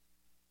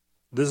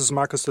This is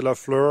Marcus de la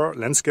Fleur,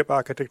 landscape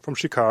architect from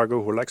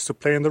Chicago who likes to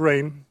play in the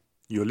rain.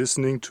 You're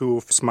listening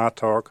to Smart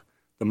Talk.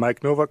 The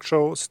Mike Novak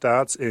Show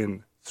starts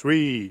in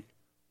 3,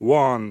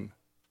 1,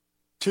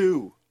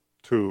 2.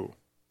 Can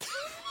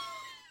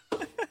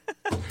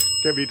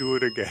we do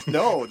it again?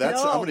 No, I'm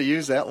going to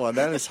use that one.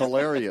 That is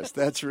hilarious.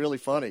 That's really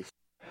funny.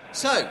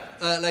 So,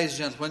 ladies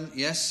and gentlemen,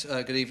 yes,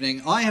 good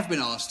evening. I have been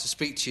asked to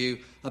speak to you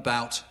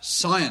about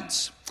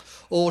science,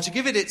 or to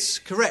give it its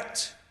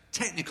correct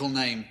technical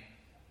name,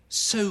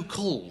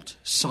 so-called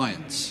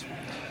science.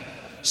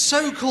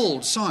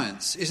 So-called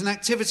science is an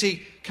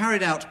activity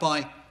carried out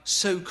by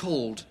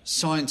so-called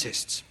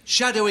scientists,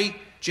 shadowy,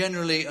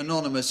 generally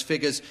anonymous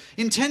figures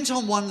intent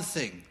on one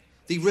thing,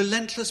 the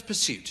relentless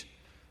pursuit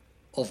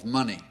of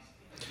money.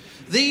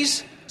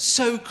 These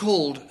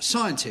so-called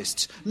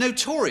scientists,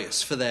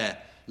 notorious for their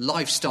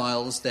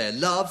lifestyles, their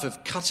love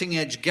of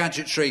cutting-edge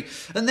gadgetry,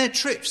 and their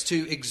trips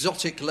to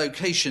exotic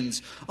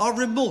locations, are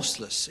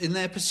remorseless in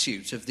their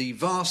pursuit of the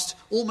vast,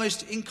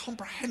 almost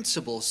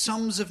incomprehensible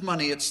sums of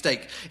money at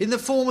stake in the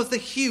form of the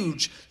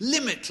huge,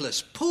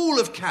 limitless pool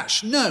of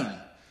cash known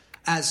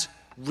as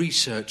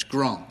research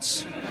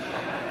grants.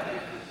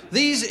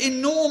 These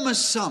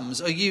enormous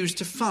sums are used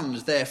to fund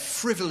their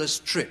frivolous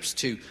trips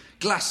to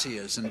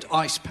glaciers and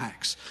ice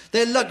packs,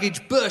 their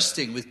luggage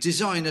bursting with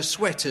designer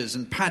sweaters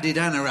and padded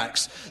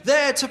anoraks,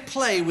 there to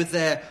play with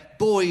their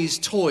boys'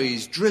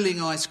 toys, drilling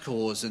ice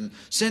cores and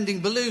sending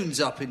balloons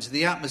up into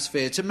the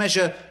atmosphere to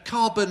measure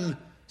carbon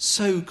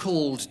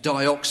so-called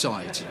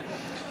dioxide.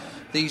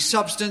 The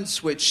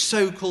substance which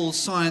so-called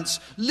science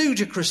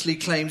ludicrously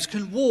claims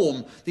can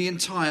warm the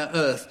entire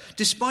Earth,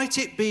 despite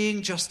it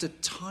being just a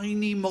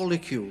tiny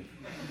molecule,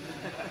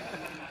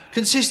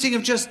 consisting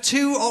of just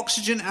 2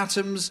 oxygen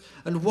atoms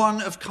and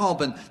 1 of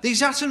carbon.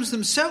 These atoms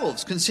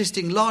themselves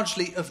consisting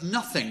largely of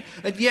nothing,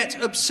 and yet,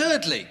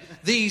 absurdly,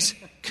 these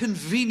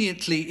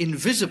conveniently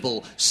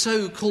invisible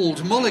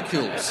so-called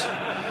molecules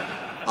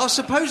are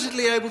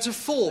supposedly able to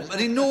form an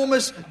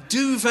enormous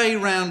duvet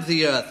round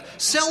the Earth.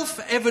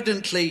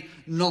 Self-evidently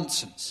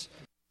nonsense.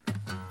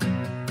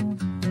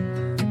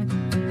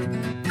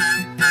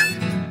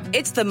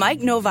 It's the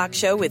Mike Novak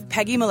Show with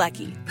Peggy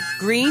Malecki.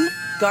 Green,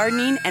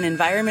 gardening, and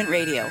environment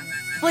radio.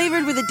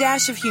 Flavored with a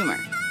dash of humor.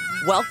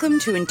 Welcome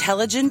to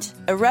intelligent,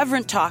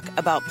 irreverent talk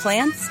about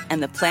plants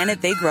and the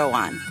planet they grow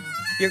on.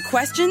 Your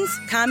questions,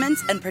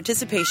 comments, and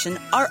participation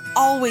are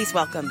always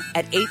welcome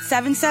at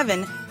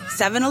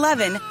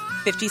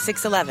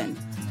 877-711-5611.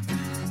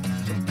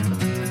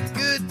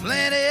 Good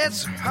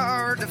planets are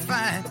hard to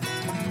find.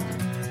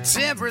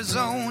 Temperate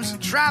zones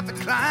and tropic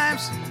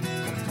climes.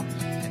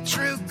 And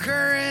true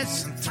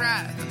currents and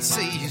thriving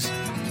seas.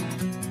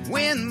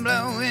 Wind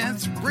blowing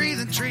through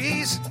breathing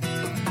trees.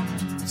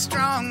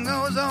 Strong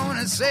ozone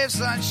and safe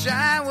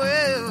sunshine.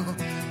 Well,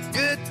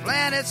 good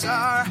planets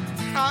are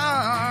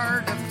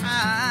hard to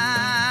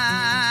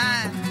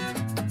find.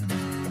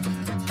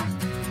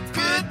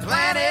 Good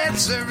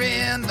planets are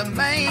in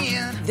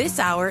demand. This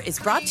hour is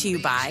brought to you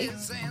by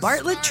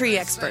Bartlett Tree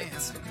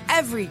Experts.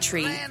 Every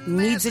tree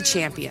needs a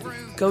champion.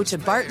 Go to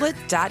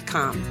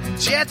bartlett.com.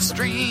 Jet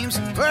streams,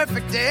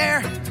 perfect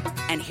air.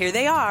 And here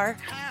they are,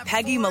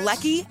 Peggy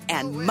Malecki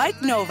and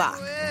Mike Novak.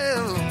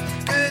 Well,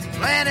 good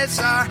planets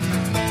are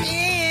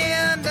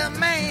in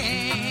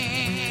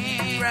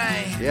demand.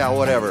 Right. Yeah,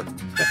 whatever.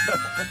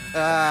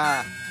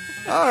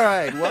 All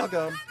right,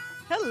 welcome.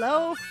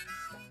 Hello.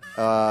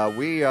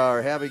 We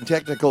are having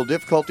technical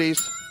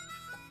difficulties.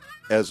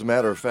 As a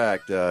matter of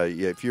fact,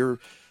 if you're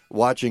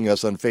watching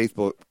us on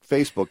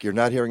Facebook, you're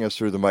not hearing us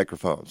through the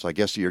microphones. I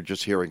guess you're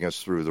just hearing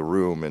us through the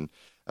room, and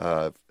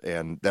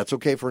that's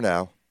okay for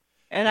now.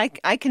 And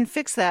I can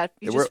fix that.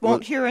 You just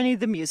won't hear any of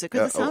the music or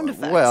the sound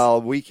effects.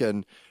 Well,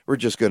 we're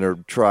just going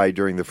to try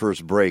during the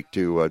first break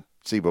to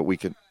see what we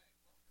can.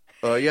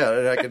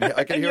 Yeah,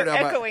 I can hear it on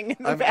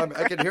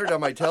I can hear it on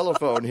my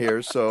telephone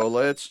here. So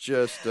let's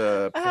just.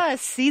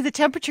 See, the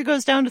temperature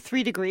goes down to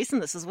 3 degrees,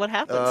 and this is what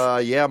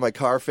happens. Yeah, my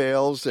car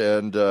fails,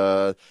 and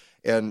I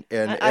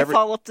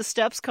fall up the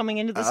steps coming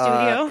into the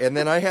studio. And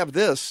then I have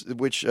this,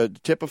 which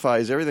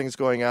typifies everything that's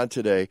going on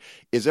today.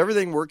 Is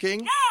everything working?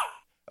 No.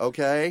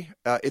 Okay.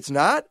 It's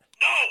not?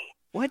 No.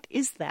 What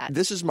is that?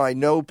 This is my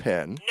no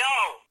pen.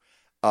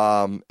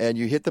 No. And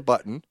you hit the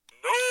button.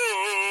 No.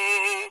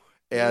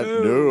 And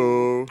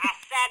no. I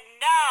said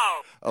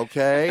no.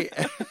 Okay.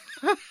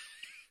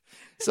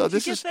 So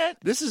this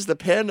is the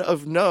pen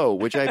of no,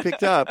 which I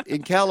picked up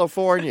in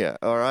California,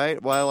 all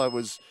right, while I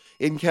was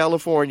in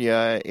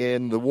California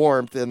in the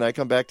warmth, and I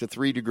come back to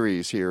 3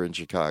 degrees here in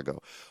Chicago.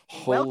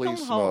 Holy Welcome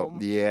smoke. home.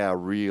 Yeah,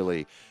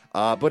 really.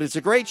 But it's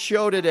a great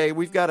show today.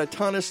 We've got a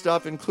ton of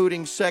stuff,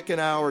 including second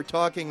hour,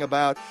 talking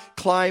about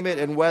climate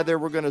and weather.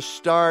 We're going to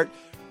start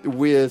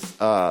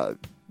with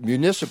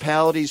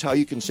municipalities, how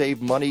you can save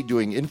money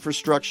doing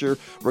infrastructure.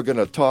 We're going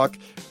to talk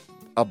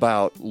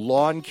about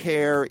lawn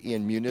care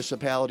in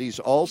municipalities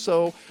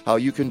also, how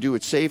you can do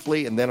it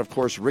safely. And then, of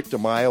course, Rick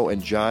DiMaio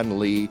and John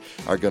Lee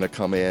are going to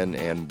come in,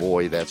 and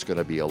boy, that's going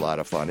to be a lot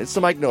of fun. It's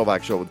the Mike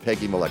Novak Show with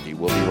Peggy Malecki.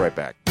 We'll be right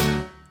back.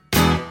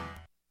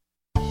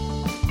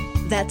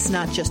 That's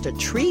not just a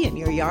tree in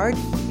your yard,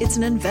 it's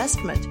an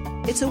investment.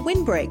 It's a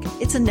windbreak.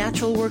 It's a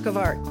natural work of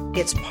art.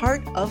 It's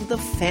part of the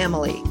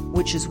family,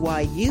 which is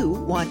why you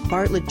want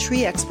Bartlett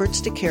tree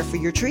experts to care for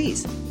your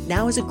trees.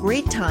 Now is a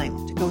great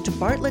time to go to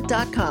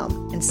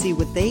Bartlett.com and see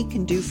what they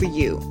can do for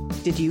you.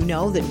 Did you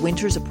know that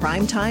winter's a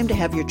prime time to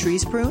have your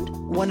trees pruned?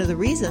 One of the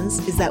reasons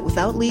is that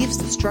without leaves,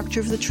 the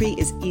structure of the tree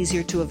is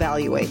easier to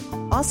evaluate.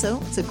 Also,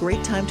 it's a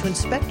great time to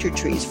inspect your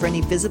trees for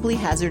any visibly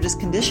hazardous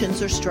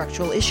conditions or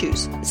structural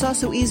issues. It's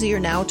also easier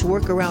now to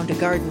work around a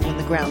garden when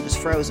the ground is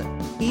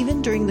frozen.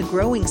 Even during the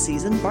growing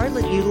season,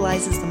 Bartlett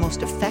utilizes the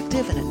most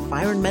effective and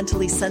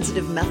environmentally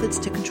sensitive methods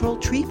to control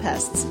tree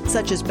pests,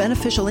 such as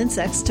beneficial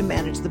insects to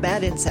manage the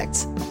bad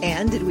insects.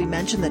 And did we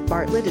mention that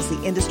Bartlett is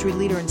the industry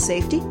leader in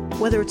safety?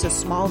 Whether it's a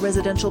small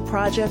residential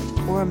project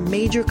or a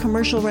major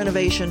commercial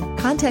renovation,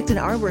 contact an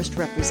arborist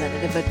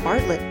representative at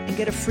Bartlett and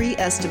get a free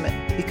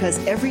estimate, because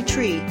every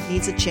tree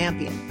needs a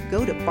champion.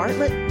 Go to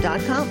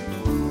Bartlett.com.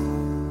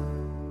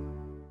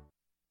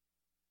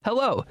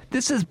 Hello,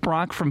 this is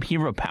Brock from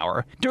Hero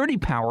Power. Dirty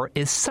power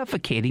is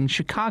suffocating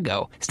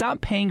Chicago.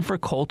 Stop paying for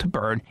coal to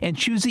burn and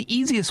choose the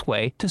easiest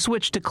way to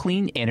switch to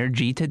clean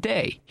energy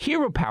today.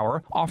 Hero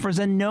Power offers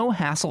a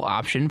no-hassle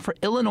option for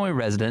Illinois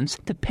residents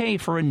to pay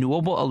for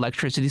renewable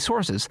electricity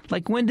sources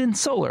like wind and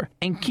solar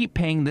and keep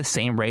paying the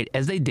same rate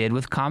as they did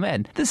with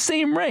ComEd. The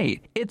same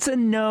rate. It's a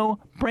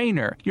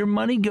no-brainer. Your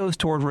money goes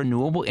toward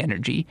renewable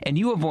energy and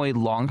you avoid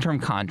long-term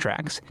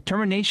contracts,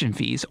 termination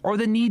fees, or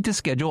the need to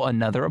schedule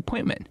another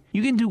appointment.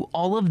 You can do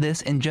all of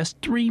this in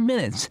just 3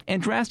 minutes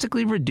and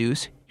drastically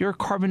reduce your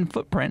carbon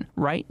footprint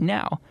right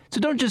now. So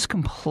don't just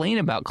complain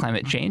about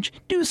climate change,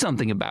 do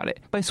something about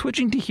it. By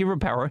switching to Hero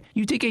Power,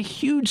 you take a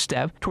huge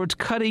step towards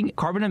cutting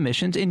carbon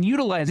emissions and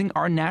utilizing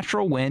our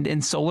natural wind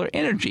and solar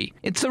energy.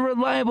 It's a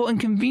reliable and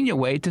convenient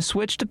way to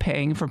switch to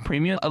paying for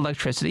premium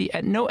electricity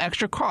at no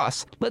extra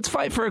cost. Let's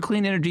fight for a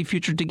clean energy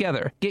future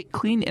together. Get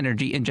clean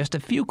energy in just a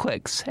few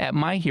clicks at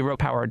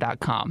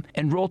myheropower.com.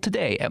 Enroll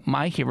today at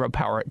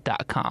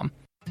myheropower.com.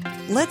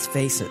 Let's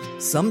face it,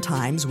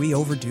 sometimes we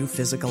overdo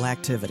physical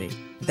activity.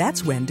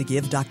 That's when to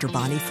give Dr.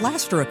 Bonnie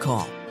Flaster a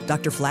call.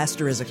 Dr.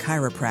 Flaster is a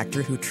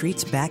chiropractor who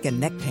treats back and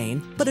neck pain,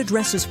 but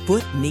addresses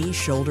foot, knee,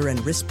 shoulder,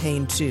 and wrist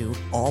pain too,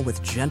 all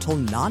with gentle,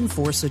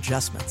 non-force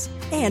adjustments.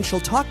 And she'll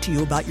talk to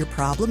you about your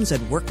problems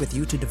and work with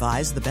you to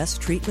devise the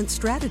best treatment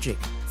strategy.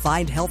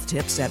 Find health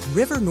tips at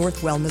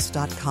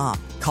rivernorthwellness.com.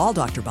 Call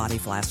Dr. Bonnie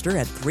Flaster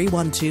at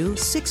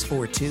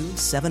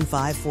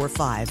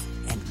 312-642-7545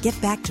 and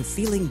get back to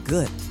feeling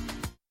good.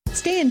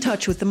 Stay in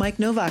touch with The Mike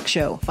Novak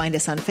Show. Find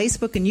us on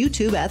Facebook and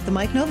YouTube at The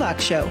Mike Novak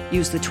Show.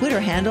 Use the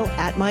Twitter handle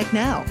at Mike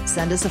Now.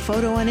 Send us a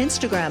photo on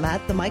Instagram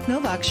at The Mike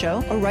Novak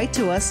Show, or write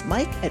to us,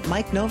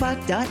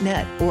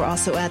 mike@mikenovak.net. We're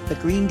also at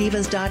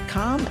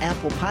thegreendivas.com,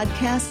 Apple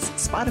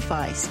Podcasts,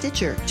 Spotify,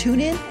 Stitcher,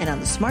 TuneIn, and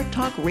on the Smart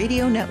Talk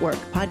Radio Network.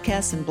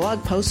 Podcasts and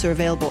blog posts are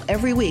available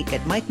every week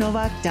at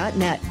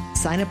mikenovak.net.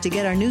 Sign up to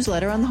get our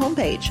newsletter on the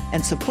homepage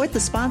and support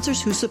the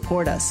sponsors who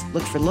support us.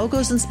 Look for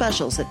logos and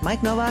specials at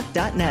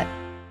mikenovak.net.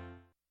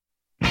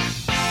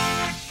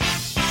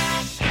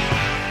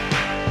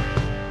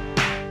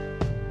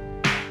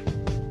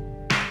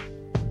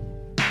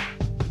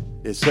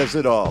 It says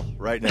it all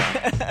right now.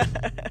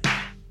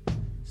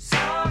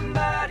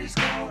 Somebody's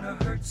gonna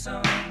hurt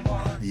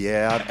someone.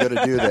 Yeah, I'm going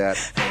to do that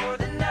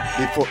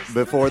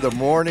before the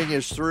morning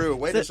is through.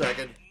 Wait a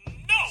second.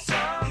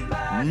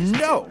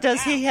 No.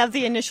 Does he have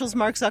the initials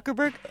Mark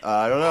Zuckerberg?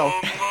 I don't know.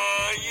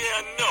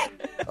 Yeah, no.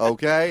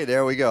 Okay,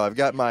 there we go. I've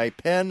got my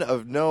pen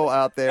of no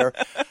out there.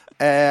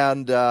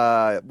 And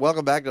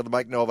welcome back to the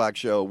Mike Novak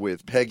Show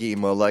with Peggy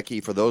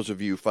Malecki. For those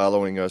of you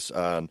following us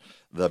on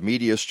the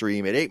media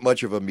stream, it ain't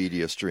much of a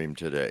media stream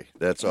today.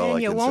 That's all I can say.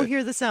 And you won't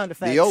hear the sound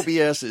effects. The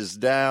OBS is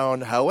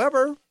down.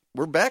 However,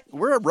 we're back.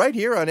 We're right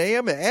here on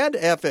AM and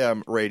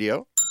FM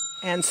radio.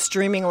 And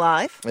streaming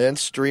live. And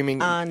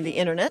streaming. On the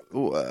internet.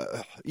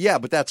 Yeah,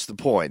 but that's the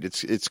point.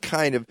 It's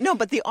kind of. No,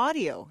 but the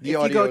audio. If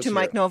you go to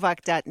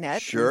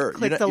mikenovak.net, sure.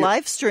 Click the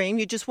live stream,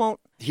 you just won't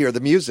hear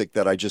the music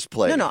that I just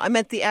played. No, I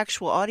meant the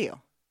actual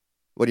audio.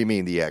 What do you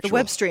mean the actual? The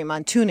web stream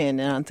on TuneIn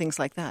and on things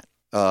like that.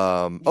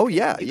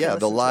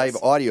 The live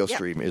audio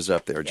stream is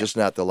up there, just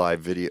not the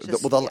live video.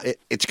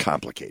 It's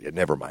complicated.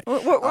 Never mind.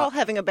 We're all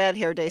having a bad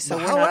hair day, so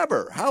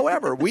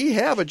however, we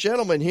have a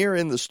gentleman here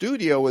in the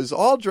studio is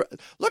all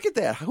look at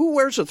that. Who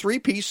wears a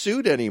three-piece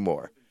suit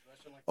anymore?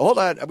 Hold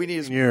on. We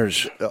need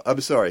years. I'm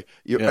sorry.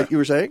 You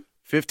were saying?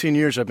 15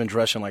 years I've been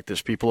dressing like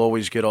this. People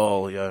always get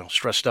all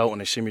stressed out when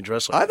they see me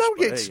dress like this. I don't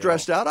get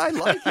stressed out. I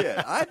like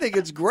it. I think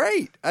it's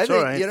great. I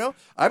think, right.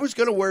 I was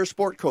going to wear a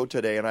sport coat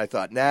today, and I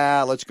thought,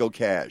 nah, let's go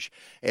cash.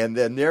 And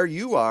then there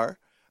you are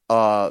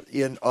all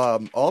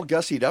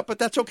gussied up, but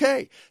that's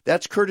okay.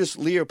 That's Curtis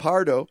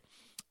Leopardo,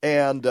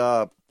 and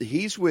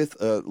he's with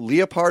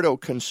Leopardo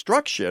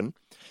Construction,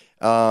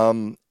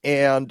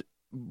 and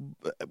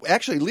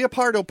actually,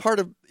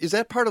 Leopardo is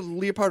that part of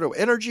Leopardo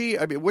Energy?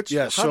 I mean, how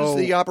does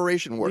the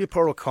operation work?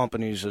 Leopardo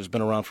Companies has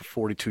been around for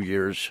 42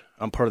 years.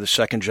 I'm part of the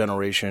second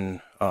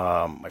generation.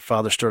 My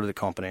father started the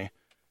company,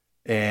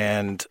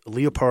 and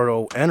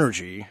Leopardo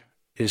Energy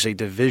is a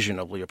division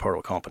of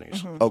Leopardo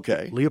Companies.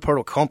 Okay.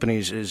 Leopardo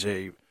Companies is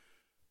a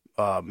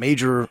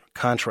major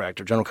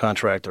contractor, general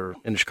contractor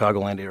in the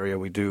Chicagoland area.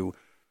 We do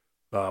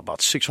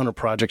about 600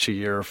 projects a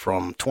year,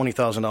 from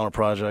 $20,000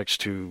 projects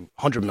to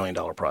 $100 million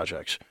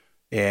projects.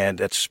 And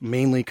that's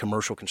mainly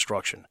commercial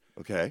construction.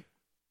 Okay.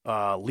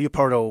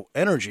 Leopardo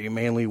Energy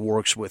mainly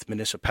works with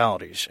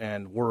municipalities,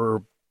 and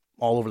we're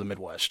all over the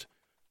Midwest.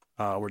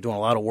 We're doing a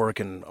lot of work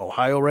in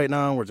Ohio right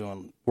now. We're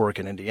doing work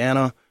in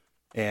Indiana,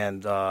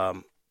 and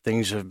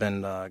things have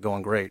been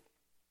going great.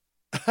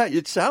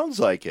 It sounds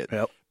like it.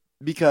 Yep.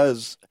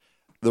 Because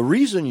the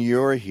reason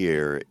you're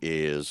here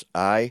is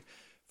I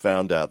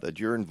found out that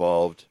you're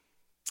involved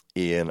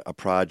in a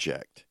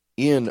project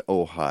in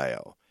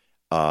Ohio.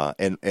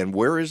 And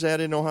where is that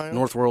in Ohio?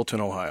 North Royalton,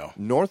 Ohio.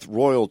 North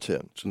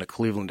Royalton. It's in the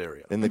Cleveland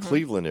area. In the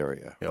Cleveland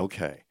area. Yep.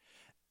 Okay.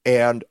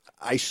 And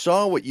I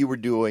saw what you were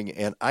doing,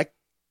 and I,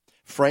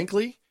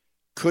 frankly,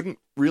 couldn't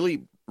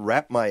really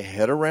wrap my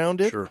head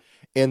around it. Sure.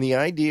 And the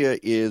idea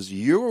is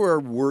you are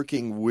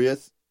working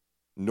with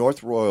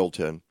North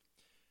Royalton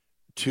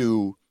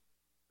to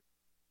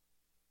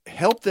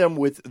help them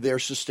with their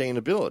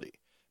sustainability,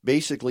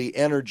 basically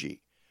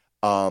energy,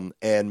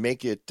 and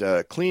make it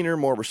cleaner,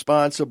 more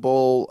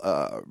responsible,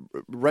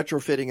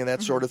 retrofitting and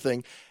that sort of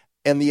thing.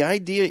 And the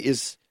idea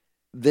is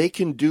they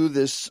can do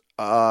this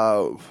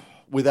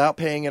without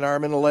paying an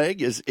arm and a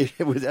leg?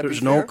 Would that There's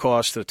be no fair?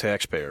 cost to the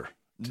taxpayer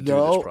to do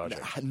this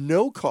project.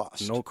 No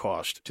cost. No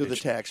cost. To the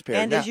taxpayer.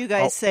 And as you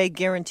guys say,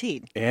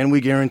 guaranteed. And we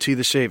guarantee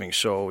the savings.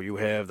 So you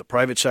have the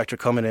private sector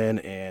coming in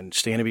and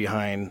standing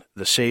behind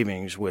the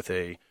savings with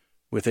a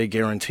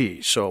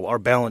guarantee. So our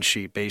balance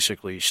sheet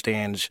basically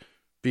stands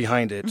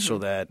behind it so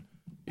that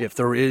if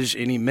there is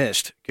any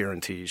missed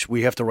guarantees,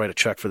 we have to write a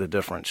check for the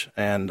difference.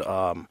 And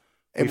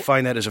we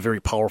find that is a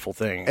very powerful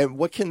thing. And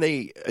what can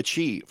they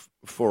achieve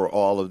for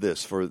all of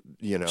this?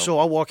 So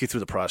I'll walk you through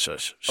the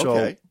process.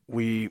 So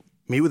we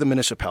meet with the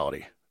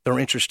municipality. They're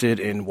interested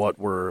in what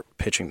we're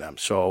pitching them.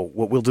 So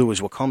what we'll do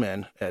is we'll come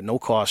in at no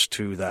cost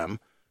to them.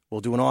 We'll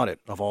do an audit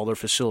of all their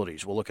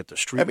facilities. We'll look at the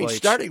street lights.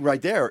 Starting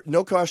right there,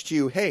 no cost to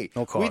you. Hey,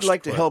 no cost, we'd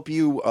like to help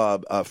you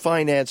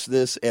finance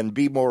this and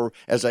be more,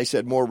 as I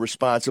said, more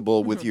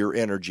responsible with your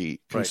energy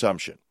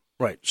consumption.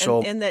 Right.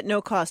 So, and that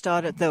no-cost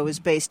audit, though, is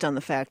based on the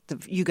fact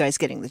of you guys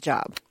getting the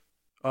job.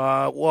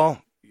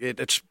 Well,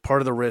 it's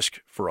part of the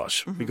risk for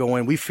us. We go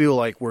in, we feel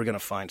like we're going to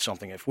find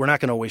something. If we're not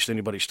going to waste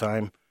anybody's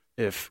time,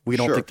 if we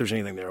don't think there's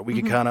anything there, we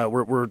can kind of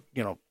we're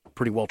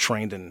pretty well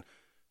trained in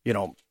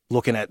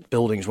looking at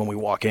buildings when we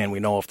walk in. We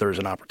know if there's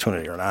an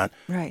opportunity or not.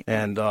 Right.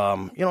 And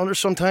there's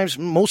sometimes,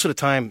 most of the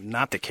time,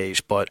 not the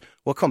case, but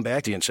we'll come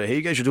back to you and say, hey,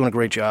 you guys are doing a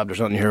great job.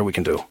 There's nothing here we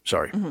can do.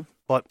 Sorry,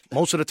 but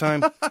most of the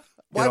time.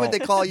 Why would they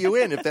call you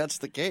in if that's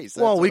the case?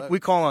 We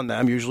call on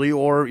them usually,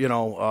 or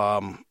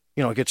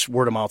it gets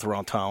word of mouth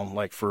around town.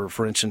 Like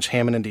for instance,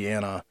 Hammond,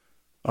 Indiana,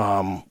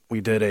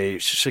 we did a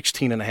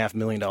 $16.5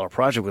 million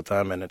project with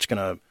them, and it's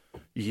going to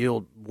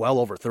yield well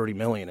over $30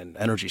 million in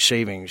energy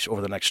savings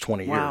over the next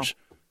 20 years.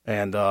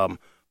 And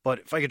but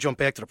if I could jump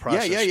back to the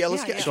process,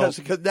 let's get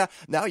because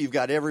now you've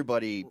got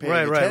everybody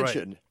paying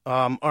attention.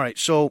 All right,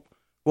 so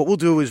what we'll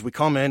do is we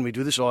come in, we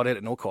do this audit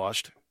at no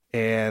cost.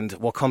 And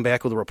we'll come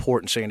back with a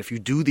report and saying if you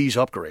do these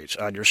upgrades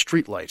on your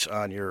street lights,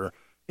 on your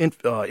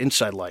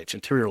inside lights,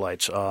 interior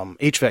lights,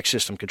 HVAC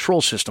system, control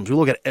systems, we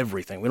look at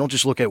everything. We don't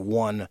just look at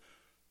one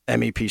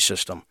MEP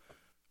system.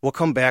 We'll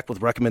come back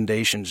with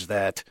recommendations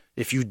that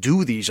if you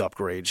do these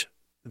upgrades,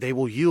 they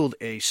will yield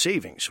a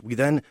savings. We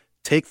then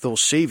take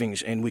those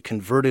savings and we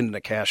convert it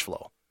into cash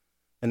flow.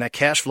 And that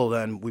cash flow,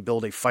 then we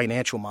build a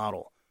financial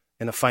model.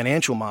 And the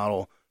financial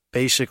model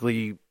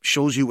basically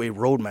shows you a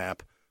roadmap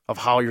of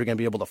how you're going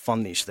to be able to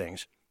fund these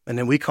things. And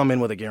then we come in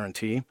with a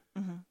guarantee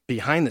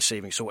behind the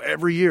savings. So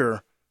every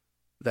year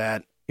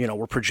that,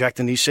 we're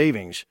projecting these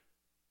savings,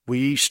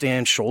 we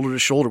stand shoulder to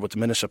shoulder with the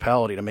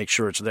municipality to make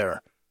sure it's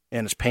there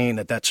and it's paying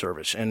that debt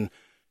service. And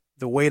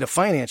the way to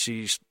finance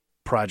these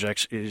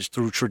projects is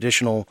through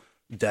traditional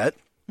debt.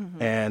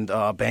 And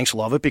banks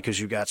love it because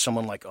you got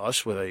someone like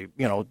us with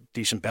a,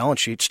 decent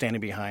balance sheet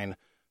standing behind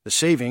the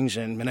savings,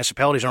 and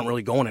municipalities aren't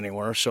really going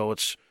anywhere. So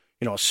it's,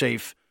 a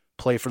safe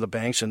play for the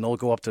banks, and they'll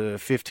go up to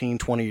 15,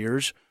 20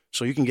 years.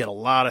 So you can get a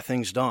lot of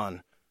things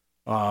done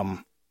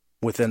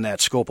within that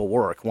scope of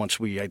work once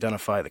we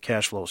identify the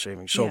cash flow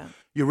savings. So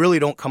you really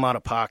don't come out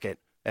of pocket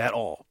at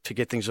all to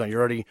get things done. You're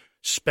already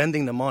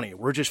spending the money.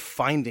 We're just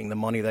finding the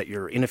money that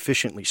you're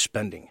inefficiently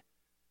spending,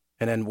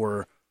 and then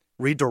we're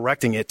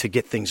redirecting it to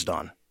get things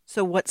done.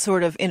 So what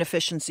sort of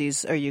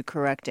inefficiencies are you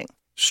correcting?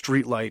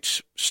 Street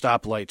lights,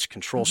 stoplights,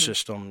 control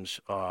systems.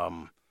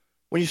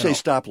 When you say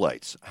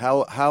stoplights,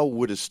 how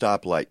would a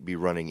stoplight be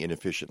running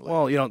inefficiently?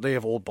 Well, they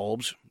have old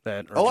bulbs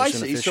that are I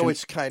see. So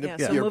it's kind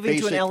of so your moving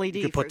basic, to an LED.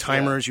 You put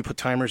timers. You put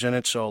timers in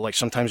it. So like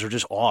sometimes they're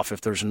just off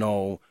if there's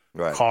no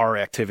car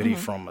activity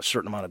from a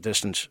certain amount of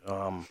distance.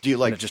 Do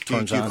you it just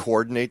turns do you on.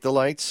 coordinate the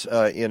lights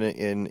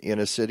in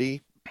a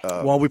city?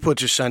 Well, we put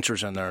just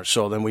sensors in there,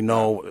 so then we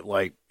know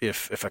like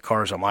if a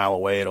car is a mile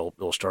away, it'll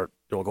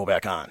go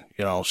back on.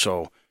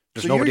 So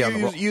There's so nobody you're on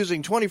the road.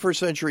 using 21st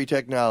century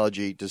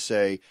technology to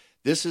say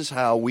this is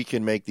how we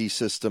can make these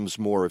systems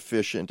more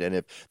efficient, and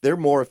if they're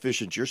more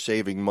efficient, you're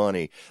saving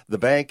money. The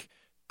bank,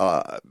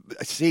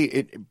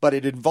 but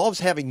it involves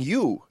having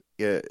you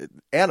and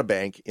a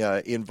bank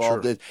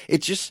involved. Sure. It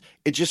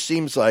just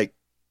seems like,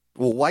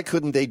 well, why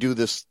couldn't they do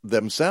this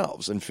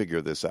themselves and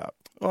figure this out?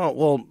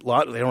 Well,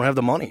 they don't have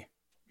the money,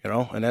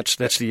 and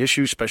that's the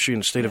issue, especially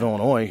in the state of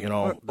Illinois,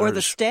 or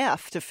the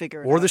staff to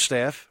figure it out. Or the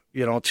staff,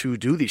 to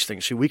do these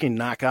things. See, we can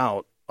knock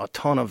out a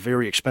ton of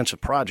very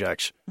expensive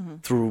projects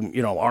through,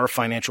 our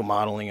financial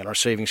modeling and our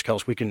savings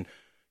calcs. We can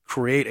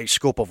create a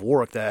scope of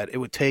work that it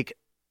would take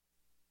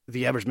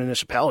the average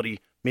municipality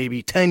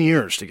maybe 10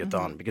 years to get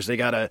done because they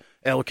got to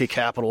allocate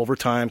capital over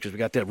time because we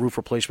got that roof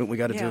replacement we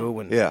got to do.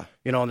 And,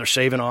 and they're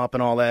saving up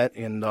and all that.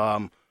 And,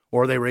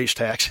 or they raise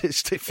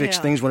taxes to fix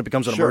things when it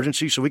becomes an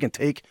emergency. So we can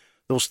take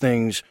those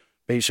things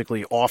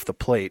basically off the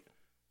plate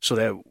so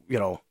that,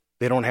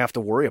 they don't have to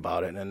worry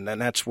about it. And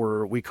that's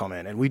where we come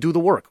in. And we do the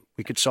work.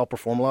 We could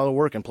self-perform a lot of the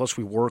work. And plus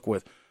we work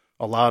with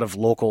a lot of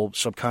local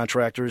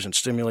subcontractors and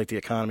stimulate the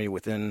economy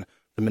within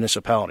the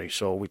municipality.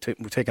 So we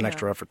take an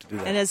extra effort to do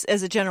that. And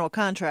as a general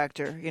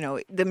contractor,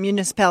 the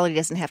municipality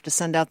doesn't have to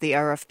send out the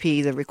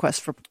RFP, the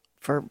request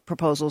for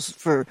proposals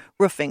for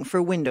roofing,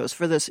 for windows,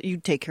 for this. You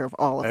take care of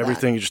all of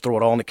everything. that. You just throw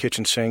it all in the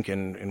kitchen sink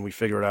and we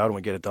figure it out and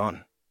we get it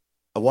done.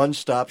 A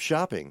one-stop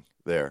shopping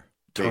there.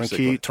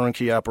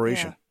 Turnkey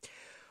operation. Yeah.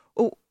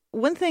 Oh,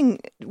 one thing,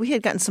 we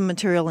had gotten some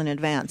material in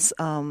advance,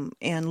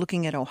 and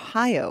looking at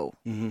Ohio,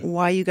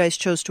 why you guys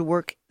chose to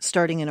work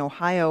starting in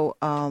Ohio,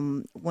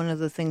 one of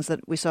the things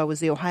that we saw was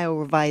the Ohio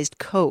Revised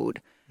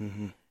Code.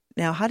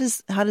 Now, how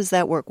does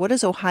that work? What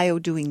is Ohio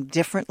doing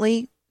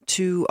differently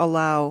to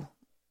allow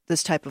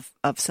this type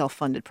of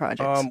self-funded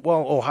projects?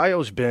 Well,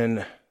 Ohio's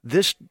been,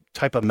 this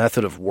type of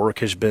method of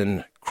work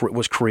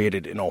was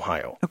created in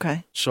Ohio.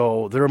 Okay.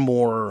 So they're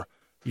more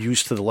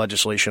used to the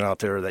legislation out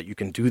there that you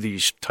can do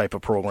these type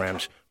of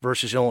programs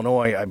versus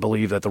Illinois. I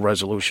believe that the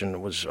resolution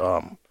was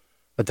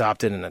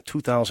adopted in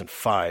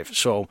 2005.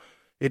 So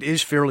it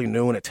is fairly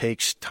new and it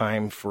takes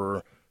time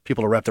for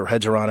people to wrap their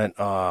heads around it.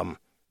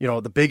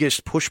 The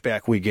biggest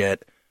pushback we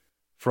get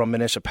from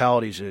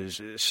municipalities is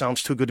it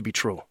sounds too good to be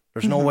true.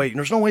 There's no way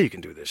you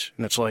can do this.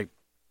 And it's like,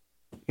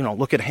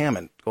 look at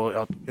Hammond.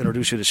 I'll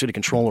introduce you to the city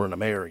controller and the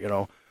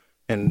mayor,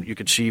 and you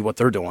could see what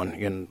they're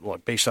doing and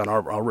based on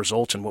our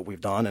results and what we've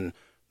done. And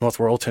North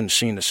Royalton's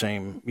seen the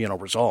same,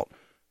 result.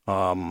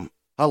 How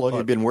long have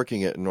you been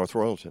working at North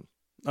Royalton?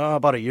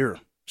 About a year.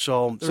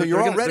 So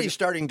you're already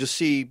starting to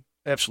see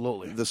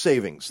absolutely the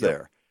savings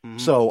there.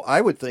 So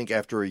I would think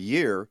after a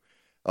year,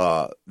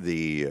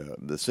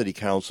 the city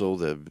council,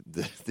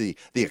 the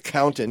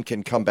accountant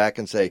can come back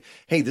and say,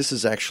 "Hey, this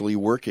is actually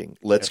working.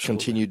 Let's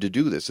continue to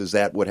do this." Is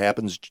that what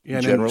happens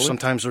generally?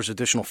 Sometimes there's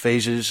additional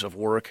phases of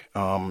work,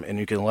 and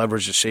you can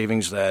leverage the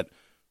savings that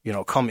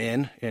come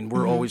in. And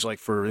we're always like,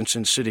 for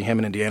instance, City of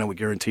Hammond, Indiana, we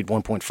guaranteed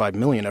 $1.5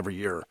 million every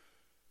year,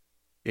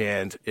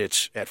 and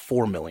it's at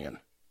 $4 million.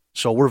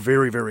 So we're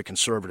very, very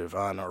conservative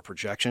on our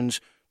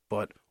projections,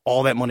 but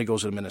all that money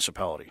goes to the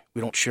municipality.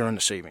 We don't share in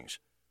the savings.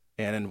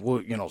 And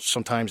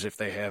sometimes if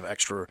they have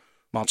extra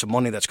amounts of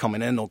money that's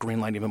coming in, they'll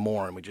greenlight even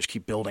more, and we just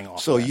keep building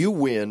off. So of that. you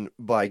win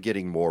by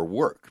getting more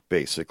work,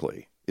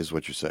 basically, is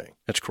what you're saying.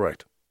 That's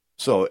correct.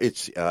 So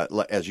it's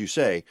as you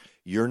say,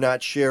 you're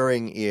not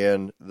sharing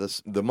in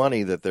the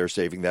money that they're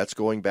saving. That's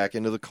going back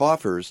into the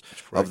coffers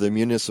of the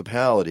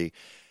municipality.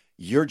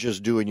 You're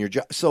just doing your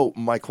job. So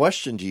my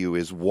question to you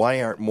is,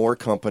 why aren't more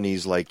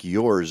companies like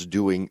yours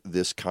doing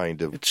this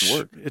kind of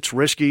work? It's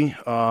risky.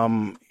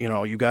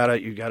 You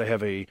gotta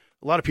have a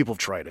lot of people have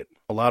tried it.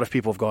 A lot of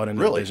people have gone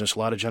into the business. A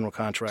lot of general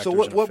contractors. So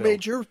what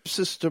made your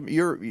system,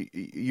 your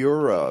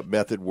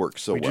method work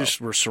so well?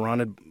 We're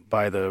surrounded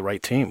by the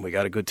right team. We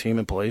got a good team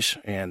in place,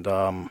 and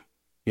on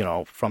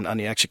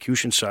the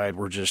execution side,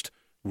 we're just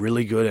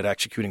really good at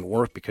executing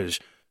work because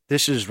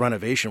this is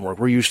renovation work.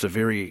 We're used to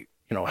very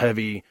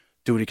heavy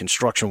duty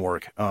construction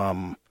work,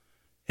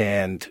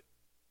 and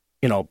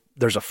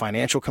there's a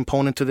financial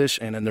component to this,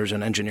 and then there's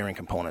an engineering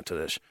component to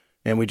this,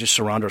 and we just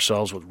surround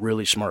ourselves with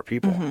really smart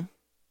people.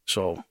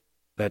 So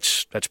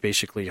that's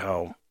basically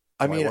how.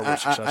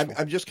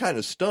 I'm just kind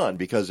of stunned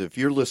because if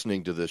you're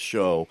listening to this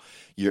show,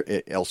 you're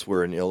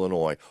elsewhere in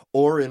Illinois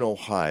or in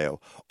Ohio,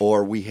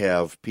 or we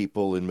have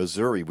people in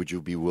Missouri. Would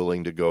you be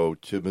willing to go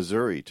to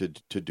Missouri to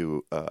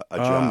do a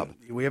job?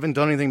 We haven't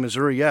done anything in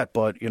Missouri yet,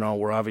 but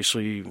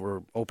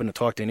we're open to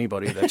talk to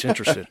anybody that's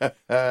interested.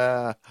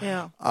 I'm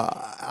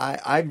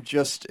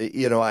just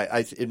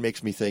it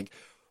makes me think,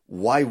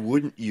 why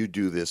wouldn't you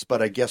do this?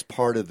 But I guess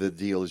part of the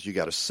deal is you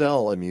got to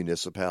sell a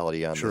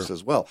municipality on this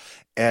as well.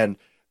 And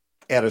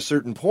at a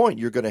certain point,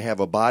 you're going to have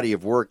a body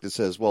of work that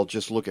says, well,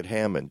 just look at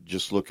Hammond.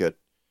 Just look at,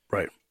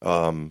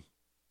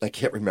 I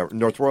can't remember,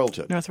 North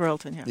Royalton. North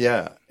Royalton, yeah.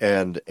 Yeah,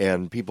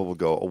 and people will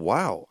go, oh,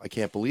 wow, I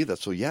can't believe that.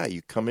 So, yeah,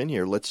 you come in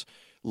here. Let's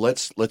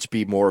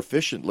be more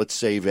efficient. Let's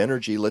save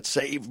energy. Let's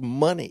save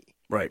money.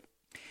 Right.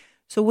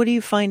 So what are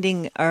you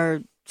finding are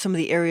some of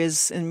the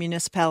areas in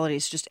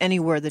municipalities, just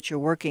anywhere that you're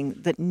working,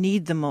 that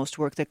need the most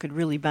work, that could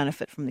really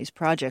benefit from these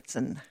projects,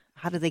 and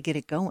how do they get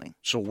it going?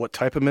 So what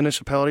type of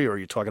municipality, or are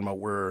you talking about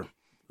where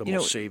the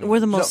most savings? Where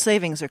the most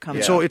savings are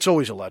coming. So it's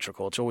always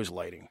electrical. It's always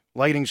lighting.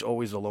 Lighting's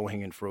always the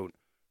low-hanging fruit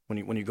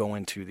when you go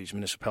into these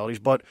municipalities.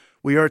 But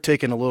we are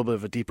taking a little bit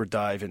of a deeper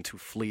dive into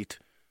fleet,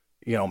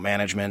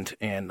 management,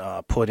 and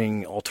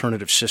putting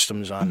alternative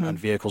systems on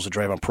vehicles that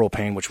drive on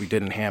propane, which we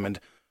did in Hammond.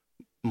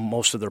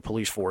 Most of their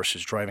police force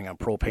is driving on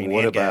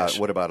propane and gas.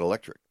 What about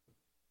electric?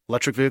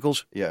 Electric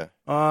vehicles? Yeah.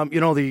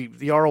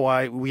 The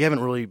ROI,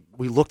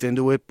 we looked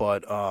into it,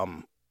 but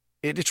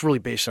it's really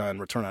based on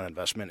return on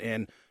investment.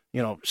 And,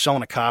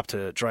 selling a cop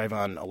to drive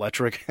on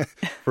electric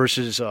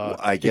versus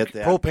I get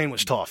that. Propane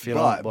was tough,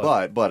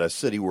 but a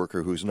city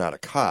worker who's not a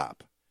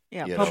cop.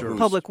 Yeah,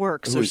 public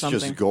works or something.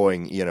 Who's just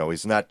going,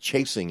 he's not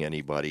chasing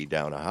anybody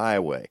down a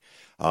highway.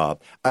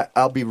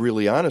 I'll be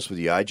really honest with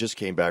you. I just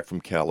came back from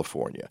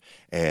California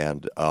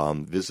and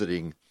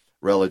visiting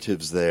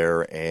relatives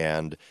there,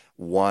 and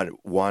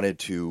wanted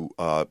to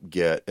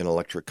get an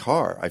electric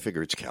car. I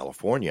figure it's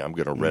California. I'm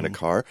going to rent a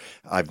car.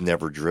 I've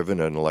never driven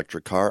an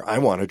electric car. I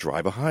want to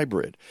drive a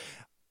hybrid.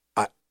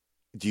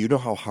 Do you know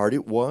how hard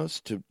it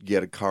was to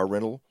get a car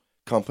rental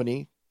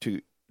company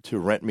to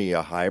rent me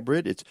a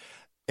hybrid?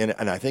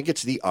 And I think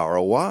it's the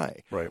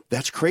ROI. Right.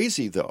 That's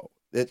crazy, though.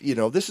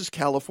 This is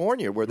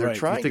California where they're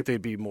trying. I think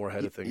they'd be more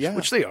ahead of things,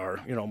 which they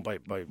are,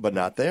 but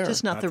not there.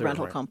 Just not the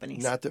rental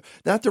companies. Not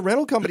the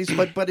rental companies,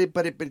 but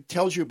it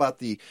tells you about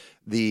the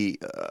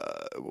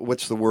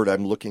what's the word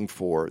I'm looking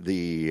for?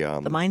 The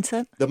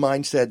mindset. The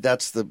mindset.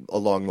 That's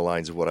along the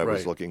lines of what I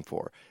was looking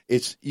for.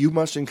 You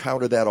must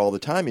encounter that all the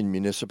time in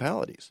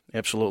municipalities.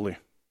 Absolutely.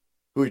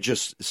 Who would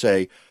just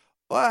say,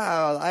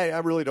 "Wow, I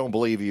really don't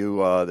believe you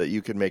that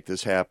you can make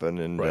this happen,"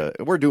 and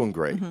we're doing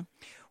great. Mm-hmm.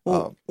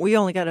 Well, we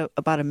only got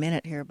about a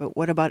minute here, but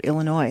what about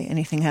Illinois?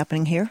 Anything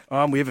happening here?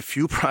 We have a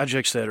few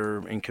projects that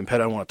are in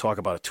competitive. I don't want to talk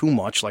about it too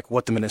much, like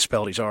what the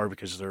municipalities are,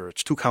 because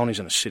it's 2 counties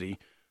and a city.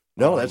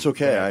 No, that's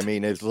okay. I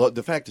mean, it's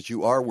the fact that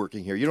you are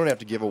working here. You don't have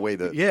to give away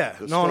the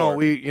No.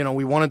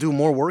 We want to do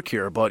more work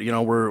here, but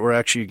we're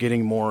actually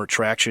getting more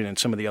traction in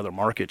some of the other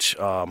markets,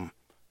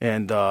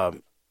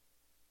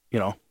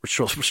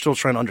 we're still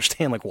trying to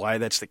understand why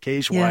that's the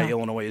case, why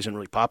Illinois isn't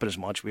really popping as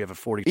much. We have a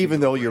 42.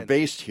 Even though you're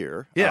based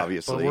here,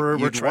 obviously. But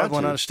we're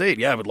traveling out of state.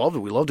 Yeah, we'd love to.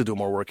 We love to do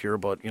more work here,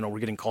 but we're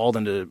getting called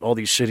into all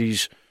these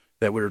cities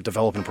that we're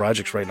developing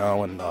projects right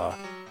now in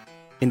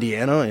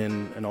Indiana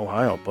and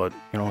Ohio. But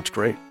it's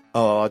great.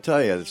 Oh, I'll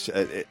tell you,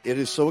 it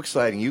is so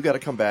exciting. You got to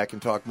come back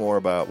and talk more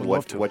about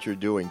what you're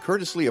doing.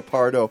 Curtis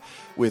Leopardo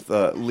with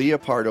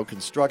Leopardo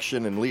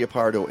Construction and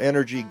Leopardo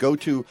Energy. Go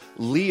to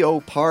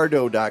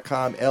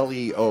leopardo.com,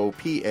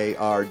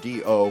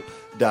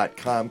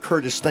 LEOPARDO.com.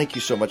 Curtis, thank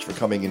you so much for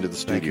coming into the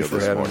studio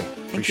this morning.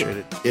 Appreciate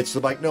it. It's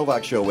the Mike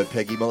Novak Show with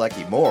Peggy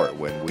Malecki. More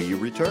when we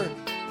return.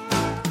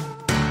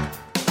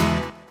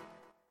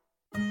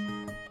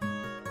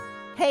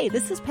 Hey,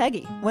 this is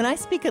Peggy. When I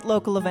speak at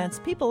local events,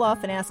 people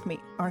often ask me,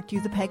 aren't you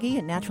the Peggy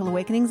in Natural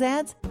Awakenings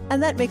ads?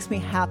 And that makes me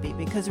happy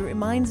because it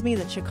reminds me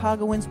that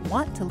Chicagoans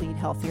want to lead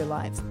healthier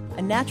lives.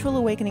 And Natural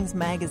Awakenings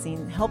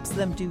magazine helps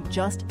them do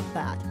just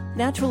that.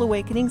 Natural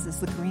Awakenings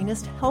is the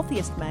greenest,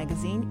 healthiest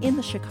magazine in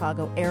the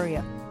Chicago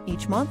area.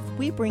 Each month,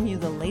 we bring you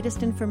the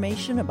latest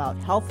information about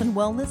health and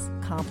wellness,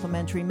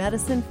 complementary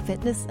medicine,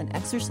 fitness and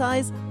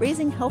exercise,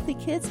 raising healthy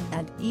kids,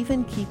 and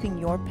even keeping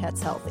your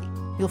pets healthy.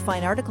 You'll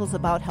find articles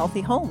about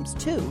healthy homes,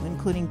 too,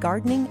 including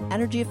gardening,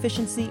 energy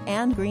efficiency,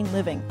 and green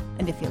living.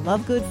 And if you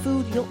love good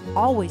food, you'll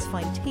always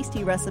find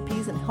tasty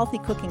recipes and healthy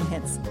cooking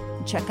hints.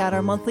 Check out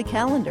our monthly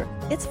calendar.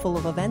 It's full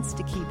of events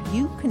to keep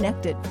you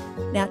connected.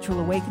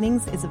 Natural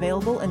Awakenings is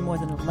available in more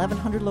than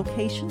 1,100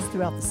 locations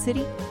throughout the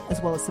city,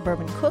 as well as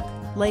suburban Cook,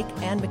 Lake,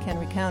 and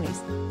McHenry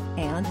counties.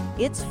 And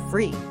it's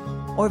free.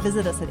 Or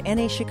visit us at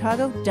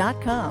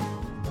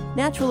nachicago.com.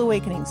 Natural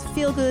Awakenings.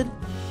 Feel good,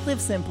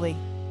 live simply,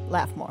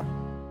 laugh more.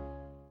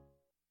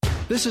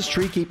 This is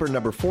Treekeeper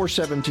number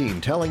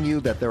 417 telling you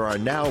that there are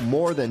now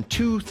more than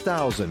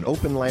 2,000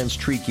 open lands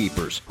tree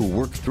keepers who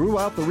work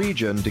throughout the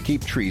region to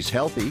keep trees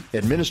healthy,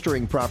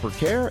 administering proper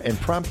care,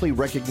 and promptly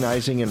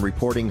recognizing and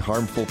reporting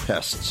harmful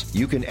pests.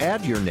 You can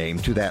add your name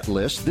to that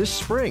list this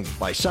spring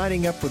by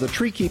signing up for the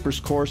Tree Keepers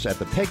course at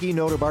the Peggy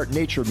Notebart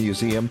Nature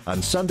Museum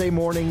on Sunday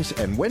mornings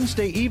and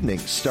Wednesday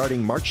evenings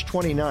starting March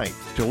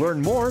 29th. To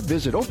learn more,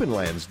 visit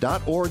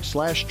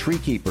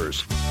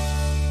openlands.org/treekeepers.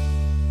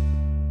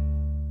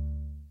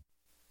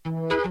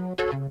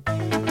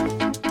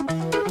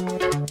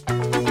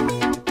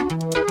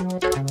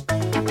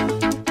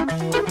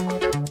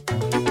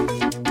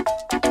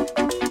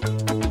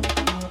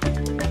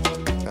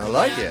 I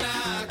like it.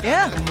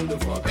 Yeah.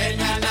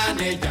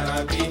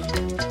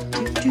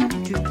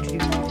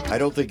 I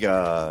don't think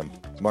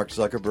Mark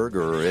Zuckerberg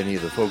or any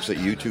of the folks at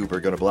YouTube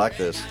are going to block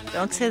this.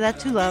 Don't say that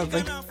too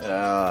loudly.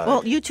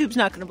 Well, YouTube's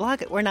not going to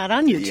block it. We're not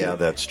on YouTube. Yeah,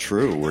 that's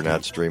true. We're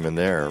not streaming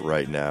there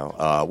right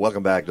now.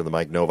 Welcome back to the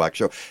Mike Novak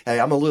Show. Hey,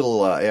 I'm a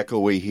little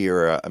echoey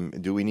here.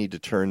 Do we need to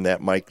turn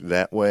that mic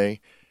that way?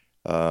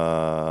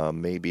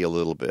 Maybe a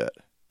little bit.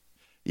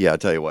 Yeah, I'll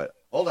tell you what.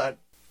 Hold on.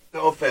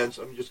 No offense.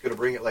 I'm just going to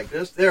bring it like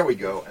this. There we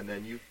go. And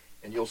then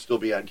you'll still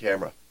be on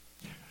camera.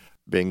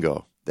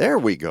 Bingo. There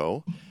we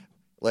go.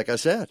 Like I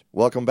said,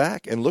 welcome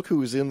back. And look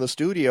who's in the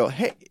studio.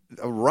 Hey,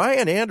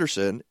 Ryan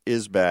Anderson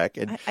is back.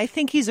 And I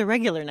think he's a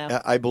regular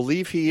now. I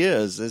believe he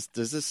is.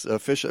 Does this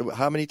official?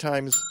 How many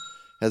times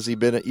has he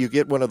been? You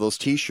get one of those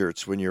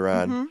T-shirts when you're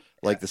on,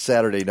 like the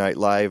Saturday Night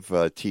Live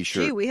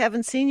T-shirt. Gee, we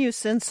haven't seen you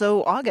since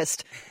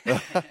August.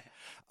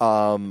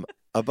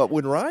 But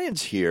when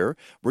Ryan's here,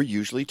 we're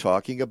usually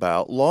talking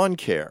about lawn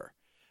care.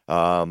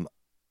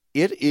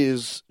 It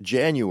is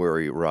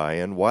January,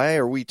 Ryan. Why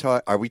are we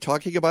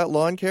talking about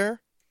lawn care?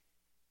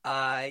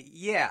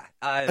 Yeah.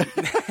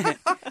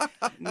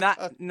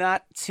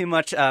 Not too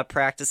much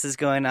practices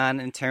going on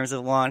in terms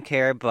of lawn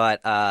care,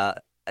 but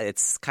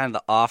it's kind of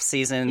the off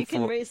season. You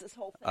can raise this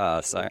whole thing.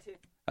 Oh, sorry.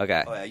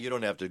 Okay. Oh, yeah, you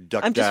don't have to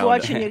duck down. I'm just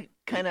watching you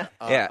kind of.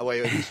 Yeah.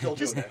 Wait, he's still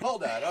doing that.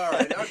 Hold on. All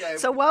right. Okay.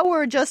 So while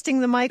we're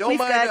adjusting the mic, Don't we've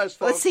mind got. us,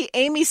 folks. Let's see.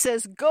 Amy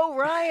says, "Go,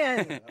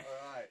 Ryan."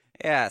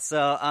 Yeah,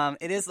 so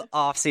it is the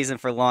off season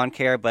for lawn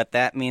care, but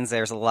that means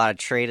there's a lot of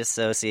trade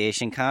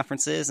association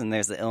conferences, and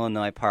there's the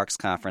Illinois Parks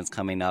Conference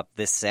coming up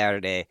this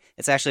Saturday.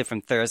 It's actually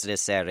from Thursday to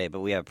Saturday, but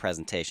we have a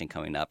presentation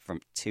coming up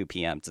from 2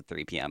 p.m. to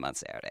 3 p.m. on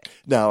Saturday.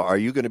 Now, are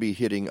you going to be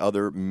hitting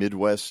other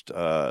Midwest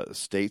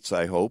states,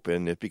 I hope?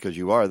 And because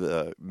you are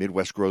the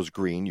Midwest Grows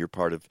Green, you're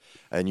part of,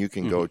 and you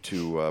can go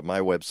to my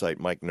website,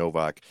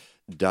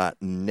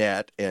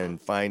 MikeNovak.net,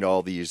 and find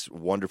all these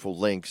wonderful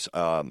links.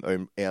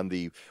 And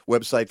the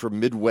website for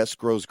Midwest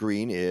Grows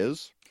Green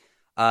is?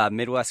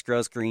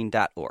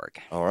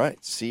 MidwestGrowsGreen.org. All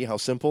right. See how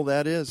simple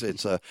that is?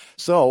 It's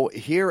so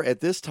here at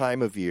this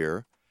time of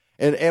year,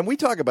 and we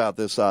talk about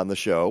this on the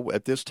show,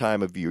 at this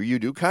time of year, you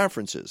do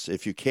conferences.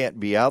 If you can't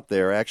be out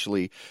there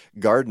actually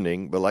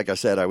gardening, but like I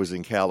said, I was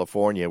in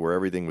California where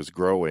everything was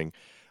growing,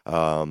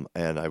 and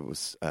I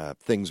was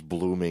things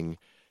blooming.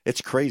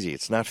 It's crazy.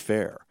 It's not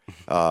fair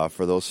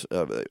for those,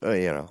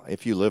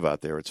 if you live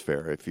out there, it's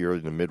fair. If you're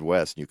in the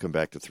Midwest and you come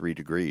back to 3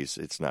 degrees,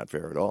 it's not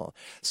fair at all.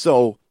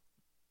 So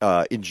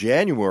in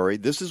January,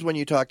 this is when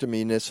you talk to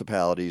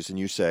municipalities and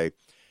you say,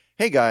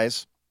 hey,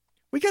 guys,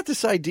 we got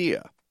this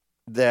idea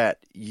that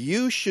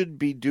you should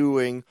be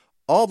doing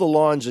all the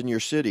lawns in your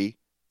city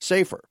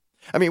safer.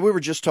 I mean, we were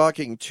just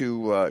talking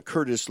to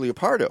Curtis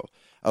Leopardo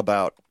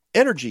about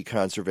energy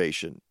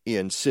conservation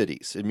in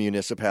cities, in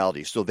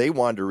municipalities. So they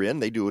wander in,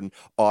 they do an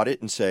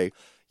audit and say,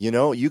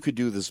 you could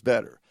do this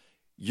better.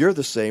 You're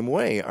the same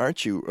way,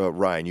 aren't you,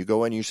 Ryan? You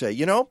go in and you say,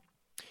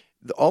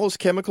 all those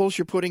chemicals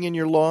you're putting in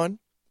your lawn,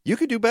 you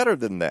could do better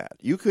than that.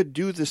 You could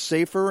do this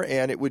safer,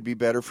 and it would be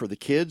better for the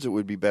kids. It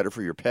would be better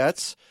for your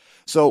pets.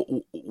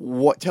 So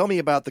tell me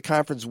about the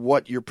conference,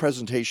 what your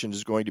presentation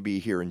is going to be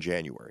here in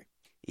January.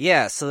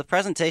 Yeah, so the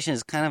presentation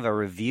is kind of a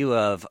review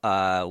of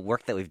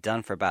work that we've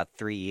done for about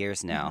 3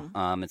 years now.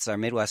 It's our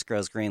Midwest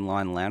Grows Green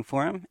Lawn and Land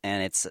Forum,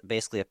 and it's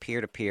basically a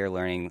peer-to-peer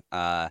learning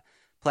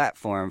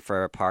platform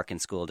for park and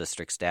school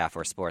district staff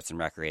or sports and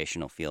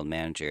recreational field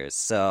managers.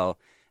 So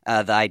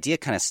the idea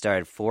kind of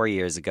started 4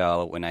 years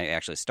ago when I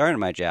actually started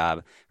my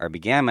job or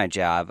began my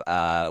job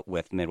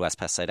with Midwest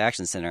Pesticide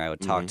Action Center. I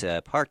would talk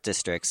to park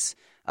districts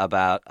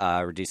about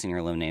reducing or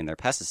eliminating their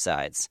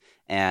pesticides.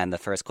 And the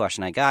first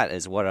question I got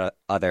is, what are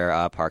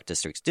other park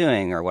districts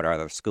doing, or what are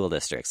other school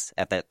districts?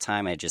 At that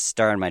time, I just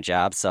started my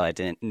job, so I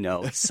didn't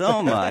know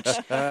so much.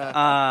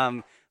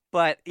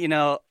 But,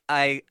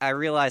 I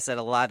realized that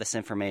a lot of this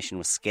information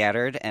was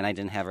scattered, and I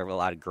didn't have a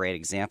lot of great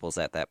examples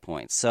at that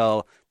point.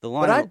 So the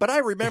lawn... But I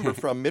remember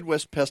from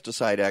Midwest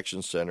Pesticide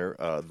Action Center,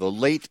 the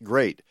late,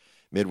 great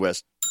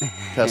Midwest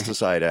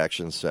Pesticide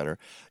Action Center,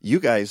 you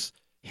guys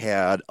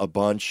had a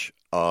bunch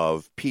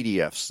of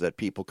PDFs that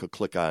people could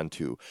click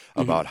onto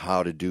about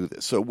how to do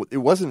this. So it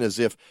wasn't as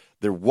if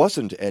there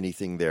wasn't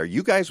anything there.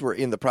 You guys were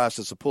in the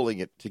process of pulling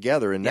it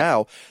together, and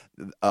now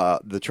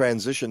the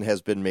transition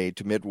has been made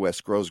to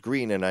Midwest Grows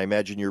Green, and I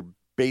imagine you're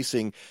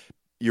basing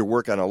your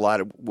work on a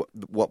lot of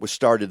what was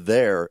started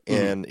there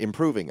and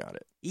improving on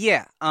it.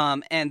 Yeah,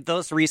 and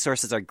those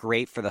resources are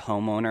great for the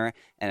homeowner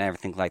and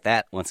everything like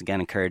that. Once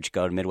again, encourage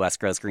go to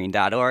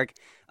MidwestGrowsGreen.org.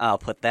 I'll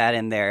put that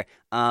in there.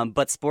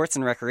 But sports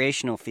and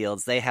recreational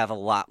fields, they have a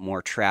lot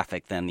more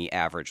traffic than the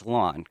average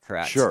lawn,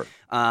 correct? Sure.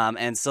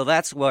 And so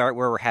that's where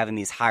we're having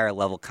these higher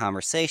level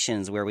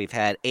conversations where we've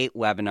had 8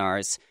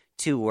 webinars,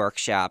 2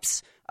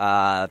 workshops, 2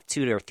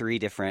 or 3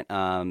 different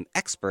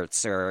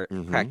experts or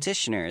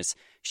practitioners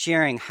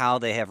sharing how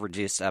they have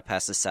reduced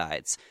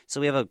pesticides.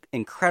 So we have an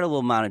incredible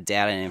amount of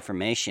data and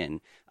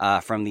information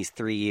from these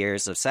 3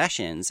 years of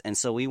sessions. And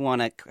so we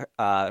want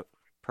to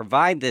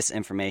provide this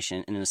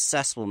information in an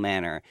accessible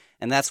manner.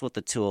 And that's what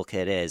the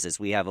toolkit is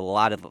we have a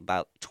lot of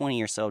about 20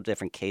 or so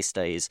different case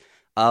studies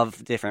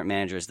of different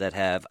managers that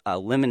have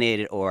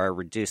eliminated or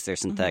reduced their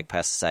synthetic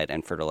pesticide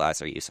and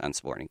fertilizer use on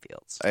sporting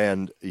fields.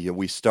 And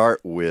we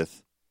start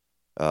with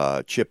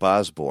Chip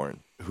Osborne,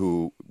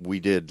 who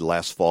we did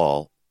last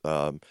fall.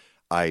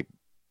 I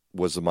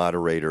was the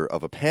moderator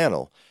of a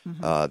panel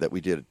that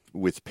we did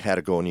with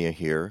Patagonia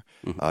here.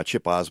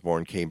 Chip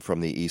Osborne came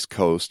from the East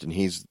Coast, and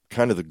he's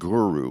kind of the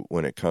guru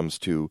when it comes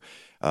to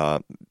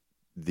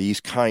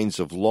these kinds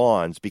of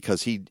lawns,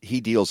 because he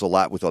deals a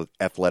lot with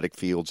athletic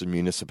fields and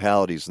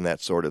municipalities and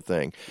that sort of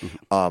thing.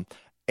 And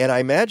I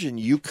imagine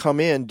you come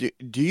in,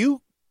 do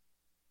you,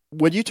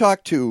 when you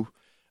talk to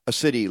a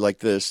city like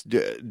this,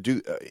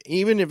 do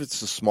even if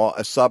it's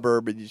a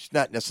suburb, it's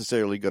not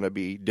necessarily going to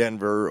be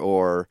Denver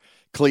or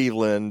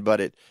Cleveland, but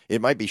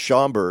it might be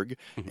Schaumburg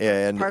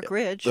and Park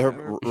Ridge,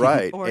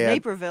 right, or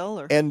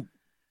Naperville, and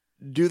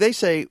do they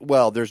say,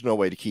 well, there's no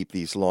way to keep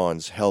these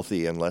lawns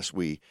healthy unless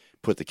we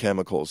put the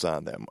chemicals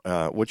on them?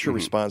 What's your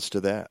response to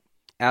that?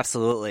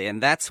 Absolutely,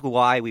 and that's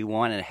why we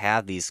wanted to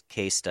have these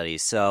case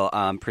studies. So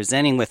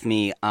presenting with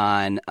me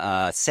on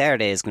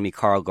Saturday is going to be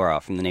Carl Goro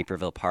from the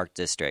Naperville Park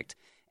District.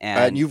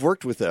 And you've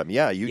worked with them,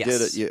 yeah. You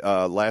did it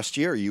last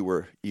year.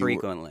 You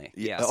frequently,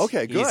 yes.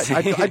 Okay, good.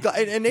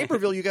 And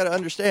Naperville, you got to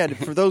understand,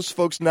 for those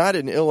folks not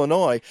in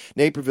Illinois,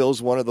 Naperville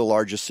is one of the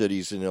largest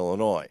cities in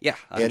Illinois. Yeah,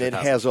 and it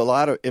has a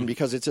lot of, and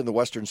because it's in the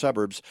western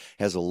suburbs,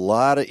 has a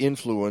lot of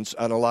influence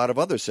on a lot of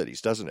other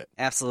cities, doesn't it?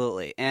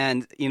 Absolutely.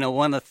 And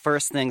one of the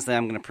first things that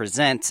I'm going to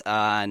present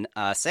on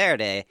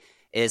Saturday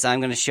is I'm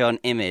going to show an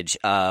image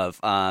of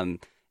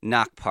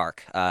Knock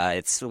Park.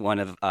 It's one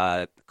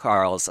of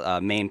Carl's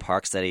main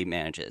parks that he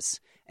manages.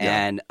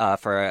 Yeah. And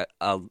for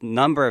a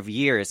number of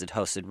years, it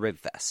hosted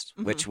Ribfest,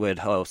 which would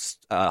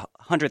host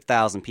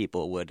 100,000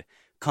 people would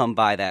come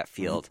by that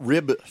field.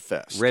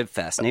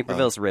 Ribfest.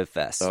 Naperville's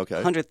Ribfest. Okay.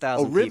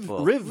 100,000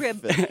 people. Rib,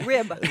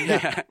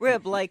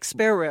 like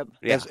spare rib.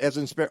 Yeah. As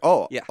in spare.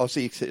 Oh, yeah. Oh,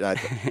 see,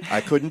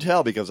 I couldn't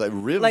tell because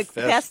Ribfest. Like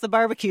past the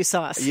barbecue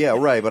sauce. Yeah,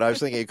 right. But I was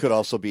thinking it could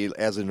also be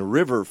as in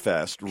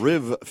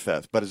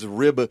Rivfest, but it's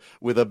rib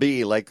with a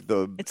B, like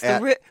the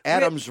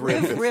Adam's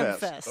Rib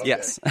Fest. Okay.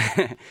 Yes.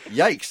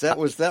 Yikes!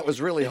 That was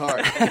really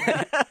hard.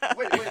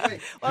 Wait.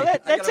 Well,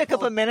 that took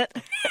up a minute.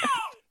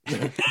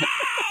 No.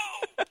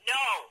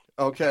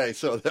 Okay,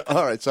 so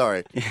all right,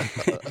 sorry.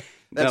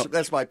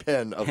 That's my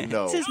pen of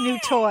no. It's his new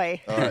toy.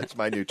 All right, it's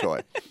my new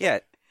toy. Yeah.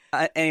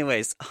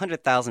 Anyways,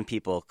 100,000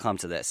 people come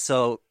to this.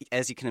 So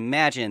as you can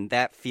imagine,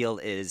 that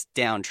field is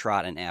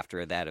downtrodden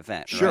after that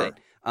event. Sure.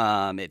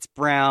 Right? It's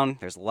brown.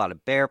 There's a lot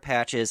of bare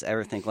patches,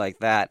 everything like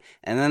that.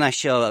 And then I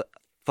show a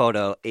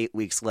photo 8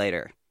 weeks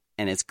later,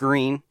 and it's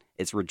green.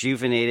 It's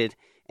rejuvenated.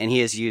 And he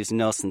has used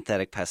no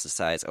synthetic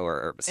pesticides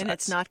or herbicides. And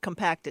it's not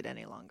compacted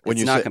any longer.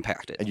 It's not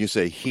compacted. And you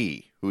say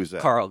he. Who's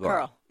that? Carl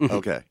Goro.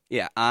 Okay.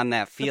 Yeah, on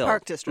that field. The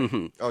Park District.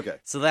 Okay.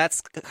 So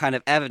that's kind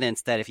of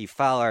evidence that if you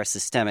follow our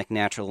systemic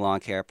natural lawn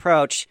care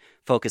approach,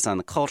 focus on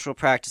the cultural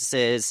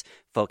practices,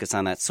 focus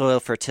on that soil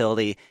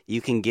fertility,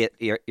 you can get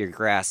your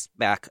grass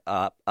back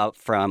up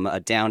from a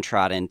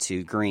downtrodden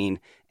to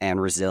green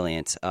and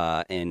resilient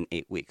in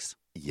 8 weeks.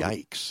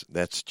 Yikes.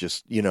 That's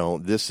just,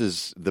 this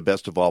is the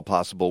best of all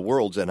possible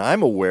worlds. And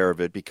I'm aware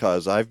of it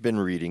because I've been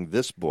reading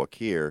this book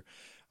here,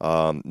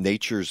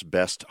 Nature's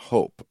Best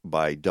Hope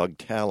by Doug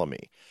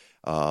Tallamy,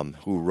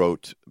 who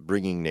wrote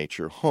Bringing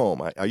Nature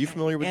Home. Are you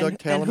familiar with Doug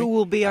Tallamy? And who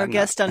will be our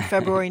guest on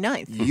February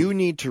 9th. You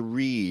need to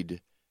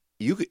read,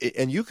 you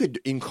could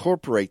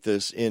incorporate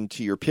this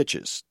into your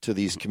pitches to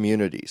these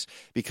communities,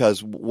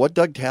 because what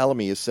Doug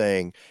Tallamy is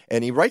saying,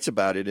 and he writes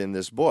about it in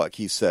this book,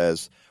 he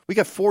says, we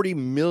got 40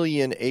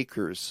 million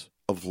acres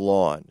of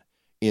lawn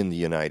in the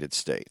United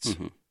States,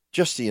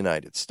 just the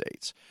United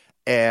States.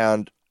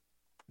 And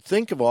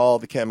think of all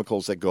the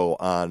chemicals that go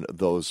on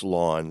those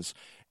lawns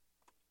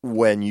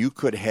when you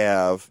could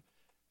have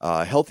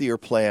healthier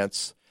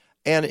plants.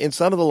 And in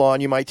some of the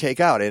lawn you might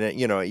take out. And,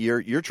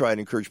 you're trying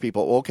to encourage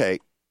people, okay,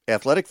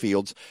 athletic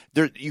fields,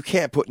 you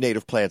can't put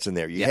native plants in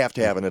there. You have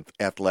to have an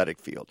athletic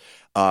field.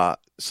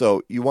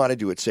 So you want to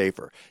do it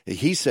safer.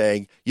 He's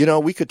saying,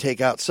 we could take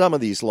out some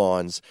of these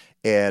lawns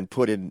and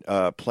put in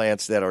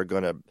plants that are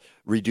going to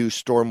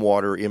reduce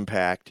stormwater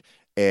impact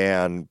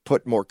and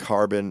put more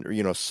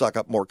carbon, suck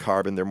up more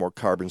carbon. They're more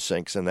carbon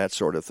sinks and that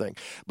sort of thing.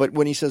 But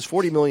when he says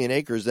 40 million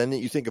acres, then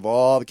you think of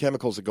all the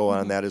chemicals that go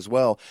on that as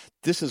well.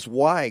 This is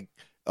why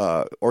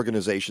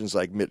organizations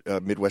like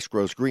Midwest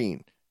Grows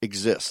Green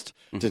exist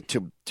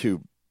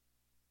to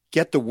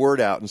get the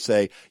word out and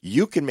say,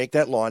 you can make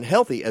that lawn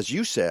healthy, as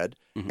you said,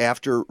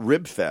 after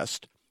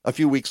Ribfest. A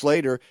few weeks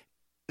later,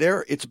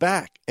 it's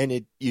back, and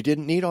you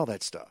didn't need all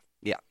that stuff.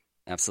 Yeah,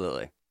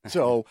 absolutely.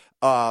 So,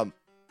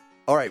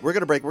 all right, we're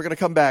going to break. We're going to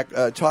come back,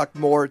 talk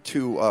more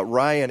to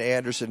Ryan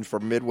Anderson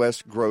from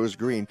Midwest Grows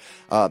Green.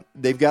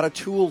 They've got a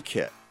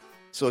toolkit.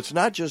 So it's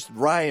not just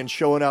Ryan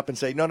showing up and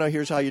saying, no,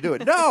 here's how you do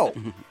it. No,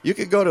 you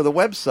can go to the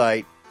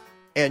website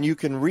and you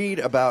can read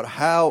about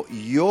how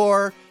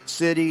your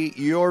city,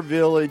 your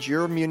village,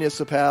 your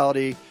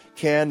municipality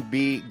can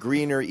be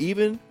greener,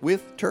 even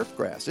with turf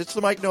grass. It's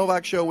the Mike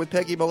Novak Show with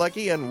Peggy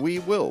Malecki, and we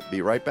will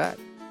be right back.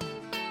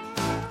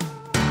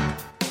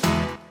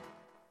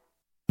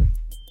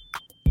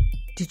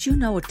 Did you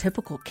know a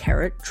typical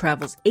carrot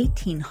travels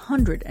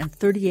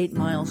 1,838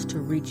 miles to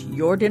reach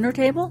your dinner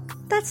table?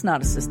 That's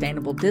not a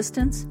sustainable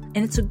distance,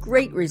 and it's a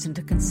great reason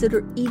to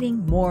consider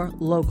eating more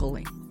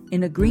locally.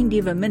 In a Green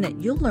Diva Minute,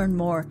 you'll learn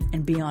more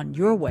and be on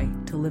your way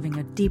to living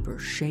a deeper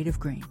shade of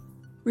green.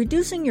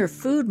 Reducing your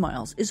food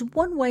miles is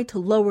one way to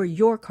lower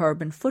your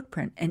carbon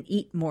footprint and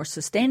eat more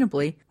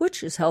sustainably,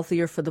 which is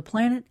healthier for the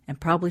planet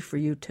and probably for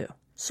you too.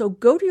 So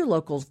go to your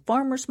local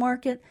farmers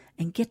market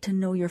and get to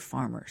know your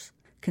farmers.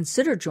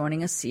 Consider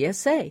joining a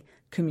CSA,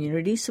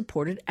 Community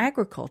Supported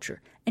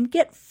Agriculture, and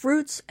get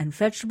fruits and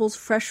vegetables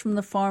fresh from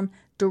the farm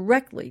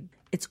directly.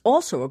 It's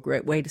also a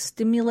great way to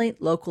stimulate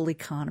local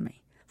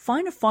economy.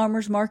 Find a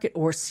farmers market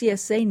or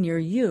CSA near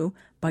you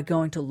by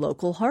going to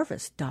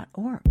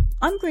localharvest.org.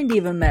 I'm Green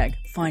Diva Meg.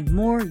 Find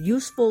more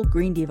useful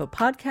Green Diva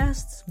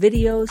podcasts,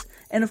 videos,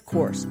 and of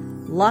course,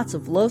 lots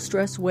of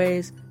low-stress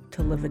ways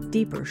to live a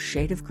deeper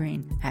shade of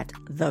green at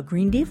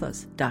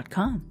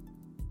thegreendivas.com.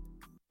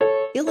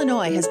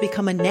 Illinois has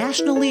become a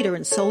national leader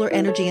in solar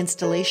energy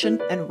installation,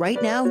 and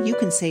right now you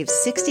can save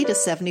 60 to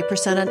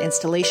 70% on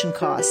installation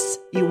costs.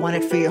 You want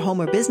it for your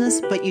home or business,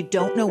 but you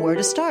don't know where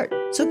to start.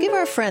 So give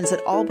our friends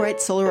at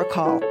Albright Solar a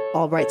call.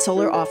 Albright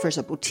Solar offers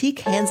a boutique,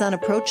 hands-on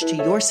approach to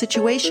your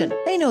situation.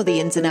 They know the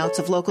ins and outs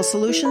of local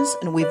solutions,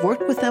 and we've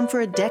worked with them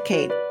for a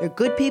decade. They're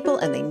good people,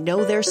 and they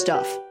know their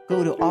stuff.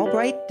 Go to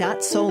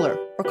albright.solar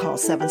or call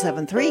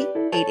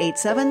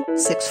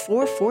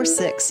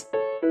 773-887-6446.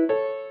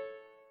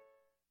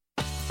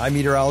 I'm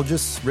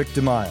meteorologist Rick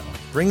DiMaio.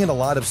 Bringing a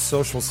lot of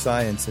social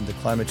science into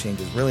climate change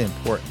is really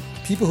important.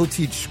 People who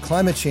teach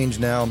climate change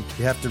now,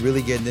 you have to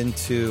really get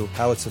into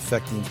how it's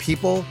affecting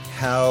people,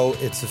 how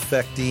it's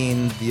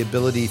affecting the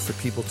ability for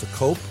people to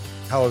cope,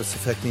 how it's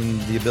affecting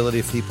the ability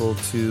of people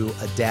to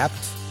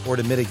adapt or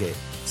to mitigate.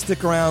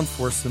 Stick around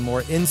for some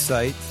more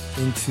insight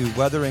into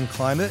weather and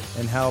climate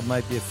and how it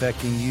might be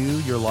affecting you,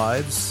 your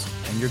lives,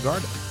 and your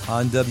garden.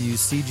 On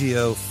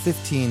WCGO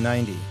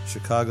 1590,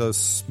 Chicago's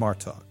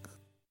Smart Talk.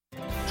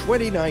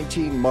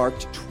 2019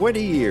 marked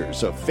 20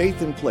 years of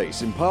Faith in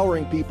Place,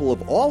 empowering people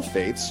of all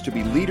faiths to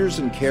be leaders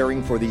in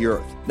caring for the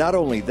earth. Not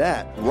only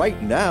that, right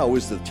now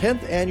is the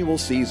 10th annual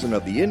season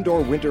of the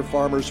Indoor Winter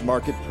Farmers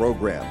Market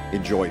program.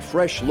 Enjoy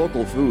fresh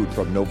local food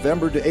from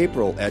November to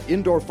April at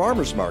indoor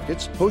farmers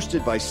markets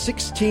hosted by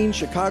 16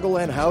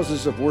 Chicagoland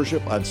houses of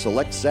worship on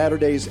select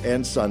Saturdays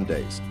and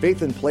Sundays.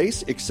 Faith in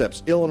Place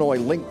accepts Illinois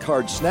Link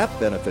Card SNAP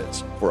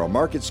benefits. For a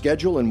market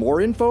schedule and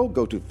more info,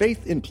 go to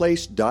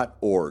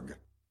faithinplace.org.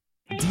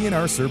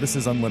 DNR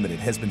Services Unlimited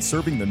has been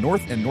serving the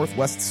north and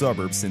northwest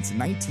suburbs since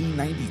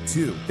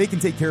 1992. They can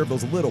take care of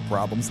those little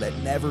problems that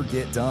never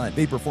get done.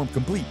 They perform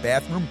complete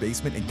bathroom,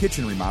 basement, and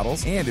kitchen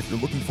remodels, and if you're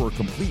looking for a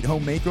complete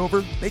home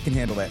makeover, they can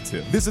handle that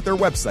too. Visit their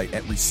website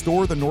at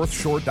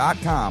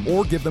restorethenorthshore.com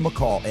or give them a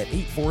call at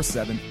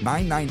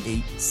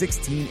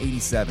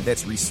 847-998-1687.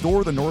 That's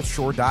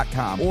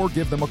restorethenorthshore.com or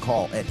give them a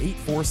call at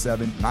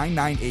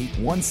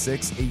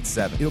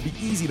 847-998-1687. It'll be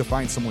easy to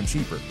find someone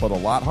cheaper, but a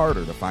lot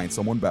harder to find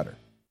someone better.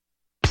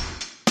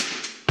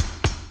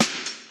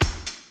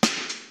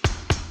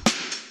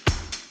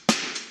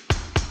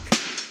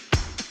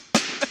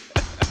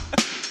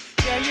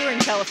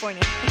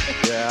 California.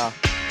 Yeah.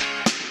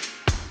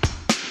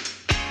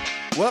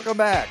 Welcome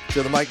back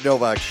to the Mike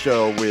Novak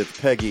Show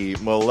with Peggy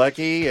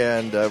Malecki,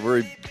 and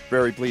we're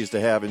very pleased to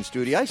have in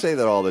studio. I say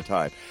that all the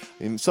time.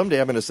 And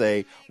someday I'm going to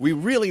say, we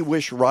really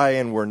wish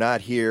Ryan were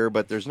not here,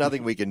 but there's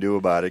nothing we can do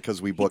about it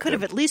because we booked him. He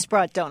could have at least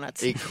brought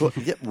donuts. He could,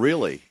 yeah,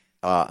 really,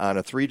 on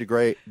a 3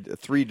 degree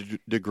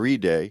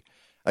day.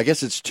 I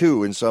guess it's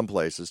 2 in some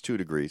places, 2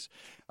 degrees.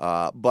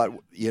 But,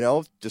 you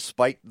know,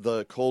 despite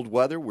the cold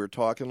weather, we're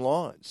talking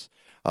lawns.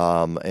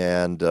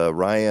 And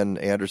Ryan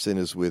Anderson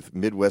is with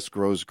Midwest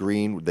Grows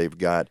Green. They've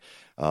got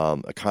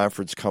a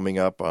conference coming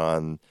up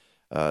on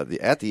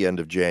at the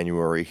end of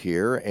January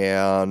here.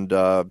 And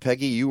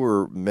Peggy, you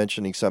were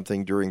mentioning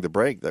something during the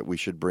break that we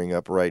should bring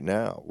up right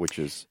now, which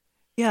is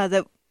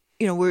that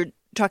we're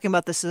talking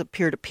about this as a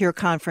peer-to-peer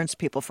conference,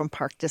 people from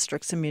park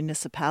districts and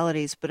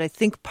municipalities. But I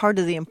think part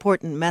of the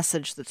important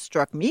message that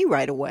struck me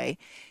right away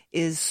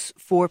is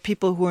for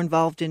people who are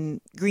involved in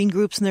green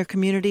groups in their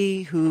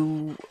community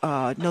who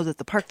know that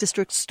the park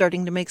district's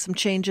starting to make some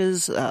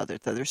changes,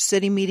 there's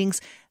city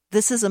meetings.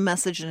 This is a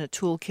message and a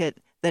toolkit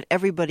that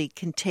everybody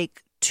can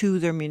take to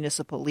their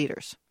municipal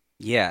leaders.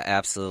 Yeah,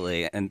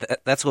 absolutely. And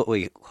that's what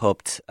we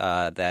hoped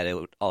that it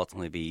would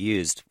ultimately be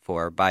used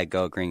for by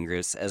Go Green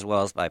groups as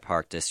well as by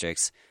park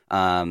districts.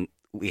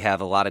 We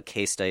have a lot of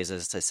case studies,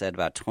 as I said,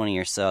 about 20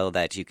 or so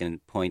that you can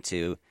point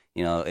to.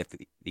 If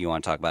you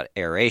want to talk about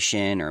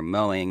aeration or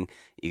mowing,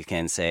 you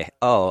can say,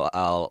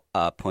 I'll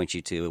point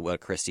you to what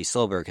Christy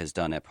Solberg has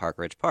done at Park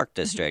Ridge Park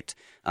District,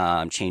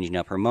 changing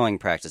up her mowing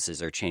practices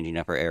or changing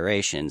up her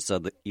aeration.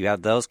 So you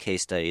have those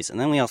case studies. And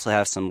then we also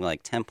have some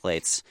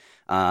templates.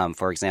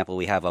 For example,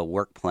 we have a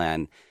work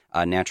plan,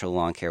 a natural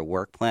lawn care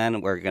work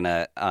plan. We're going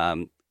to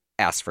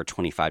ask for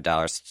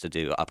 $25 to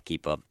do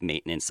upkeep of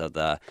maintenance of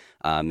the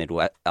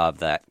Midwest of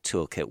that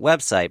toolkit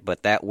website.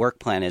 But that work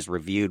plan is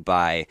reviewed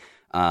by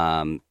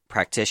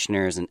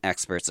practitioners and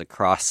experts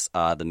across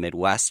the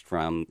Midwest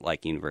from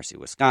like University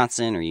of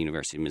Wisconsin or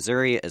University of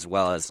Missouri, as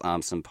well as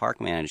some park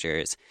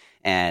managers.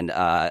 And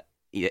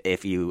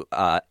if you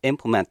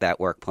implement that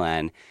work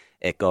plan,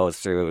 it goes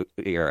through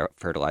your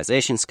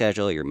fertilization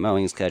schedule, your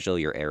mowing schedule,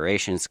 your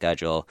aeration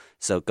schedule.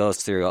 So it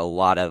goes through a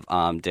lot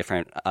of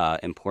different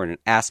important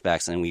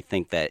aspects. And we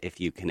think that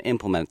if you can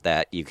implement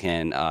that, you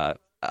can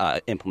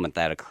implement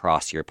that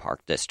across your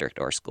park district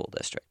or school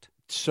district.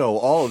 So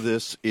all of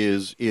this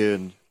is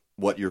in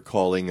what you're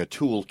calling a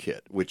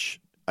toolkit,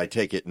 which I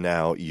take it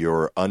now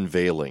you're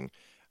unveiling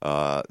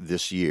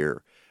this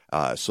year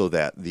so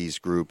that these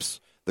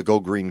groups, the Go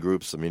Green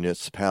groups, the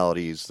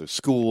municipalities, the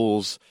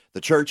schools,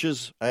 the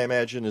churches, I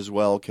imagine as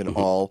well, can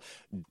all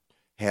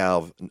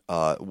have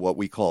what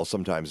we call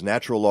sometimes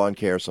natural lawn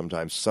care.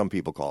 Sometimes some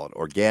people call it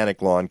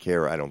organic lawn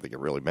care. I don't think it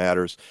really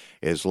matters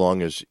as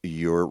long as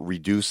you're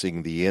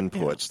reducing the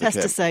inputs. Yeah,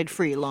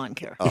 pesticide-free lawn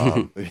care.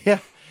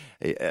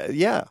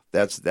 Yeah,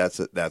 that's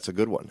a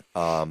good one.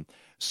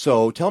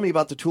 So tell me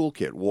about the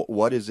toolkit.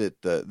 What is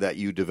it that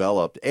you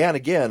developed? And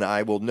again,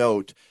 I will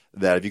note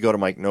that if you go to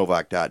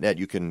MikeNovak.net,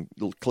 you can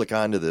click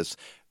onto this.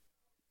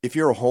 If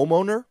you're a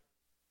homeowner,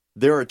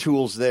 there are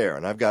tools there,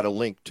 and I've got a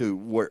link to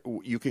where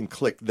you can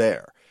click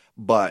there.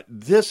 But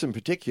this in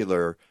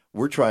particular,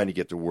 we're trying to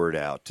get the word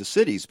out to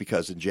cities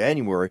because in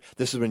January,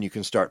 this is when you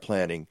can start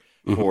planning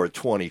for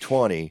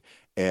 2020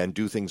 and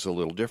do things a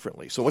little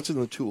differently. So what's in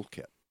the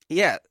toolkit?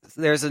 Yeah,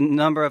 there's a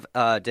number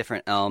of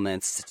different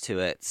elements to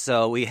it.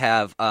 So we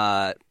have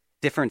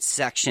different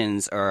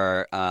sections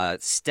or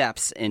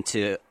steps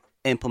into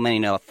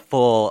implementing a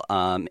full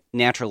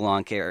natural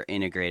lawn care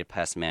integrated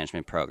pest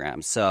management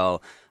program. So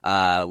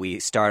we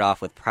start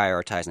off with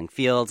prioritizing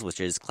fields, which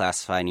is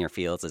classifying your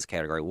fields as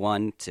Category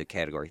 1 to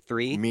Category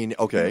 3.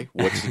 Okay,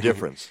 what's the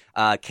difference?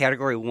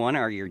 Category 1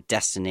 are your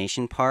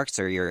destination parks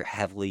or your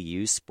heavily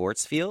used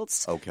sports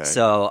fields. Okay.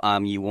 So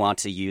you want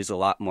to use a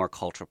lot more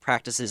cultural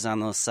practices on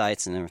those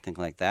sites and everything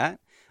like that.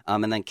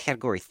 And then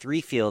Category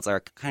 3 fields are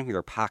kind of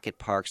your pocket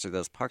parks or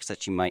those parks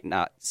that you might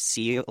not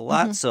see a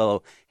lot.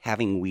 So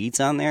having weeds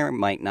on there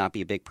might not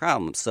be a big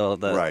problem. So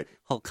the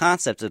whole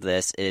concept of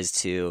this is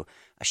to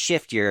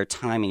shift your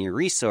time and your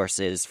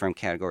resources from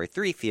Category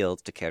 3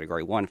 fields to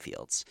Category 1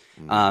 fields.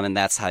 And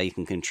that's how you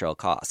can control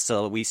costs.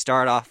 So we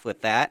start off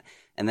with that,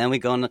 and then we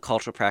go into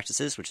cultural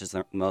practices, which is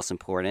the most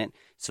important.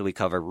 So we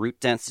cover root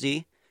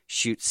density,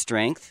 shoot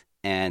strength,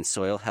 and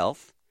soil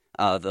health,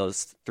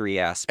 those three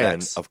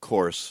aspects. And, of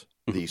course,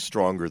 the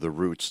stronger the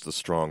roots, the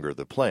stronger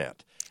the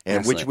plant,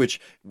 and which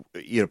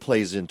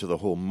plays into the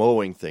whole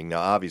mowing thing. Now,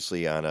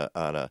 obviously, on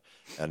an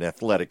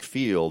athletic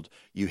field,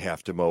 you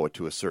have to mow it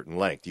to a certain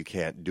length. You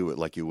can't do it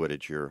like you would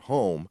at your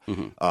home.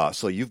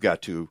 So you've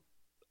got to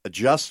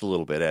adjust a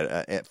little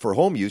bit. For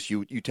home use,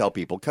 you tell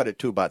people cut it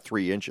to about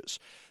 3 inches.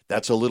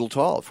 That's a little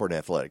tall for an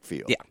athletic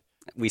field. Yeah.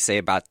 We say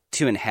about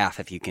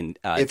 2.5 if you can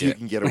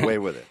can get away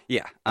with it.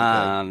 Yeah.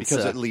 Okay.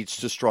 Because it leads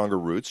to stronger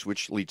roots,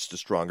 which leads to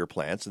stronger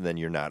plants, and then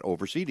you're not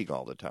overseeding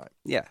all the time.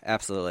 Yeah,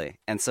 absolutely.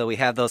 And so we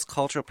have those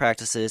cultural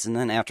practices, and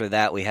then after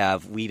that we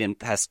have weed and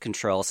pest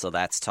control, so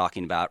that's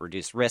talking about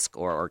reduced risk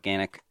or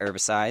organic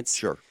herbicides.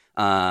 Sure.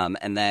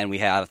 And then we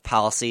have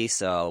policy,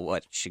 so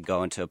what should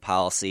go into a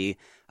policy,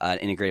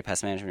 integrated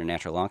pest management or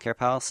natural lawn care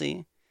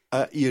policy.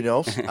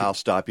 I'll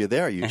stop you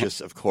there. You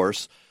just, of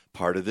course,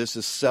 part of this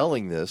is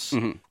selling this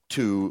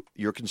to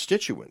your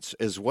constituents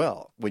as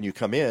well. When you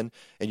come in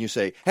and you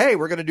say, hey,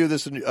 we're going to do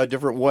this in a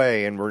different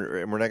way and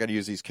we're not going to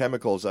use these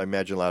chemicals, I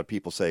imagine a lot of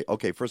people say,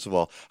 okay, first of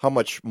all, how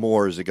much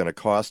more is it going to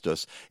cost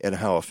us and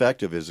how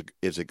effective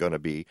is it going to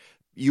be?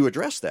 You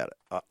address that,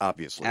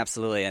 obviously.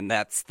 Absolutely, and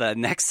that's the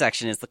next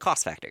section is the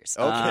cost factors.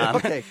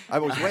 Okay. I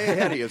was way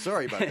ahead of you.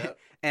 Sorry about that.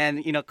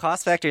 And,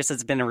 cost factors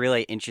has been a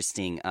really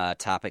interesting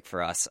topic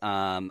for us.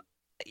 I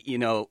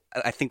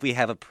think we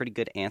have a pretty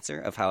good answer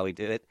of how we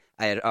do it.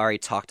 I had already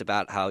talked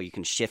about how you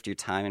can shift your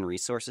time and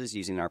resources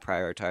using our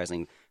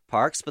prioritizing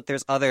parks, but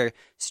there's other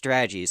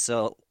strategies.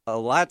 So a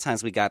lot of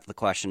times we got the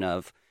question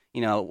of,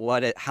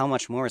 how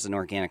much more is an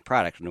organic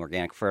product, an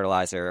organic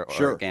fertilizer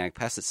or organic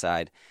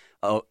pesticide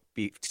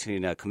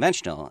between a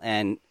conventional?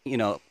 And,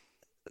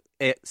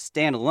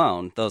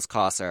 standalone, those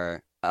costs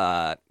are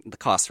the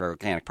cost for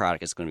organic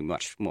product is going to be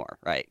much more,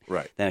 right?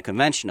 Than a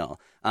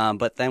conventional.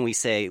 But then we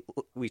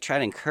try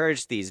to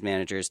encourage these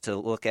managers to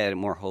look at it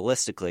more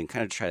holistically and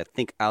kind of try to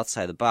think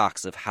outside the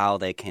box of how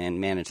they can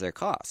manage their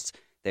costs.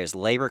 There's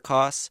labor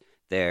costs,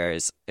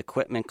 there's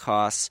equipment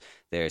costs,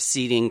 there's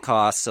seeding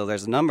costs. So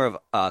there's a number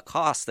of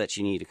costs that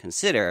you need to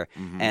consider.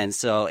 And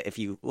so if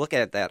you look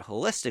at that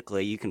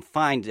holistically, you can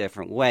find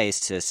different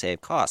ways to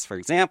save costs. For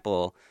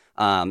example,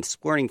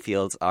 sporting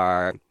fields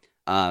are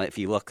if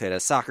you look at a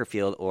soccer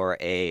field or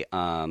a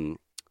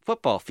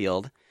football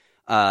field,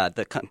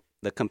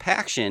 the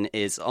compaction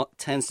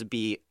tends to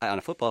be on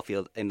a football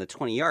field in the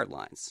 20-yard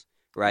lines,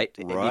 right?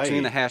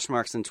 Between the hash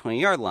marks and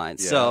 20-yard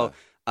lines. Yeah.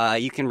 So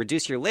you can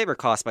reduce your labor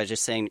costs by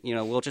just saying,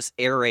 we'll just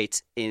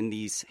aerate in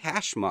these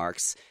hash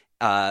marks.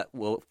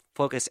 We'll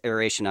focus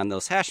aeration on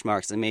those hash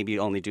marks and maybe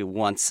only do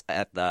once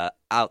at the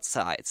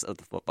outsides of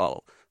the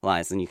football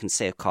lines, and you can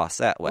save costs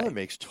that way. Well, it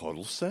makes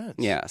total sense.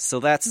 Yeah, so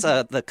that's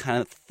the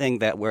kind of thing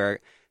that we're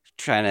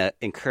trying to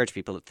encourage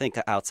people to think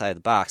outside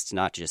the box, to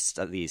not just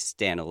these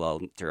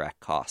standalone direct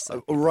costs.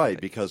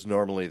 Right, because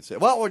normally they say,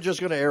 well, we're just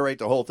going to aerate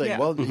the whole thing. Yeah.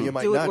 Well, you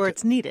might Do not. it where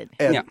it's needed.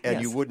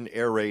 And you wouldn't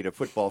aerate a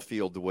football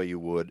field the way you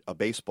would a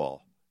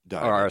baseball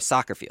diamond. Or a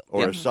soccer field.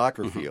 Or a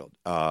soccer field.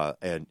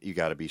 And you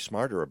got to be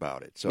smarter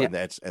about it. So and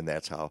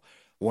that's how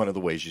one of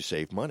the ways you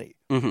save money.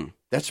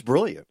 That's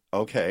brilliant.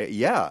 Okay.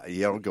 Yeah.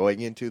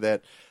 Going into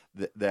that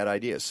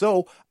idea.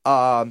 So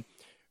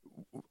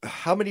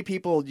how many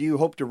people do you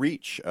hope to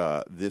reach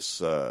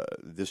this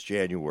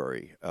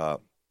January?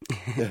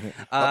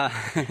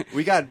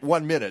 We got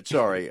 1 minute.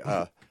 Sorry.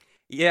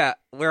 Yeah,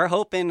 we're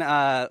hoping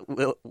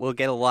we'll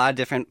get a lot of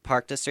different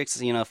park districts.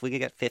 If we could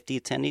get 50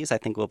 attendees, I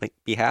think we'll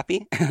be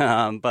happy.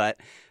 But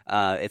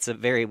it's a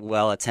very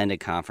well-attended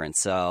conference.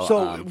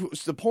 So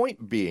the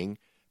point being,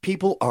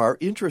 people are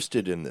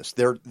interested in this.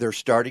 They're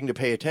starting to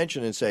pay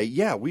attention and say,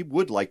 yeah, we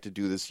would like to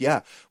do this.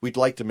 Yeah, we'd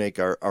like to make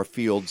our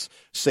fields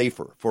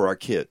safer for our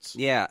kids.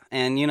 Yeah,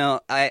 and,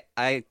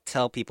 I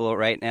tell people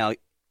right now,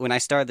 when I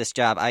started this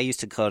job, I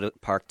used to go to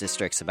park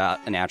districts about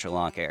a natural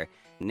lawn care.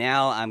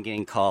 Now I'm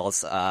getting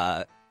calls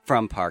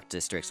from park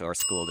districts or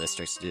school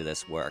districts to do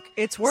this work.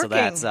 It's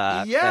working.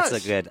 So that's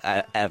a good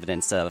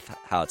evidence of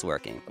how it's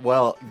working.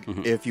 Well,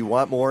 if you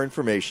want more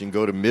information,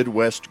 go to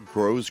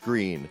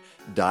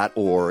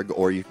MidwestGrowsGreen.org,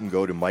 or you can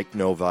go to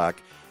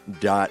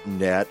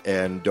MikeNovak.net.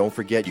 And don't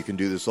forget, you can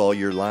do this all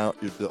year long.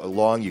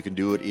 You can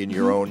do it in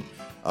your own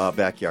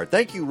backyard.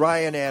 Thank you,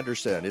 Ryan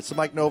Anderson. It's the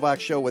Mike Novak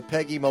Show with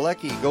Peggy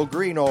Malecki. Go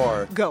green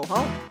or go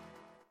home.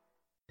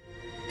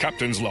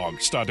 Captain's log,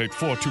 stardate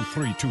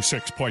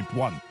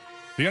 42326.1.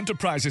 The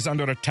Enterprise is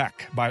under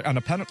attack by an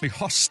apparently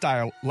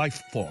hostile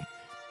life form.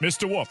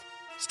 Mr. Wolf,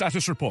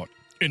 status report.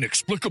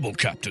 Inexplicable,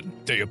 Captain.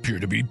 They appear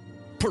to be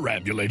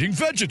perambulating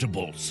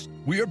vegetables.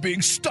 We are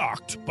being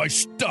stalked by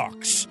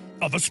stalks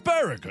of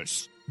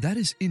asparagus. That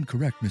is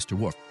incorrect, Mr.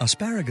 Wolf.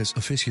 Asparagus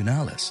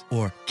officinalis,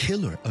 or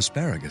killer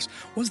asparagus,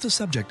 was the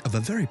subject of a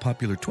very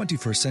popular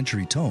 21st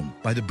century tome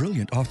by the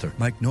brilliant author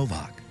Mike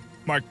Novak.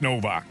 Mike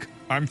Novak.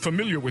 I'm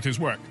familiar with his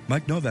work.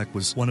 Mike Novak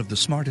was one of the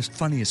smartest,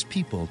 funniest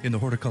people in the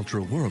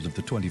horticultural world of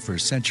the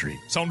 21st century.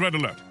 Sound red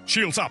alert.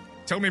 Shields up.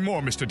 Tell me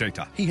more, Mr.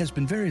 Data. He has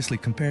been variously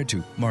compared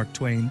to Mark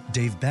Twain,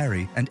 Dave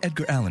Barry, and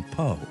Edgar Allan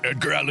Poe.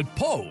 Edgar Allan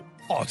Poe,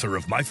 author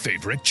of my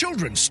favorite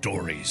children's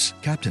stories.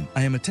 Captain,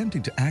 I am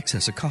attempting to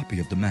access a copy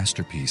of the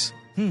masterpiece.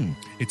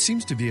 It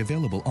seems to be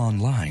available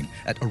online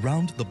at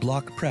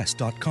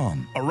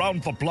aroundtheblockpress.com.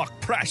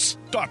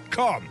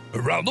 Aroundtheblockpress.com.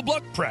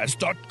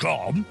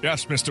 Aroundtheblockpress.com?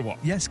 Yes, Mr. Wolf.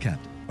 Yes,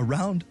 Captain.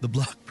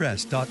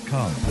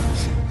 Aroundtheblockpress.com.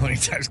 How many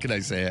times can I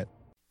say it?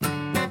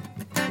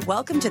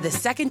 Welcome to the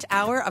second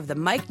hour of the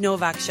Mike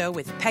Novak Show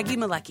with Peggy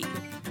Malecki.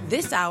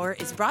 This hour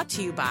is brought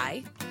to you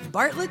by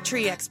Bartlett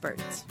Tree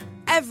Experts.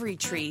 Every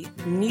tree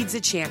needs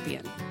a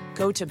champion.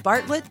 Go to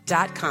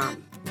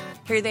bartlett.com.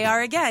 Here they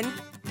are again,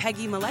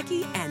 Peggy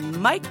Malecki and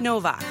Mike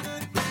Novak.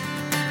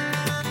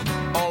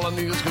 All I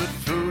need is good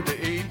food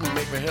to eat and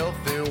make me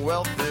healthy,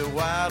 wealthy,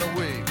 wide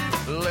awake.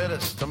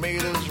 Lettuce,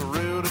 tomatoes,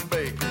 root and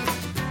bacon.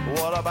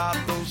 What about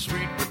those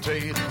sweet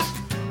potatoes?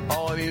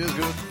 All I need is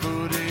good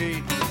food to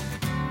eat.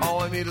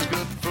 All I need is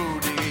good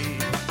food to eat.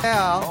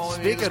 Yeah,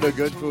 speaking of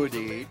good food to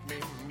eat,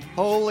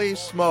 holy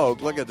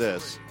smoke, look at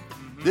this.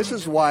 This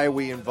is why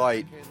we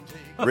invite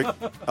Rick.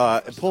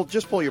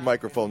 Just pull your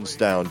microphones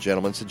down,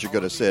 gentlemen, since you're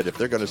going to sit. If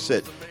they're going to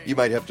sit, you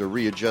might have to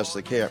readjust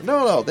the camera.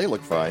 No, they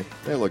look fine.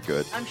 They look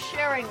good. I'm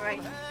sharing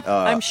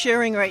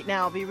right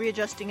now. I'll be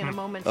readjusting in a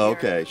moment.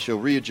 Okay, she'll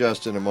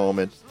readjust in a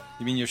moment.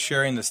 You mean you're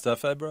sharing the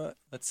stuff I brought?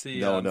 Let's see.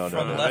 No.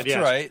 From left to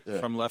right. Yeah.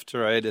 From left to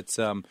right, it's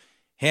ham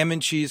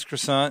and cheese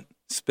croissant,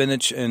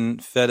 spinach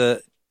and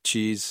feta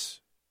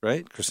cheese,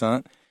 right?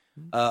 Croissant.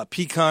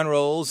 Pecan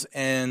rolls,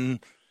 and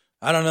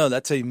I don't know.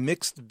 That's a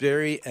mixed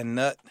berry and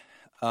nut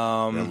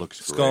that looks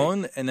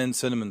scone, great. And then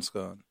cinnamon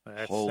scone.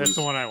 That's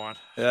the one I want.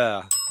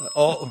 Yeah.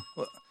 Well,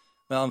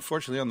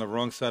 unfortunately, on the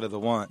wrong side of the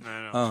want.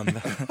 I know.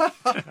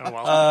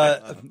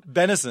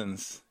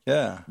 Benisons.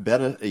 Yeah.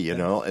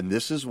 And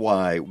this is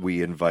why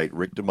we invite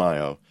Rick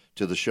DiMaio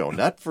to the show,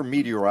 not for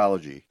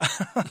meteorology.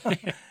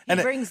 He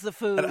brings the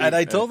food. And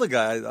I told the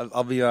guy,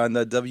 I'll be on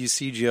the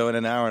WCGO in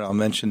an hour, and I'll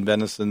mention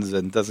Benisons,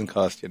 and it doesn't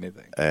cost you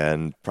anything.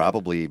 And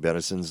probably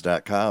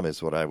Benisons.com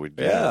is what I would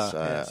guess.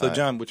 Yeah. So,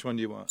 John, which one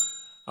do you want?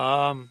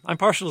 I'm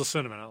partial to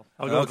cinnamon.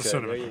 I'll go with the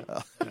cinnamon.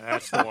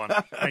 That's the one.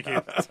 Thank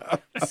you.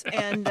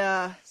 And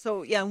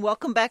and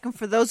welcome back. And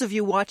for those of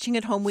you watching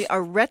at home, we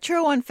are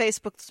retro on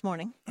Facebook this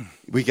morning.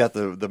 We got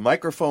the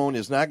microphone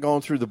is not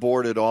going through the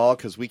board at all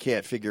because we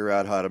can't figure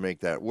out how to make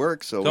that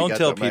work. So don't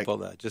tell people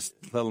that. Just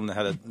tell them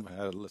how to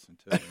listen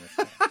to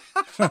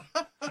it.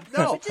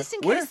 No, just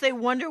in case they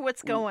wonder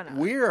what's going on.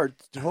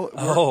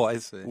 I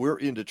see. We're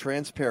into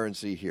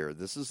transparency here.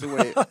 This is the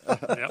way.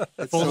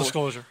 Full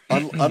disclosure.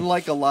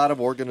 Unlike a lot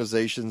of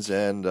organizations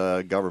and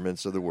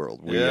governments of the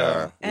world, we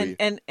are.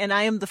 And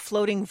I am the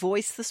floating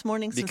voice this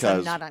morning since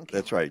I'm not on camera.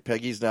 That's right.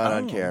 Peggy's not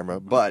on camera,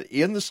 but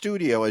in the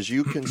studio, as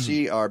you can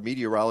see, our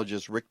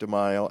meteorologist Rick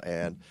DiMaio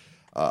and.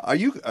 Are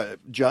you,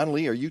 John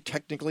Lee, are you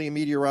technically a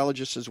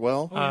meteorologist as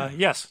well?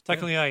 Yes,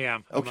 technically I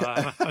am. Okay.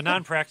 I'm a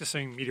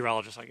non-practicing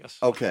meteorologist, I guess.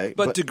 Okay.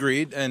 But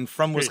degreed and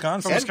from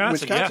Wisconsin. From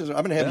Wisconsin,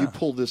 I'm going to have you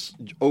pull this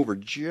over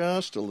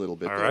just a little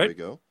bit. All there right. we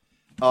go.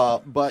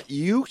 But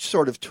you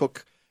sort of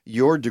took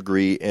your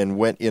degree and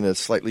went in a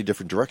slightly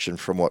different direction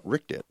from what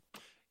Rick did.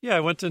 Yeah, I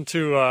went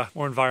into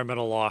more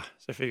environmental law.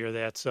 So I figure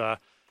that's, some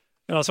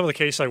of the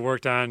cases I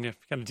worked on, you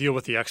kind of deal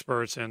with the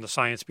experts and the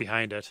science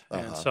behind it.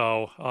 And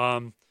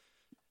so...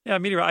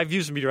 I've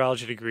used a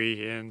meteorology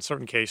degree in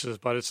certain cases,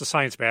 but it's the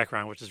science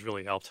background which has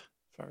really helped.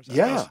 As far as that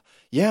goes.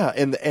 Yeah,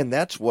 and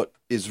that's what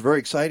is very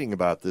exciting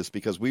about this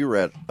because we were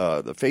at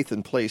the Faith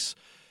in Place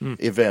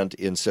event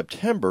in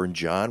September, and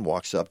John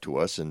walks up to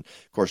us, and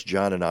of course,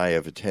 John and I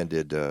have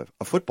attended a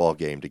football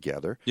game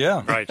together.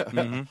 Yeah, right.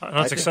 An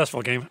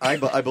unsuccessful game.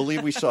 I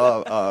believe we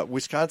saw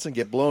Wisconsin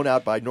get blown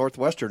out by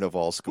Northwestern of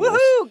all schools.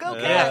 Woohoo! Go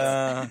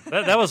Cats!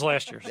 That was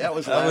last year. That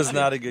was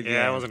not a good game.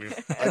 Yeah, it wasn't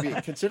good. I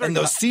mean, considering and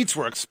those seats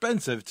were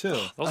expensive too.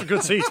 Those are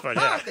good seats, but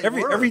yeah.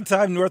 Every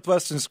time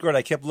Northwestern scored,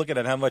 I kept looking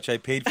at how much I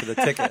paid for the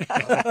ticket.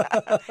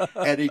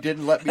 And he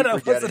didn't let me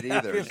forget it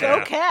either.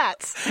 Go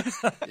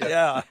Cats!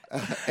 Yeah.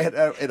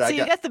 So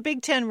you got the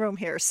Big Ten room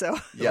here, so.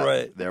 Yeah,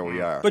 right. There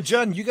we are. But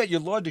John, you got your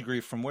law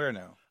degree from where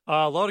now?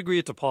 Law degree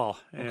at DePaul.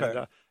 And,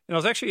 Okay.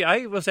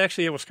 I was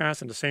actually at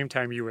Wisconsin the same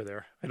time you were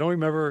there. I don't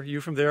remember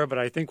you from there, but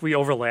I think we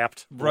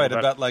overlapped. Right,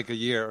 about like a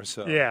year or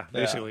so. Yeah,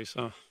 basically.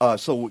 So.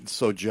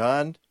 So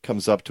John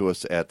comes up to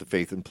us at the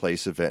Faith in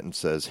Place event and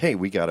says, "Hey,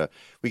 we gotta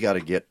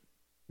get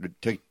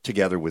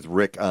together with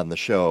Rick on the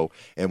show,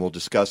 and we'll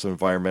discuss some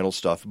environmental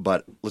stuff.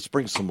 But let's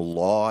bring some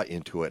law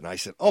into it." And I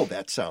said, "Oh,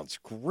 that sounds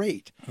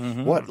great!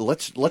 What?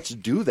 Let's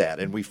do that."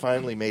 And we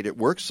finally made it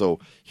work. So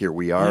here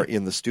we are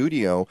in the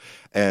studio,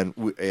 and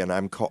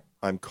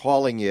I'm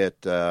calling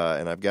it,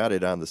 and I've got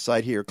it on the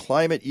site here,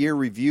 Climate Year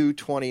Review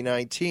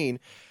 2019,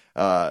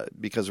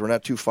 because we're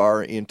not too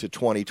far into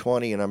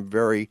 2020, and I'm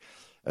very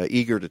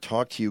eager to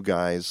talk to you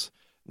guys.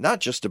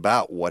 Not just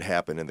about what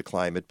happened in the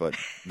climate, but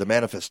the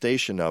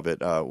manifestation of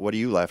it. What are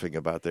you laughing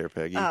about there,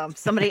 Peggy?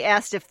 Somebody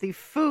asked if the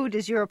food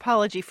is your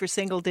apology for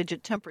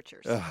single-digit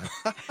temperatures.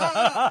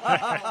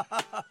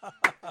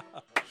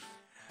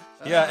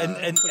 Yeah,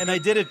 and I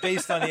did it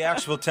based on the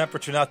actual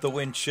temperature, not the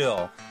wind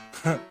chill.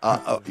 We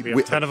have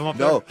 10 of them up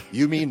there? No,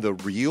 you mean the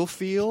real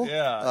feel?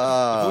 Yeah.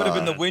 If it would have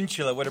been the wind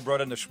chill, I would have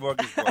brought in the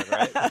smorgasbord,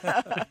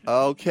 right?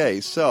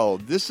 Okay, so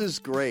this is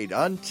great.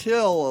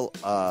 Until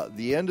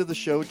the end of the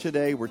show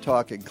today, we're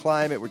talking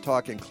climate, we're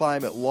talking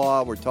climate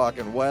law, we're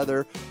talking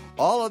weather,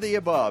 all of the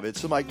above.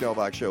 It's the Mike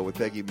Novak Show with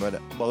Peggy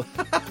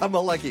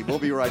Malecki. We'll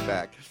be right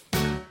back.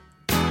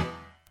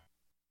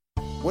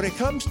 When it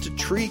comes to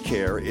tree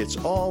care, it's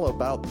all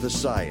about the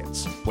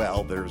science.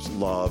 Well, there's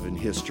love and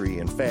history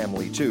and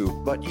family too,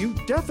 but you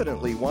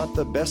definitely want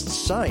the best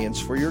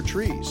science for your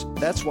trees.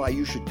 That's why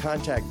you should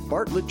contact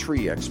Bartlett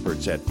Tree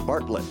Experts at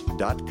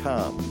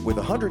bartlett.com. With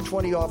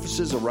 120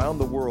 offices around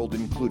the world,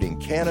 including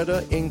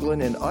Canada,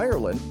 England, and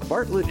Ireland,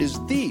 Bartlett is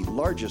the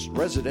largest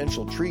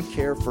residential tree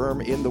care firm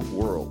in the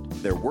world.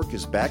 Their work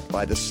is backed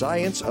by the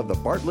science of the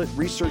Bartlett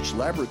Research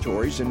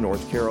Laboratories in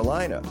North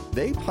Carolina.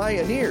 They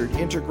pioneered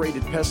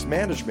integrated pest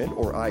management,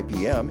 or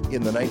IPM,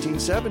 in the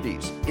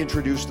 1970s,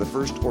 introduced the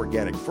first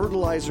organic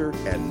fertilizer,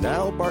 and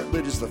now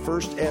Bartlett is the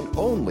first and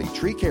only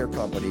tree care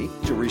company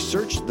to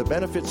research the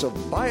benefits of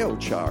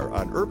biochar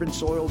on urban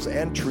soils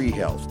and tree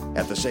health.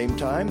 At the same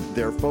time,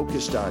 they're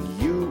focused on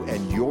you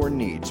and your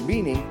needs,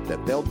 meaning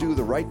that they'll do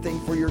the right thing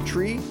for your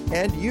tree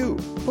and you.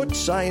 Put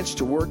science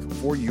to work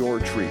for your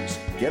trees.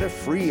 Get a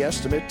free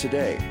estimate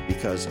today,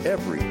 because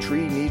every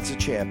tree needs a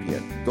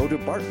champion. Go to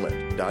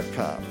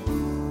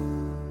bartlett.com.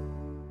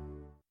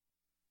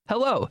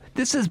 Hello,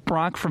 this is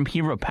Brock from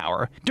Hero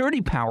Power.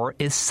 Dirty power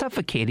is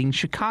suffocating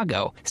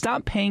Chicago.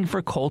 Stop paying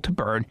for coal to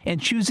burn and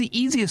choose the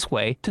easiest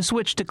way to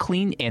switch to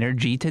clean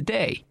energy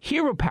today.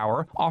 Hero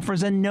Power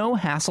offers a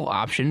no-hassle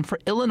option for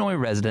Illinois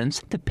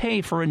residents to pay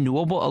for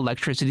renewable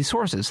electricity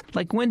sources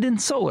like wind and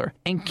solar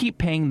and keep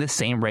paying the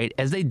same rate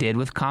as they did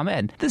with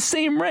ComEd. The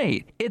same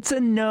rate. It's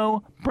a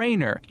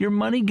no-brainer. Your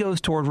money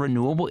goes toward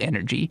renewable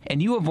energy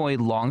and you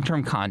avoid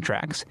long-term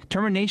contracts,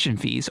 termination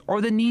fees,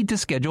 or the need to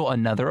schedule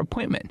another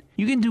appointment.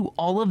 You can do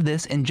all of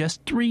this in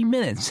just 3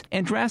 minutes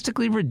and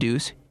drastically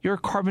reduce your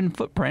carbon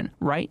footprint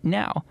right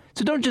now.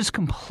 So don't just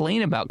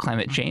complain about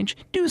climate change,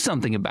 do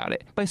something about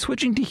it. By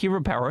switching to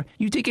Hero Power,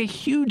 you take a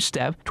huge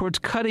step towards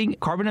cutting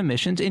carbon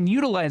emissions and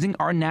utilizing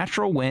our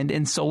natural wind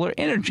and solar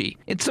energy.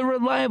 It's a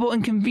reliable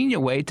and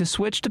convenient way to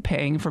switch to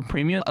paying for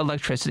premium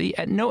electricity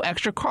at no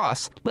extra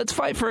cost. Let's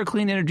fight for a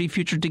clean energy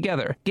future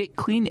together. Get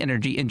clean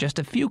energy in just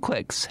a few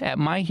clicks at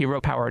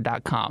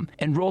myheropower.com.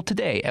 Enroll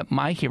today at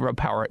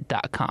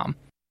myheropower.com.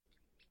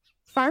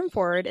 Farm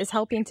Forward is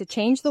helping to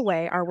change the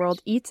way our world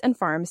eats and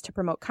farms to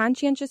promote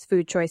conscientious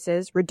food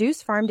choices,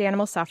 reduce farmed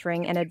animal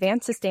suffering, and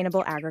advance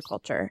sustainable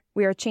agriculture.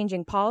 We are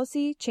changing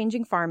policy,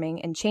 changing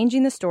farming, and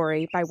changing the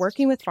story by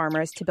working with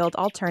farmers to build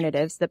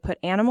alternatives that put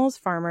animals,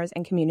 farmers,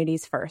 and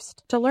communities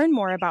first. To learn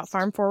more about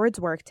Farm Forward's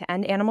work to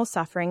end animal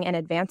suffering and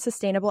advance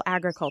sustainable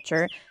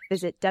agriculture,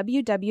 visit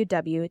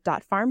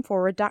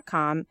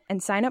www.farmforward.com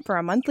and sign up for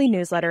our monthly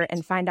newsletter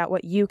and find out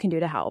what you can do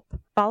to help.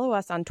 Follow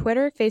us on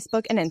Twitter,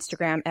 Facebook, and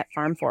Instagram at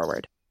Farm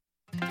Forward.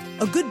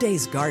 A good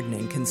day's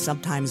gardening can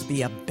sometimes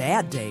be a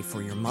bad day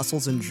for your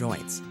muscles and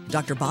joints.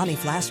 Dr. Bonnie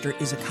Flaster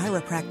is a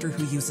chiropractor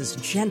who uses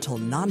gentle,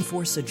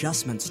 non-force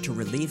adjustments to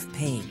relieve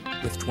pain.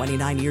 With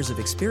 29 years of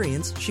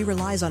experience, she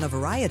relies on a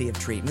variety of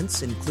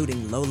treatments,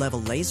 including low-level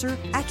laser,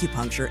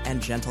 acupuncture,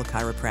 and gentle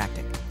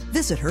chiropractic.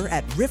 Visit her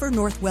at River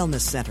North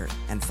Wellness Center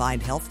and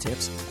find health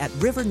tips at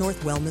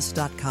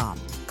rivernorthwellness.com.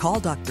 Call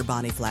Dr.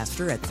 Bonnie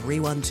Flaster at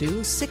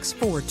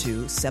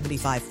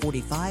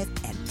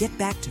 312-642-7545 and get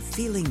back to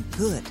feeling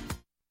good.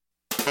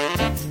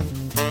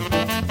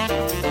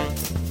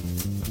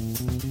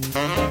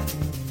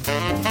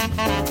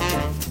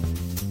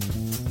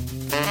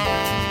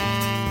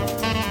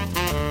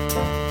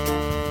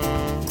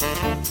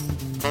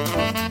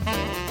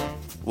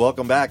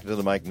 Welcome back to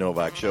the Mike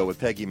Novak Show with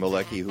Peggy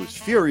Malecki, who's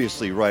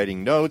furiously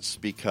writing notes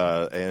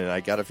and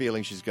I got a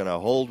feeling she's going to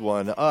hold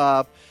one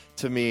up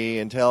to me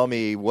and tell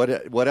me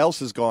what else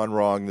has gone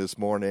wrong this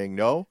morning.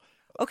 No?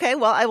 Okay,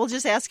 well, I will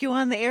just ask you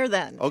on the air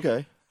then.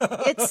 Okay.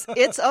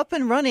 It's up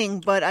and running,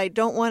 but I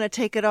don't want to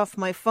take it off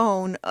my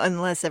phone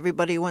unless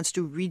everybody wants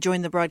to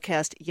rejoin the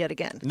broadcast yet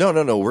again. No.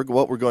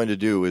 What we're going to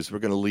do is we're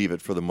going to leave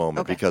it for the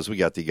moment because we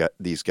got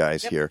these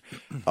guys here.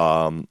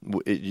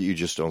 You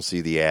just don't see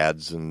the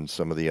ads and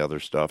some of the other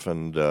stuff,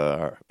 and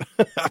that's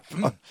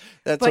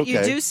but okay.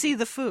 You do see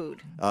the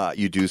food.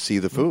 You do see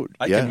the food.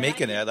 I can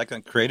make an ad. I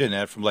can create an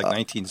ad from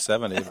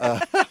 1970.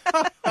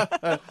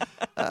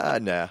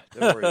 Nah,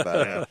 don't worry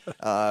about it.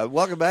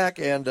 Welcome back,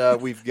 and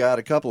we've got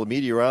a couple of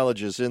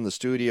meteorologists in the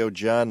studio,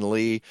 John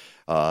Lee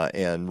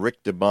and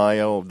Rick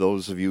DiMaio.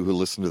 Those of you who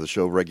listen to the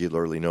show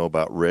regularly know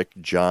about Rick.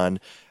 John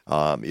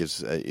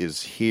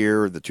is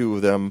here. The two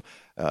of them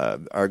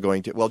are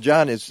going to. Well,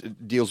 John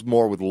deals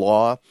more with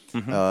law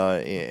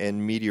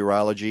and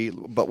meteorology,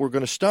 but we're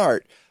going to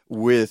start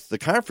with the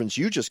conference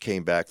you just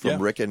came back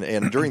from, Rick,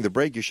 and during the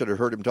break you should have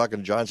heard him talking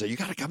to John. Say, you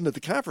got to come to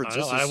the conference.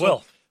 I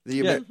will.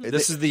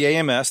 This is the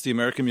AMS, the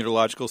American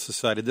Meteorological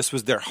Society. This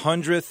was their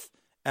 100th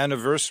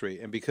anniversary,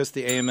 and because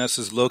the AMS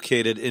is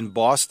located in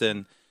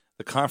Boston,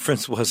 the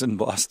conference was in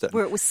Boston.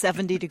 Where it was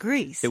 70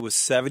 degrees. It was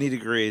 70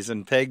 degrees,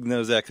 and Peg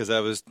knows that because I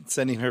was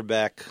sending her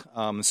back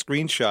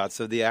screenshots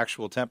of the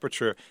actual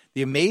temperature.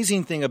 The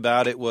amazing thing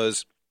about it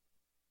was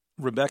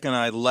Rebecca and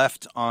I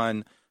left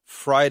on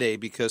Friday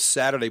because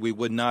Saturday we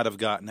would not have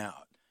gotten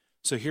out.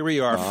 So here we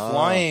are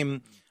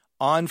flying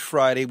on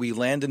Friday. We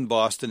land in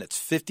Boston. It's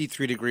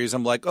 53 degrees.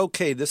 I'm like,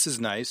 okay, this is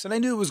nice. And I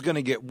knew it was going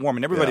to get warm.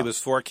 And everybody was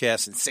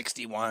forecasting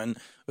 61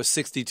 or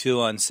 62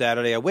 on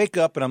Saturday. I wake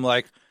up and I'm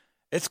like,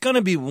 it's going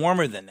to be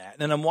warmer than that.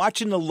 And I'm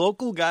watching the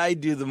local guy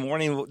do the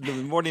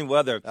morning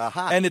weather.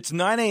 And it's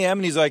 9 a.m.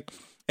 and he's like,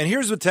 and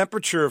here's the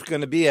temperature going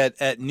to be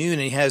at noon.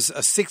 And he has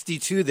a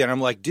 62 there. And I'm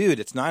like, dude,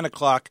 it's 9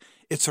 o'clock.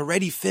 It's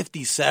already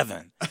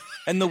 57.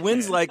 And the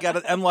wind's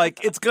I'm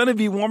like, it's going to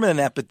be warmer than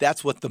that. But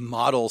that's what the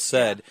model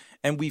said.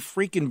 And we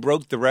freaking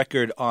broke the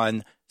record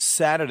on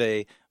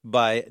Saturday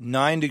by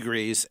 9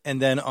 degrees and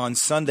then on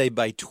Sunday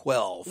by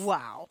 12.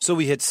 Wow. So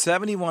we hit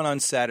 71 on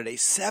Saturday,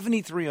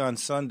 73 on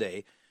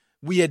Sunday.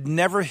 We had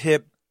never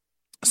hit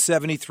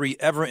 73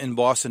 ever in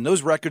Boston.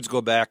 Those records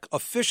go back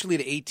officially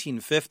to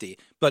 1850,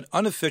 but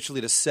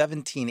unofficially to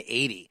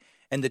 1780.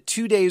 And the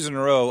 2 days in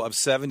a row of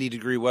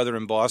 70-degree weather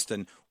in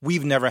Boston,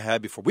 we've never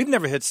had before. We've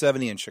never hit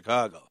 70 in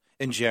Chicago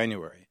in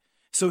January.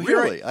 So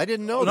really? I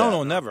didn't know that.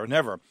 No, never.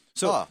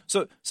 So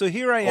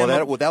here I am.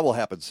 That will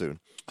happen soon.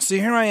 So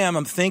here I am.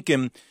 I'm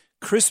thinking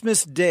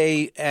Christmas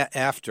Day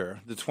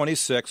after, the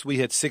 26th, we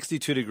hit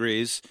 62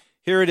 degrees.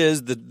 Here it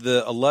is,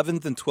 the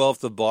 11th and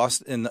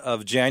 12th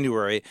of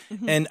January,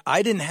 and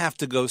I didn't have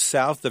to go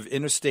south of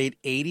Interstate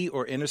 80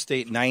 or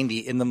Interstate 90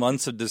 in the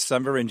months of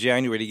December and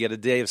January to get a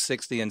day of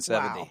 60 and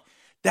 70. Wow.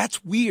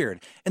 That's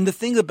weird. And the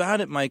thing about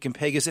it, Mike and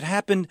Peg, is it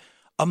happened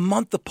a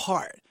month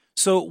apart.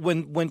 So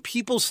when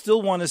people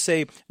still want to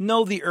say,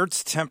 no, the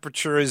Earth's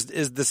temperature is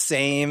the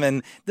same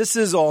and this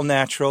is all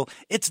natural,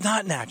 it's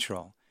not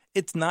natural.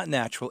 It's not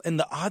natural. And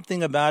the odd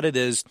thing about it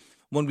is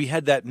when we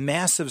had that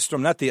massive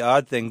storm, not the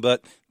odd thing,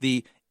 but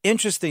the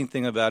interesting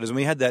thing about it is when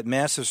we had that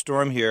massive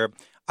storm here,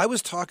 I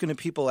was talking to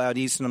people out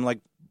east and I'm like,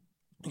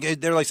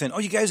 they're like saying, oh,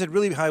 you guys had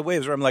really high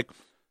waves. Or I'm like,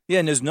 yeah,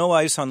 and there's no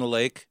ice on the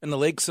lake and the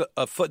lake's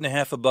a foot and a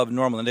half above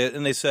normal.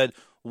 And they said,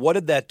 what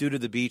did that do to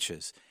the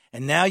beaches?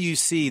 And now you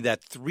see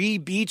that 3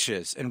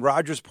 beaches in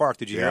Rogers Park.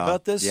 Did you hear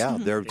about this? Yeah,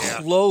 they're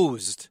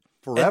closed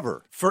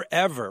forever. For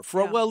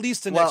at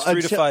least the next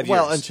 3 to 5 years.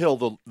 Well,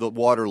 until the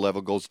water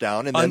level goes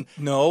down, and then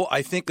no,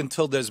 I think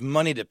until there's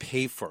money to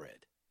pay for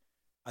it.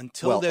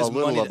 Until there's a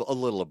little money, of both. A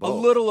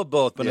little of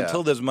both, but Yeah.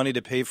 until there's money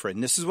to pay for it.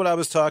 And this is what I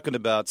was talking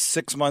about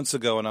 6 months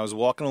ago when I was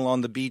walking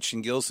along the beach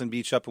in Gilson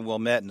Beach up in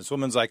Wilmette, and this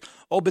woman's like,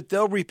 "Oh, but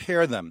they'll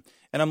repair them."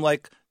 And I'm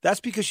like, "That's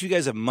because you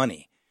guys have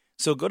money.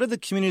 So go to the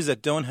communities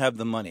that don't have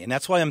the money." And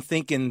that's why I'm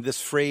thinking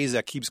this phrase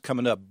that keeps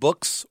coming up: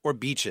 books or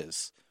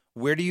beaches.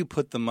 Where do you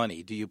put the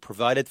money? Do you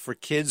provide it for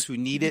kids who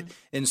need it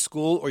in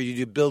school, or do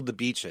you build the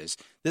beaches?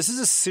 This is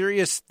a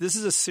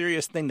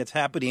serious thing that's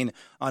happening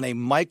on a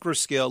micro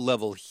scale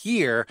level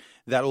here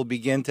that will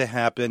begin to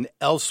happen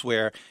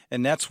elsewhere.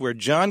 And that's where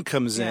John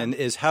comes in,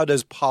 is how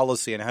does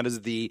policy and how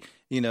does the,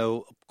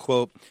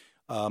 quote,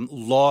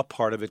 law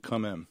part of it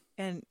come in?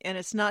 And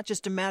it's not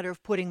just a matter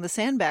of putting the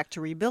sand back to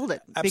rebuild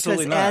it.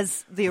 Absolutely because not.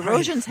 as the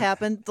erosions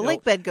happen, the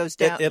lake bed goes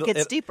down, it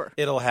gets deeper.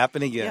 It'll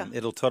happen again. Yeah.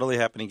 It'll totally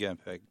happen again,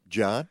 Peg.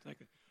 John?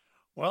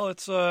 Well,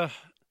 it's from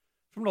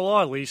the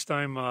law at least,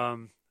 I'm a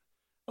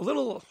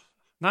little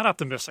not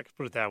optimistic,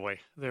 put it that way.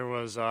 There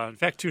was, in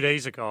fact, 2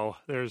 days ago,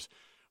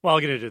 I'll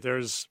get into it.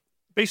 There's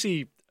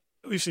basically,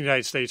 at least in the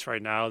United States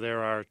right now,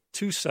 there are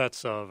two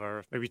sets of,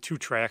 or maybe two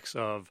tracks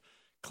of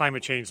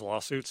climate change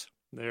lawsuits.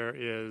 There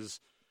is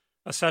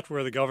a set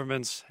where the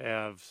governments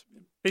have,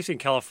 basically in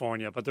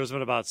California, but there's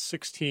been about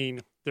 16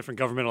 different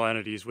governmental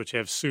entities which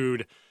have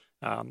sued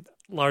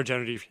large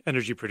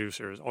energy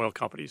producers, oil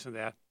companies, and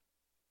that,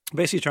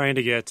 basically trying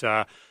to get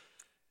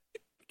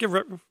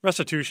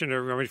restitution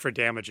or remedy for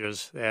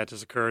damages that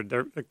has occurred.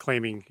 They're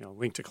claiming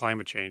linked to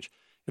climate change.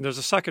 And there's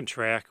a second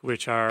track,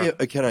 which are...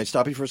 Can I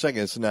stop you for a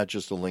second? It's not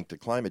just a link to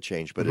climate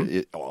change, but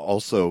it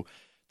also,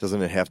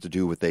 doesn't it have to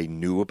do with they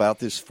knew about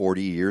this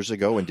 40 years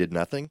ago and did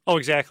nothing? Oh,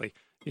 exactly.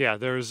 Yeah,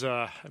 there's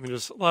a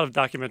lot of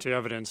documentary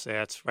evidence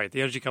that,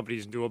 the energy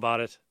companies knew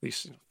about it, at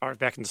least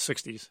back in the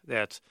 60s,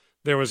 that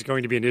there was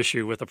going to be an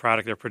issue with the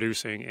product they're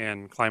producing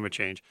and climate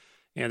change.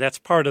 And that's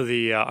part of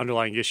the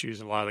underlying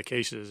issues in a lot of the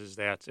cases is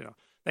that,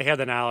 they had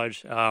the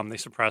knowledge, they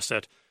suppressed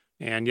it,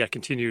 and yet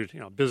continued,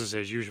 business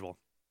as usual.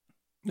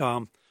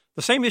 The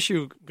same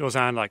issue goes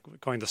on,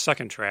 going the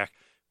second track,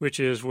 which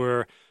is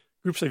where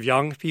groups of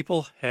young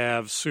people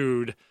have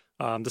sued,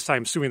 this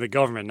time suing the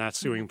government, not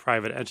suing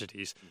private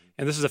entities.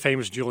 And this is a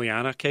famous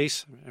Juliana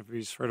case.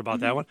 Everybody's heard about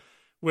that one,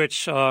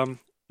 which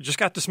just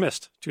got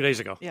dismissed 2 days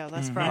ago. Yeah,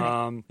 last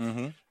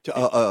Friday.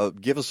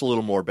 Give us a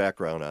little more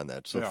background on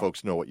that so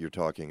folks know what you're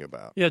talking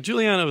about. Yeah,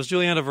 Juliana was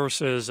Juliana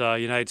versus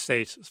United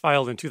States. It was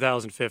filed in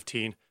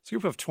 2015. It's a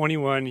group of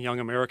 21 young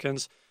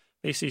Americans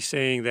basically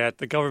saying that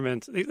the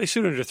government, they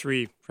sued under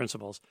three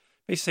principles,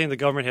 basically saying the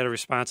government had a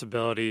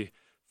responsibility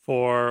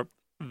for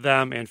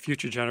them and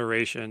future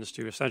generations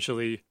to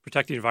essentially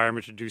protect the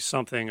environment, to do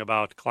something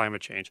about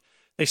climate change.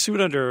 They sued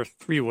under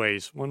three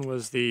ways. One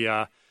was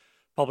the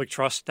public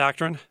trust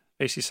doctrine,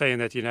 basically saying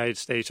that the United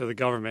States or the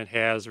government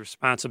has a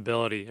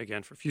responsibility,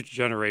 again, for future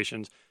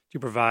generations to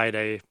provide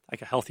a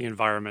healthy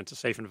environment, a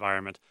safe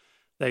environment.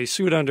 They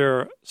sued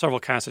under several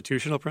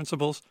constitutional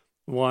principles.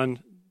 One,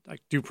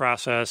 due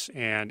process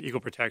and equal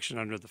protection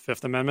under the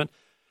Fifth Amendment,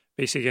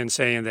 basically again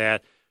saying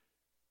that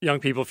young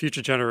people,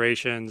 future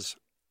generations,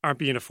 aren't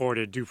being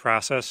afforded due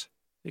process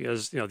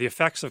because the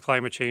effects of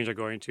climate change are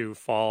going to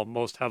fall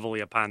most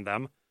heavily upon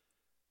them.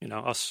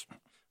 Us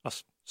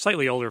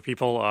slightly older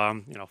people,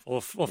 will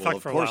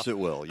affect for a while. Of course it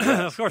will. Yes.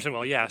 Of course it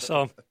will. Yeah.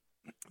 So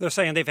they're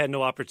saying they've had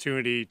no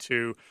opportunity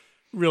to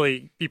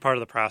really be part of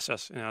the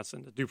process. It's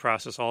in the due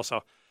process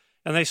also.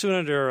 And they sued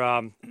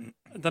under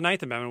the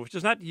Ninth Amendment, which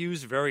is not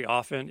used very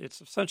often.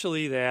 It's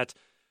essentially that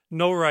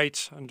no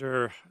rights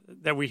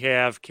that we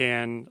have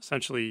can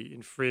essentially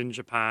infringe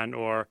upon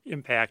or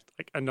impact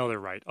another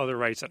right, other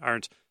rights that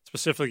aren't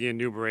specifically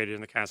enumerated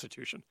in the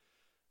Constitution.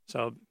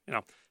 So,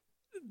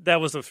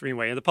 that was the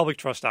three-way. And the public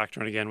trust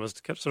doctrine, again, was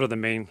sort of the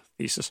main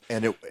thesis.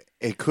 And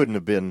it couldn't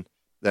have been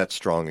that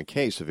strong a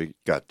case if it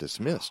got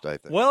dismissed, I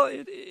think. Well,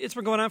 it's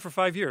been going on for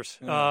 5 years.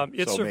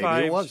 It so survived.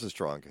 Maybe it was a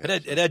strong case.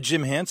 It had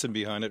Jim Hansen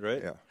behind it,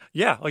 right? Yeah.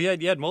 Yeah. Oh, yeah.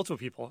 You had multiple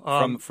people.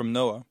 From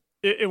NOAA.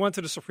 It went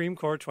to the Supreme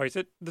Court twice.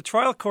 The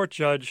trial court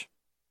judge,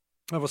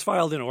 it was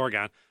filed in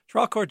Oregon.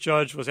 Trial court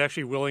judge was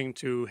actually willing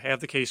to have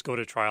the case go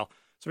to trial.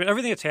 So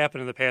everything that's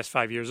happened in the past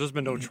 5 years, there's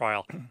been no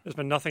trial. There's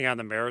been nothing on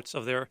the merits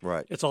of there.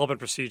 Right. It's all been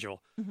procedural.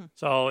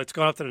 So it's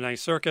gone up to the Ninth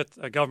Circuit.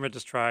 The government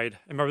has tried.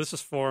 And remember, this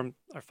is filed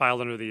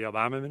under the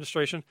Obama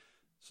administration.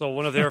 So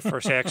one of their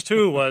first acts,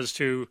 too, was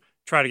to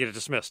try to get it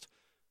dismissed.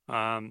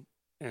 And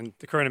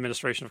the current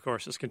administration, of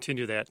course, has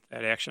continued that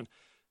action.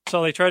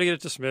 So they tried to get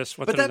it dismissed.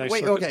 But you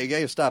got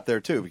to stop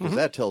there, too, because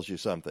that tells you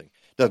something.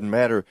 Doesn't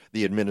matter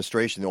the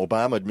administration. The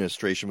Obama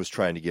administration was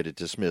trying to get it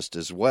dismissed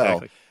as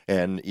well. Exactly.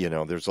 And,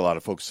 there's a lot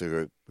of folks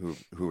who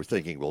are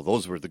thinking, well,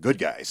 those were the good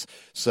guys.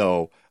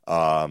 So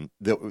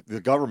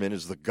the government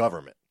is the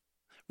government.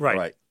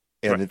 Right.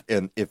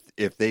 And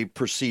if they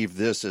perceive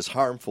this as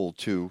harmful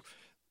to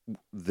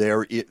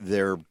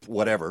their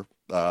whatever,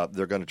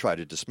 they're going to try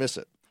to dismiss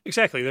it.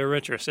 Exactly. Their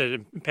interest.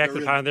 It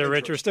impacted upon their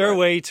interest. Their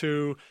way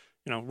to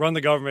run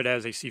the government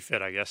as they see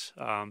fit, I guess.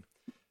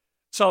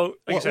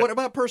 What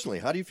about personally?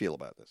 How do you feel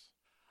about this?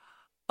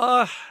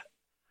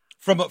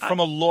 From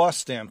a law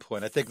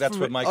standpoint, I think that's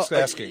what Mike's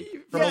asking.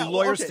 From a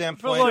lawyer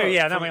standpoint,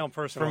 not my own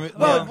personal.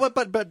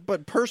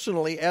 But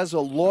personally, as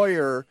a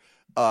lawyer,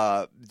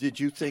 did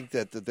you think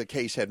that the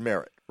case had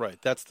merit? Right,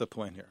 that's the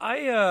point here.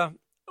 Well,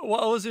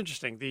 it was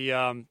interesting.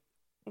 The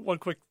one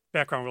quick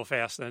background, real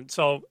fast. Then,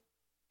 so like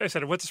I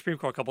said, I went to the Supreme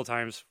Court a couple of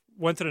times.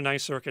 Went to the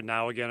Ninth Circuit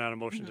now again on a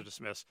motion to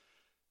dismiss.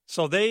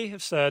 So they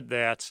have said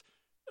that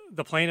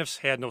the plaintiffs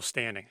had no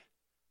standing.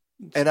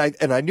 And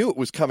I knew it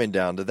was coming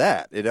down to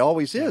that. It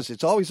always is.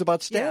 It's always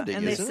about standing.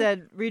 And they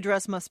said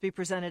redress must be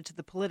presented to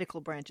the political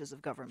branches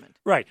of government.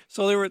 Right.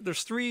 So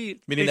there's three.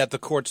 Meaning that the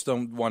courts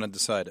don't want to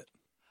decide it.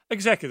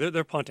 Exactly.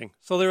 They're punting.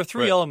 So there are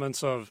three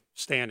elements of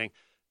standing.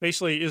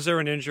 Basically, is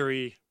there an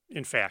injury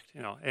in fact?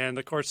 And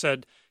the court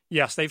said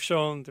yes. They've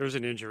shown there's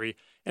an injury,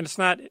 and it's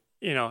not.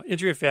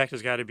 Injury in fact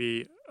has got to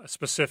be a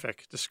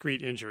specific,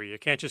 discrete injury. It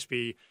can't just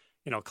be.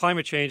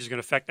 Climate change is going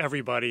to affect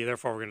everybody.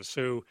 Therefore, we're going to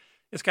sue.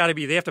 It's got to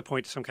be, they have to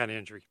point to some kind of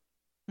injury.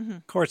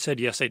 Court said,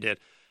 yes, they did.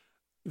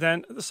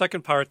 Then the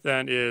second part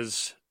then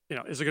is,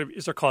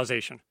 is there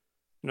causation?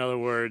 In other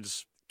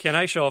words, can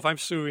I show if I'm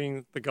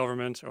suing the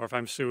government or if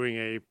I'm suing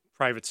a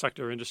private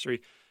sector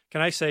industry,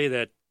 can I say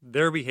that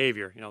their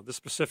behavior, the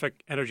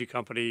specific energy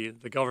company,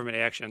 the government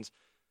actions,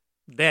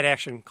 that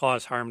action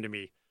caused harm to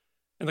me?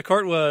 And the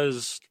court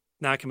was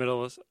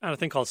non-committal on a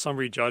thing called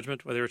summary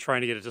judgment where they were trying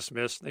to get it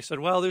dismissed. And they said,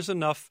 well,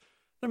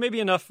 there may be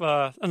enough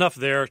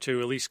there to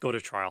at least go to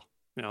trial.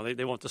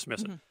 They won't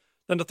dismiss it.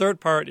 Then the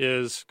third part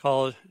is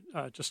called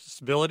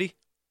justiciability.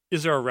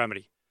 Is there a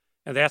remedy?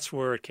 And that's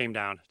where it came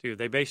down to.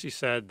 They basically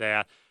said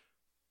that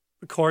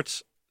the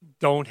courts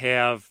don't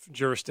have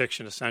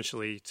jurisdiction,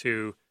 essentially,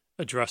 to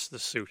address the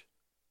suit.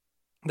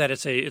 That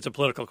it's a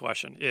political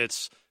question.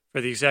 It's for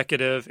the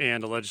executive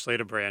and the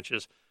legislative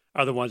branches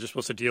are the ones who are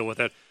supposed to deal with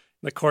it.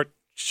 The court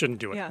shouldn't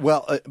do it. Yeah.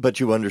 Well, but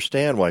you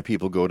understand why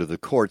people go to the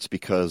courts,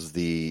 because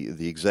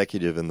the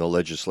executive and the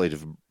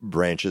legislative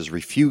branches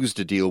refuse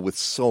to deal with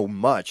so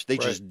much. They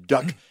just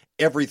duck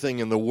everything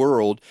in the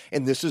world,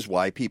 and this is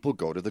why people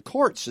go to the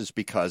courts, is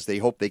because they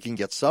hope they can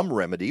get some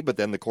remedy, but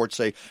then the courts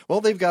say,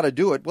 well, they've got to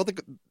do it,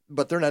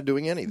 but they're not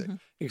doing anything.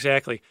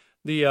 Exactly.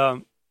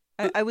 The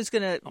I was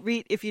going to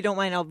read, if you don't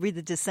mind, I'll read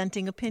the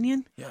dissenting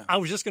opinion. Yeah. I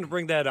was just going to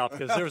bring that up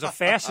because there was a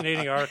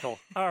fascinating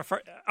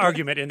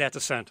argument in that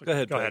dissent. Go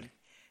ahead.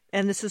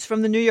 And this is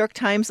from the New York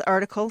Times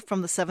article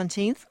from the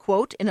 17th.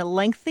 Quote, in a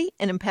lengthy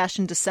and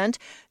impassioned dissent,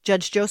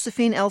 Judge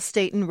Josephine L.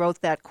 Staten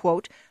wrote that,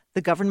 quote, the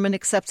government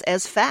accepts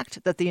as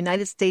fact that the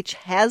United States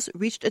has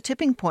reached a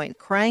tipping point,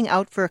 crying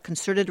out for a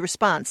concerted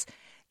response,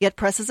 yet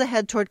presses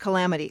ahead toward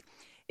calamity.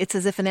 It's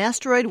as if an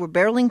asteroid were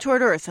barreling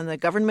toward Earth and the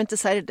government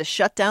decided to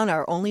shut down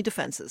our only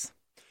defenses.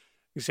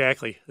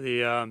 Exactly.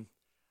 I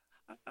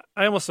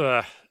almost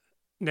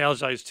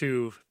analogize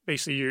to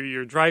basically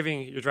you're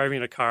driving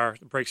in a car,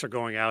 the brakes are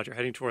going out, you're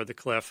heading toward the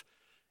cliff,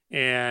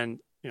 and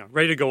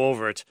ready to go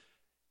over it,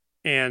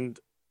 and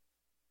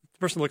the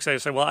person looks at it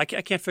and says, "Well, I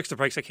can't fix the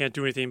brakes, I can't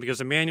do anything because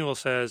the manual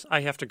says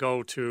I have to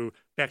go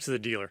back to the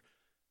dealer."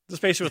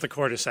 That's basically what the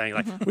court is saying.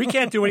 Like we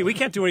can't do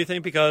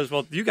anything because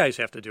you guys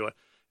have to do it.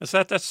 And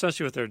so that's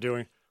essentially what they're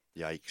doing.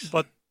 Yikes!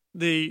 But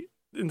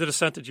in the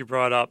dissent that you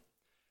brought up,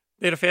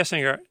 they had a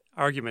fascinating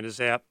argument: is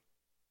that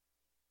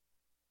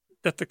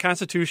the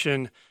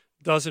Constitution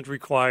doesn't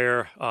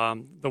require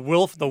the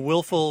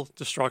willful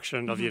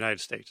destruction of the United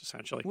States,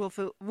 essentially.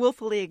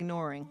 Willfully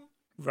ignoring.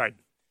 Right.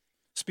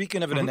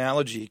 Speaking of an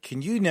analogy,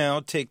 can you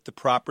now take the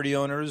property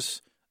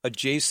owners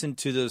adjacent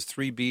to those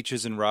 3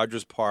 beaches in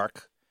Rogers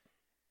Park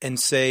and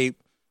say,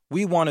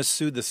 we want to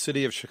sue the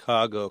city of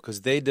Chicago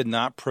because they did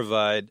not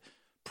provide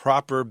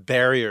proper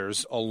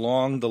barriers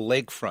along the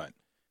lakefront?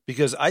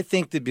 Because I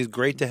think it'd be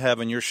great to have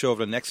on your show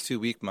over the next 2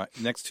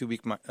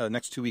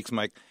 weeks,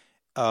 Mike,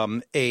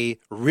 a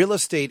real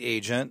estate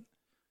agent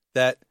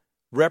that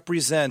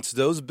represents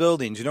those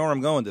buildings. You know where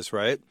I'm going with this,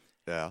 right?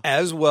 Yeah.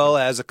 As well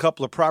as a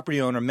couple of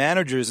property owner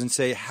managers and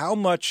say, how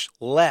much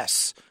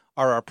less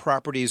are our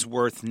properties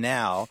worth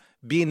now,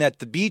 being that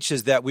the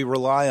beaches that we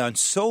rely on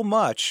so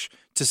much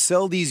to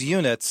sell these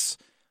units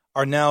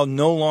are now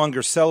no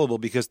longer sellable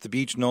because the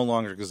beach no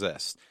longer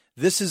exists.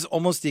 This is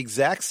almost the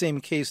exact same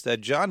case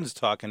that John is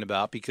talking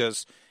about,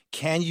 because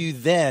can you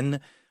then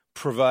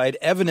provide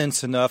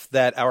evidence enough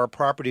that our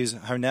properties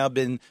have now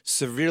been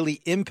severely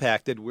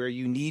impacted where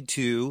you need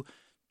to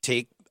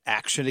take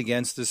action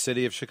against the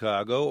city of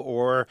Chicago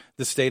or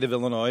the state of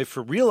Illinois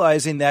for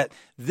realizing that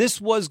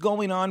this was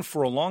going on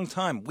for a long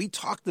time. We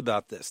talked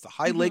about this, the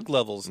high lake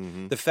levels,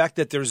 the fact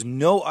that there's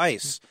no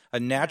ice, a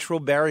natural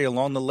barrier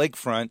along the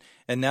lakefront,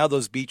 and now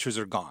those beaches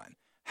are gone.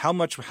 How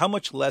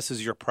much less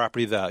is your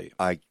property value?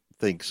 I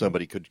think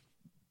somebody could,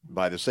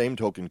 by the same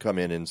token, come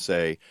in and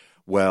say,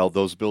 well,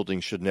 those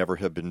buildings should never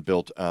have been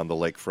built on the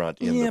lakefront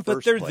in the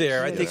first place. Yeah, but they're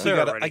there. I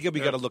think we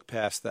got to look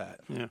past that.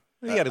 Yeah.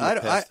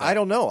 I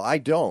don't know. I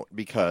don't,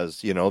 because,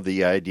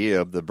 the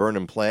idea of the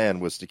Burnham Plan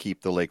was to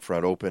keep the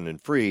lakefront open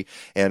and free,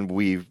 and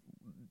we've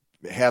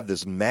have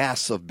this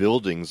mass of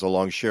buildings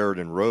along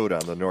Sheridan Road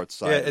on the north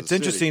side. Yeah, of the it's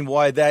city. interesting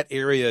why that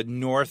area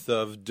north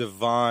of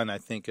Devon, I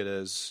think it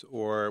is,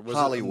 or was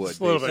Hollywood. It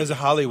was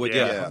Hollywood,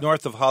 yeah,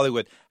 north of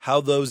Hollywood.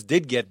 How those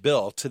did get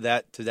built to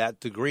that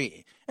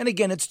degree, and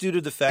again, it's due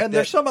to the fact And that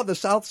there's some on the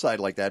south side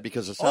like that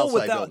because the south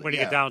side building. When you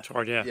get down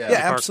toward, yeah,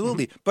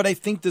 absolutely. But I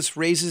think this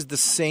raises the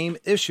same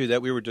issue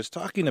that we were just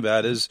talking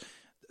about: is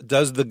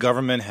does the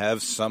government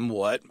have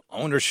somewhat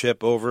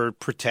ownership over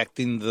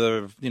protecting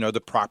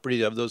the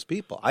property of those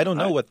people? I don't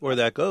know where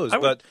that goes,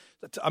 but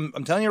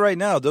I'm telling you right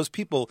now, those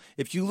people.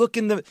 If you look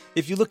at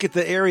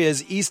the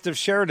areas east of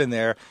Sheridan,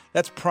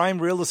 that's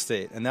prime real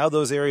estate, and now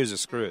those areas are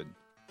screwed.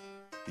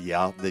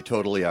 Yeah, they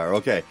totally are.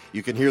 Okay,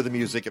 you can hear the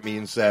music. It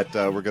means that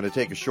we're going to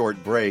take a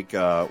short break.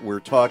 We're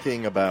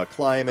talking about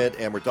climate,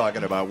 and we're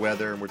talking about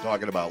weather, and we're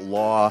talking about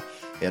law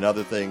and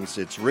other things.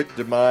 It's Rick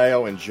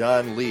DiMaio and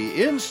John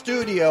Lee in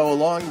studio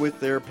along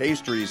with their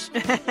pastries.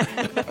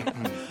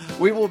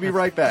 We will be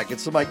right back.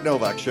 It's the Mike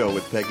Novak Show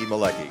with Peggy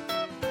Malecki.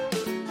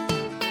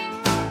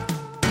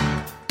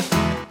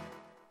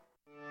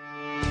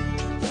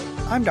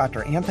 I'm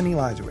Dr. Anthony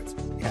Lizowitz,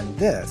 and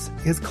this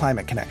is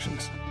Climate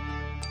Connections.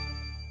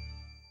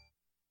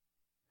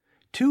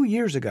 2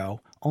 years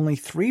ago, only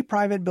 3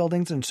 private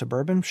buildings in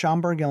suburban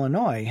Schaumburg,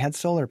 Illinois had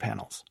solar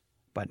panels.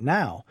 But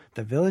now,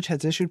 the village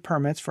has issued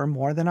permits for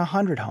more than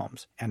 100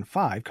 homes and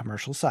 5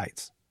 commercial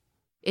sites.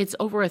 It's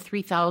over a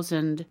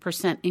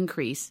 3,000%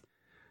 increase.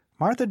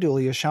 Martha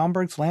Dooley is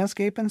Schaumburg's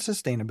landscape and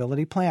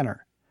sustainability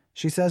planner.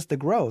 She says the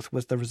growth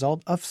was the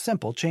result of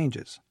simple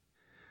changes.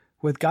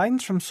 With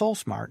guidance from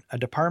SolSmart, a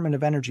Department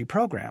of Energy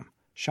program,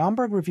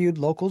 Schaumburg reviewed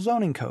local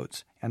zoning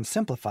codes and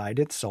simplified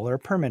its solar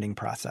permitting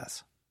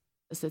process.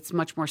 It's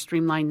much more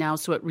streamlined now,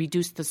 so it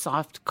reduced the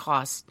soft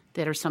costs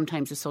that are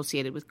sometimes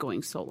associated with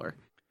going solar.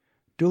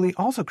 Dooley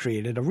also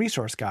created a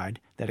resource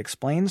guide that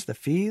explains the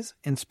fees,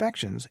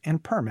 inspections,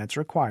 and permits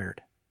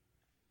required.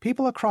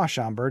 People across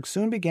Schaumburg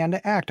soon began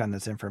to act on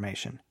this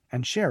information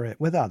and share it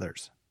with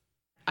others.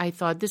 I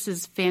thought this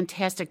is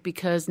fantastic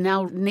because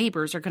now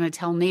neighbors are going to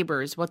tell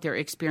neighbors what their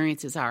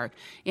experiences are.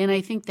 And I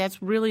think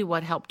that's really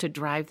what helped to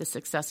drive the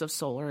success of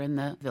solar in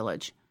the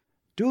village.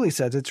 Dooley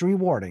says it's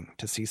rewarding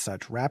to see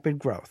such rapid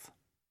growth.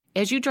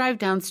 As you drive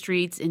down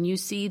streets and you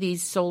see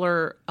these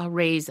solar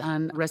arrays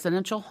on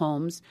residential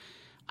homes,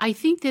 I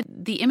think that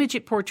the image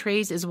it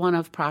portrays is one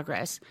of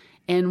progress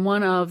and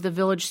one of the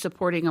village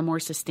supporting a more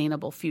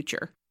sustainable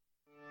future.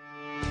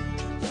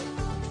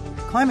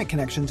 Climate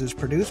Connections is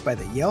produced by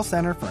the Yale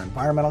Center for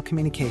Environmental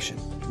Communication.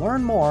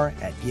 Learn more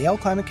at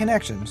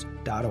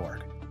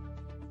yaleclimateconnections.org.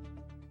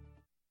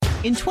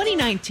 In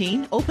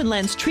 2019, Open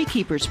Lands tree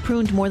keepers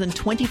pruned more than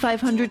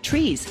 2,500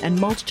 trees and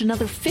mulched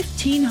another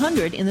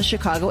 1,500 in the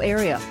Chicago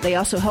area. They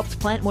also helped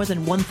plant more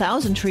than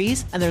 1,000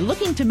 trees, and they're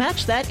looking to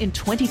match that in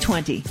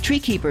 2020. Tree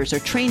keepers are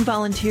trained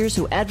volunteers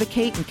who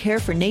advocate and care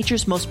for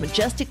nature's most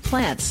majestic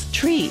plants,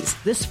 trees.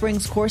 This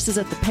spring's courses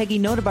at the Peggy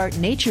Notebart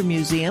Nature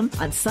Museum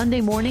on Sunday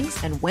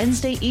mornings and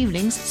Wednesday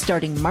evenings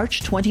starting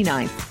March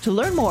 29th. To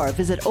learn more,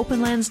 visit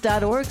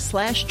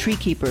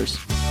openlands.org/treekeepers.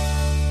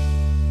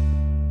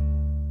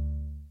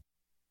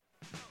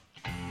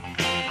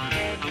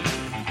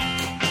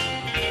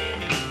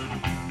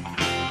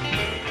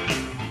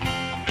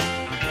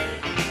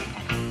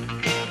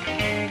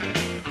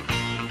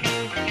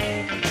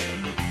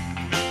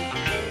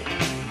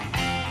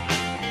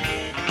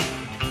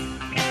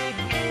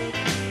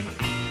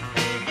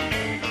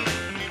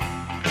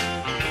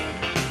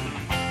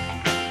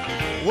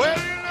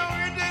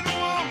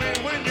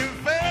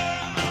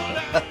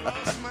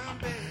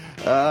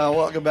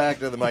 Welcome back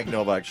to the Mike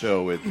Novak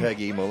Show with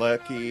Peggy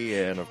Malecki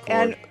and, of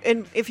course...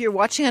 And if you're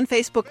watching on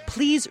Facebook,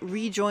 please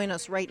rejoin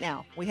us right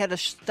now. We had to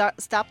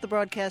stop the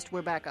broadcast.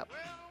 We're back up.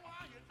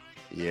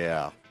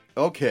 Yeah.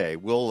 Okay,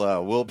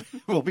 we'll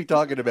be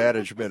talking to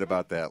management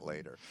about that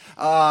later.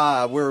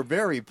 We're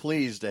very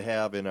pleased to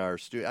have in our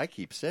studio. I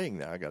keep saying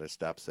that. I got to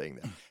stop saying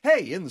that.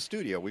 Hey, in the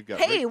studio we've got.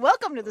 Hey,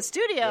 welcome to the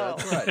studio.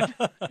 That's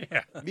right.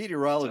 Yeah.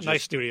 Meteorologists.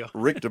 Nice studio.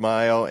 Rick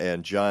DiMaio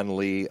and John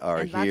Lee are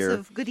and here.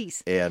 Lots of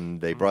goodies.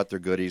 And they brought their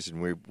goodies, and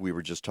we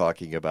were just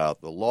talking about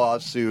the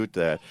lawsuit.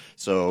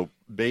 So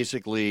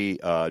basically,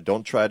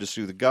 don't try to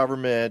sue the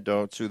government.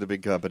 Don't sue the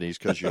big companies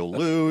because you'll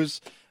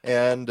lose.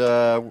 And,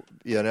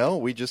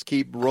 we just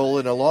keep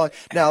rolling along.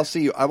 Now,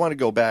 see, I want to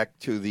go back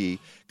to the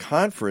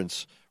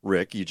conference,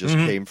 Rick. You just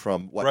came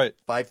from, what, right.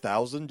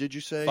 5,000, did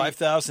you say?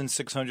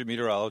 5,600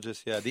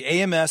 meteorologists, yeah. The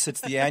AMS,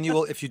 it's the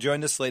annual, if you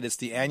joined us late, it's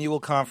the annual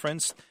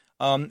conference.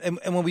 And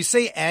when we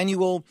say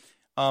annual,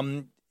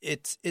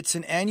 it's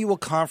an annual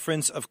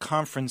conference of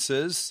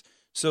conferences.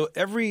 So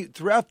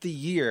throughout the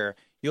year,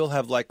 you'll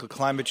have like a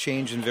climate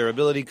change and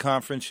variability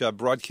conference, you'll have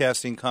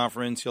broadcasting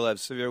conference, you'll have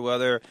severe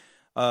weather,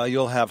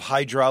 you'll have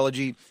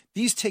hydrology.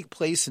 These take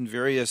place in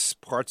various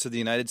parts of the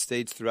United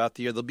States throughout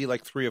the year. There'll be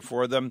like 3 or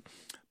 4 of them.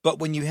 But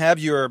when you have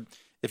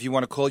if you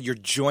want to call it your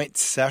joint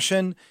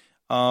session,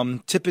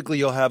 typically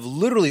you'll have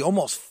literally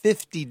almost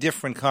 50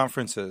 different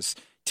conferences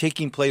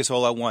taking place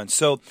all at once.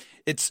 So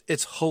it's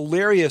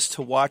hilarious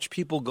to watch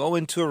people go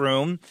into a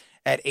room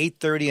at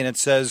 8:30, and it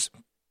says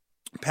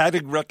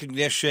pattern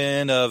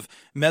recognition of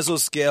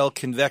mesoscale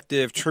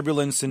convective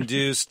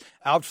turbulence-induced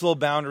outflow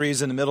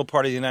boundaries in the middle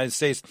part of the United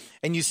States.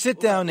 And you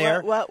sit down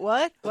there. What?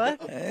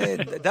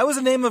 That was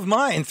the name of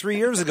mine 3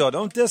 years ago.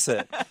 Don't diss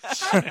it.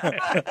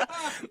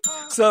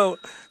 So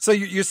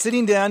you're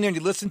sitting down there and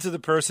you listen to the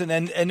person,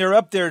 and they're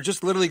up there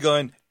just literally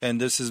going, and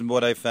this is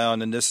what I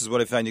found, and this is what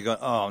I found. You go,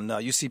 oh no!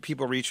 You see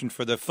people reaching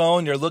for their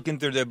phone. They're looking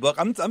through their book.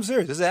 I'm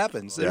serious. This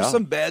happens. There's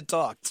some bad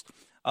talks.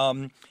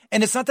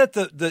 And it's not that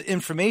the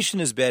information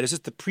is bad; it's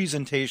just the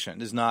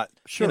presentation is not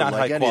not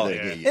high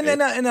quality, and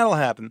that'll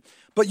happen.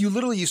 But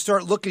you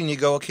start looking, and you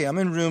go, okay, I'm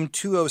in room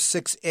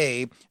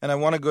 206A, and I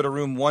want to go to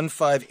room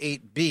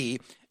 158B,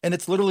 and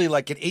it's literally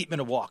like an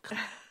 8-minute walk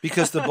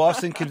because the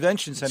Boston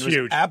Convention Center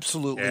is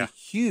absolutely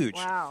huge.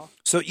 Wow!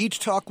 So each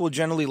talk will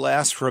generally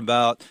last for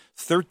about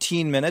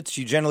 13 minutes.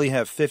 You generally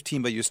have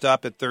 15, but you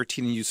stop at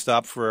 13, and you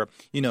stop for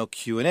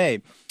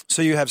Q&A.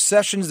 So you have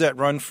sessions that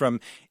run from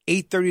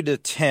 8:30 to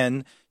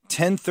 10,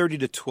 10:30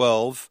 to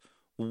 12,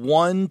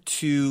 1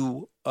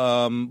 to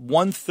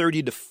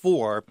 1:30 to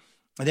 4,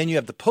 and then you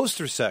have the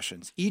poster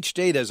sessions. Each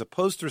day there's a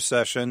poster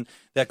session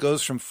that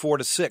goes from 4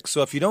 to 6.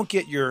 So if you don't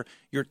get your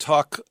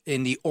talk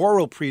in the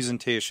oral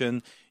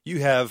presentation, you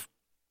have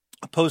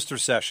a poster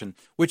session,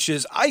 which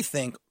is, I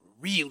think,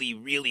 really,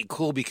 really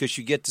cool because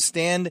you get to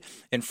stand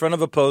in front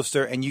of a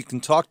poster and you can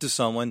talk to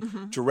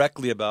someone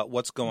directly about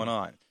what's going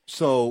on.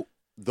 So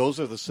those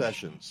are the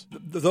sessions.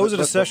 Those are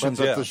the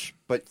sessions,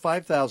 But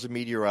 5,000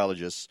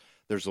 meteorologists,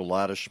 there's a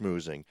lot of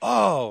schmoozing.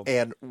 Oh.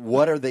 And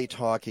what are they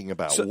talking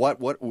about? So,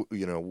 what was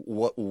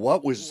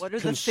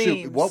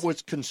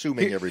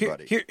consuming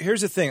everybody? Here's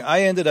the thing.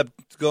 I ended up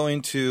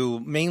going to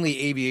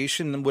mainly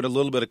aviation with a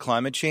little bit of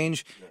climate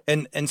change.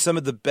 And some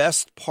of the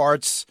best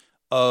parts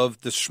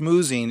of the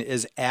schmoozing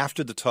is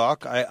after the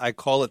talk. I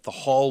call it the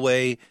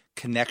hallway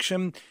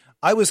connection.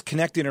 I was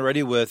connecting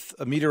already with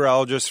a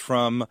meteorologist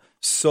from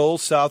Seoul,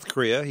 South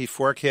Korea. He was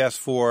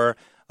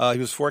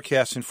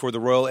forecasting for the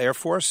Royal Air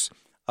Force,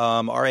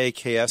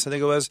 RAKS, I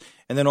think it was,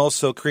 and then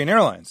also Korean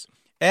Airlines,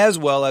 as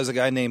well as a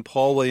guy named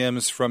Paul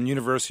Williams from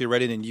University of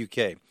Reading in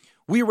UK.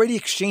 We already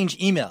exchanged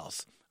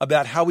emails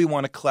about how we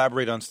want to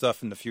collaborate on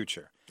stuff in the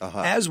future,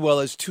 as well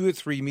as 2 or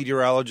 3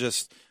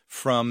 meteorologists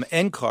from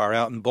NCAR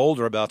out in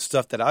Boulder about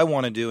stuff that I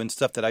want to do and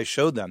stuff that I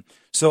showed them.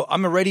 So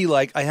I'm already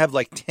I have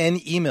 10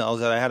 emails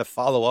that I had to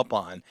follow up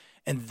on.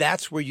 And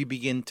that's where you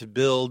begin to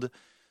build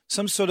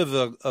some sort of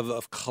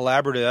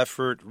collaborative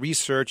effort,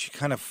 research. You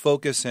kind of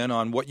focus in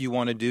on what you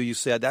want to do. You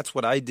say, that's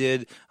what I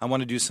did. I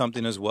want to do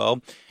something as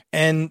well.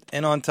 And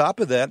on top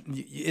of that,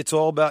 it's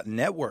all about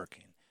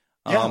networking.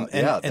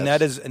 And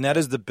that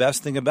is the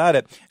best thing about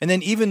it. And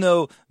then even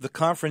though the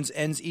conference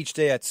ends each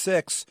day at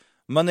 6,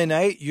 Monday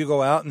night, you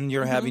go out and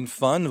you're having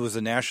fun. It was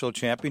a national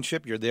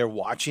championship. You're there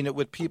watching it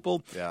with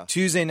people. Yeah.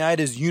 Tuesday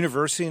night is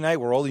university night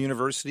where all the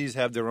universities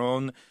have their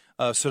own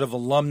sort of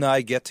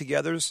alumni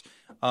get-togethers.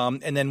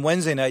 And then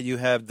Wednesday night, you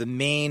have the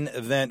main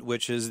event,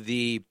 which is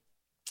the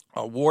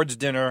awards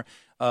dinner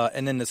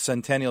and then the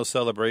centennial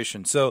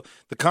celebration. So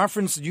the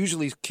conference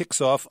usually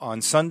kicks off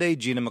on Sunday.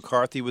 Gina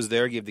McCarthy was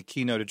there, gave the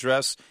keynote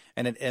address,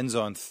 and it ends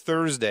on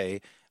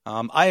Thursday.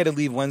 I had to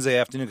leave Wednesday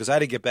afternoon because I had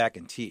to get back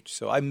and teach.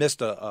 So I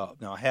missed a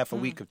half a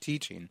week of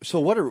teaching. So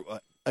what are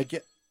I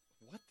get?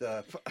 What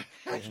the?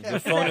 The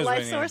phone is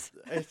ringing. Source?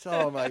 It's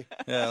my.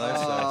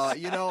 Yeah,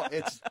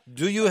 it's.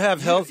 Do you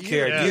have health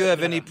care? Do you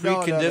have any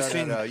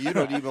preconditioning? No. You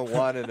don't even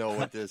want to know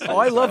what this is. Oh,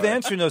 I love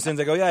answering those things.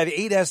 I go, I had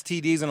 8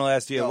 STDs in the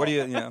last year. No, What do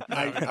you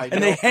I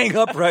and they hang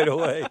up right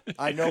away.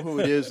 I know who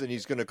it is, and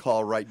he's going to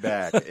call right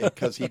back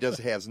because he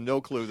has no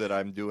clue that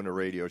I'm doing a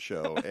radio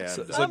show. And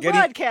so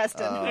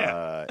broadcasting.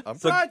 I'm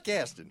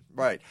broadcasting,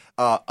 right?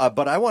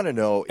 But I want to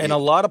know, and a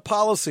lot of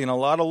policy and a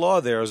lot of law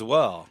there as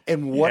well.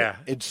 And what?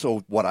 And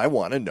so what I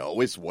want to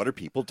know is what are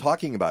people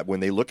talking about when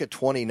they look at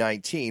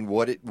 2019?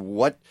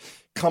 What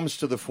comes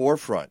to the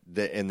forefront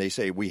and they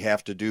say we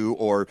have to do,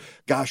 or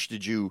gosh,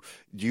 do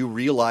you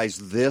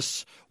realize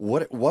this?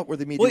 What were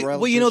the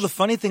meteorologists? Well, the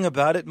funny thing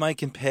about it,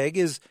 Mike and Peg,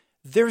 is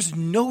there's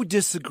no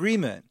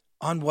disagreement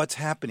on what's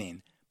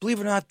happening. Believe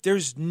it or not,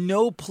 there's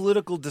no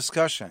political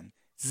discussion.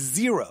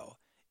 Zero.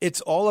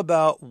 It's all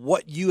about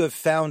what you have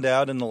found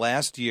out in the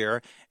last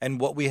year and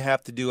what we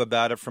have to do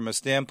about it from a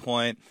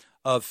standpoint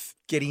of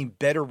getting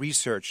better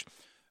research.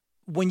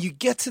 When you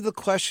get to the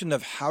question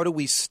of how do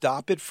we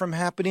stop it from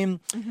happening,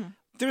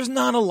 there's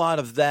not a lot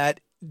of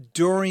that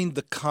during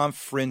the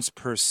conference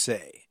per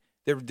se.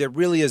 There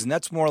really isn't.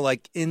 That's more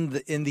like in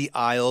the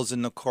aisles,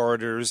 in the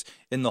corridors,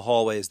 in the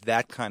hallways,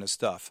 that kind of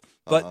stuff.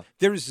 But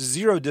there's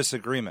zero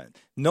disagreement.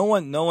 No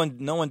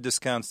one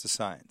discounts the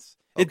science.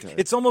 Okay.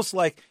 It's almost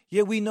like,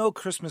 we know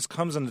Christmas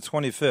comes on the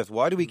 25th.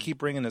 Why do we keep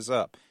bringing this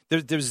up?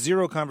 There's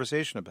zero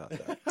conversation about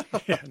that.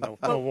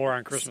 no war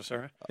on Christmas,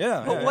 right?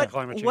 But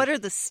what are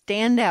the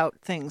standout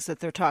things that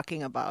they're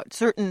talking about?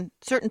 Certain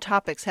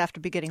topics have to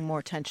be getting more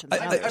attention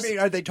than others. I mean,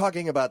 are they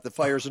talking about the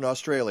fires in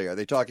Australia? Are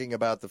they talking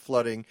about the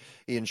flooding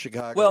in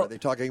Chicago? Are they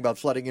talking about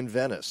flooding in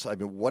Venice? I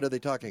mean, what are they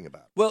talking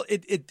about? Well,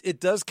 it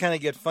does kind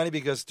of get funny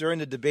because during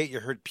the debate,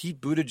 you heard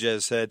Pete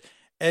Buttigieg said,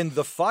 and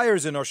the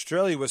fires in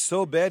Australia was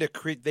so bad,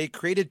 they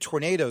created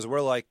tornadoes.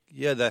 We're like,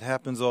 yeah, that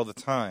happens all the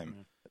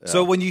time. Yeah.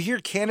 So when you hear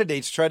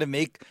candidates try to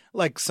make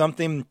like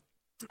something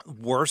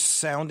worse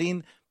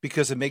sounding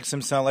because it makes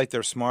them sound like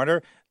they're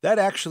smarter, that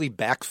actually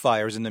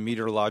backfires in the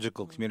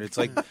meteorological community. It's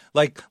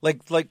like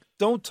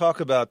don't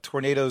talk about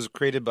tornadoes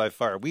created by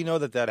fire. We know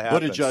that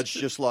happens. Buttigieg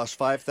just lost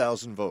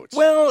 5,000 votes.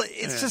 Well,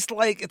 it's just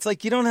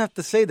like you don't have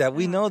to say that.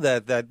 We know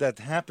that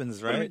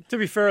happens, right? I mean, to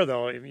be fair,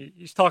 though, I mean,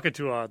 he's talking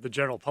to the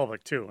general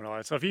public too.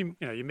 So if you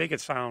make it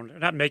sound,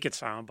 not make it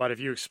sound, but if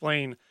you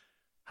explain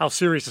how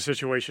serious the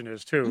situation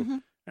is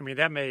too, I mean,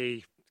 that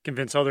may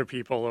convince other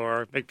people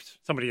or make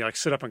somebody like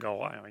sit up and go,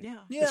 wow,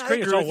 it's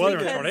crazy. It's all weather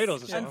and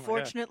tornadoes and stuff.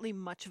 Unfortunately,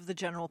 much of the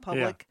general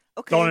public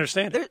don't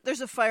understand it. There's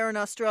a fire in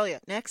Australia.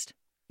 Next.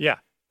 Yeah.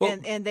 Well,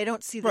 and they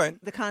don't see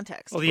the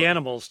context. Well, the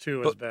animals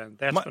too has been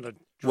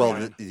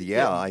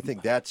a I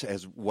think that's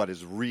what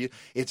is real.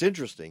 It's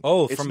interesting.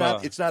 It's from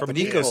an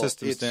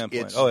ecosystem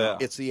standpoint.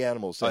 It's the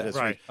animals.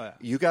 Right.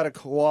 You got a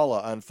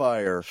koala on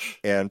fire,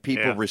 and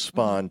people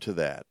respond to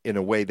that in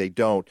a way they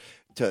don't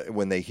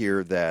when they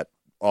hear that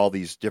all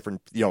these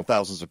different,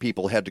 thousands of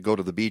people had to go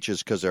to the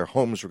beaches because their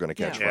homes were going to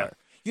catch fire.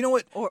 You know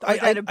what? Or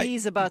that a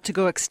bee's about to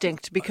go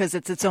extinct because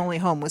its only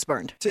home was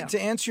burned.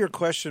 To answer your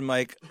question,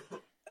 Mike,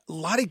 a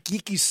lot of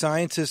geeky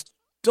scientists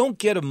don't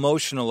get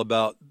emotional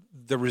about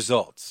the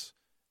results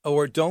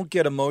or don't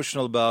get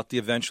emotional about the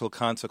eventual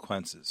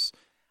consequences.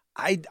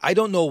 I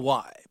don't know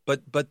why,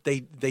 but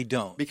they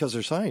don't. Because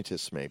they're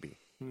scientists, maybe.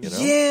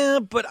 Yeah,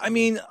 but I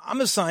mean, I'm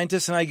a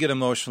scientist and I get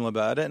emotional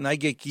about it and I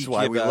get geeky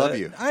about it. That's why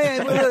we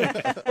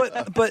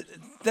love you. But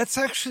that's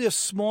actually a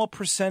small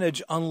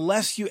percentage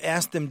unless you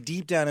ask them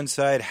deep down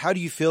inside, how do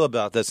you feel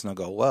about this? And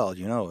they'll go, well,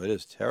 it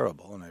is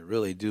terrible and I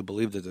really do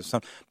believe that there's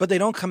something. But they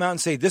don't come out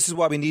and say, this is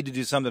why we need to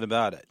do something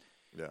about it.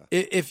 Yeah.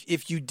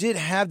 If you did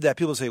have that,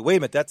 people say, wait a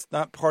minute, that's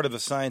not part of a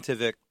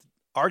scientific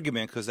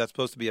argument because that's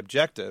supposed to be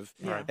objective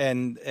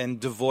and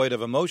devoid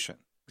of emotion.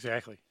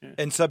 Exactly. Yeah.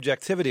 And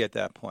subjectivity at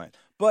that point.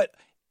 But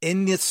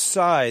in this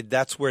side,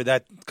 that's where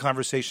that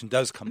conversation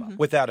does come up,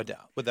 without a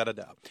doubt.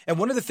 And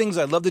one of the things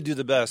I love to do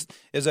the best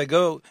is I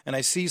go and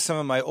I see some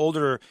of my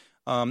older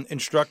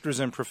instructors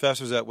and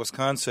professors at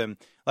Wisconsin,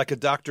 like a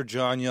Dr.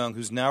 John Young,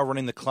 who's now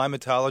running the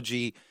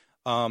climatology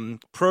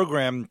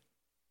program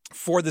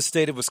for the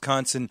state of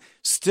Wisconsin,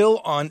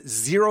 still on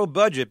zero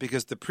budget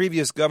because the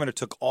previous governor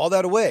took all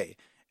that away.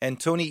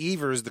 And Tony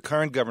Evers, the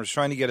current governor, is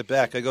trying to get it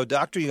back. I go,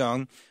 Dr.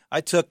 Young,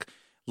 I took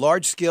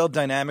large-scale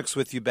dynamics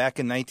with you back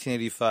in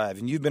 1985,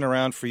 and you've been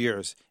around for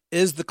years.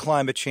 Is the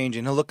climate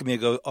changing? He'll look at me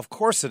and go, of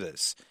course it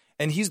is.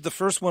 And he's the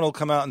first one who'll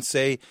come out and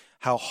say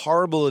how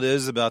horrible it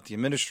is about the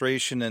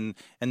administration and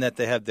that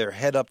they have their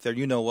head up there,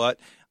 you know what,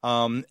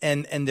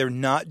 and they're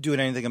not doing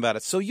anything about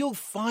it. So you'll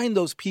find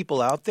those people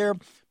out there,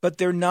 but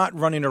they're not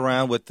running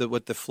around with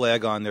the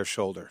flag on their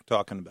shoulder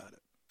talking about it.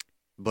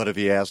 But if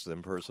you ask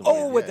them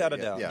personally, without a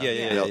doubt,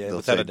 they'll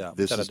without say, a doubt,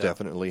 this is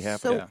definitely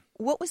happening. So,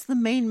 what was the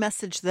main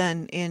message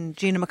then in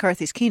Gina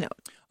McCarthy's keynote?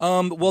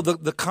 Well,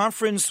 the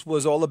conference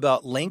was all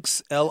about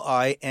LINKS,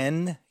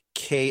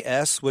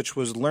 LINKS, which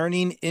was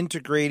learning,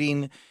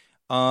 integrating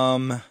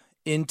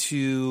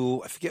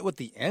into, I forget what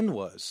the N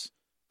was.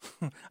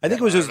 I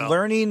think it was just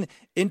learning,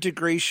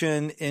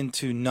 integration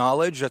into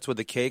knowledge. That's where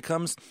the K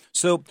comes.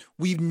 So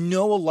we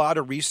know a lot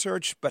of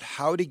research, but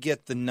how to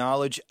get the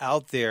knowledge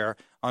out there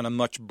on a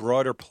much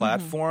broader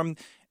platform.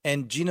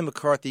 And Gina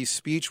McCarthy's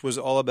speech was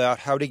all about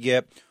how to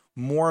get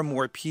more and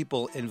more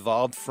people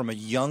involved from a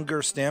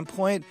younger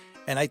standpoint.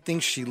 And I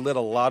think she lit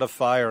a lot of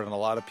fire and a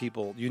lot of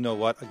people, you know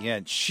what,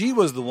 again, she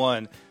was the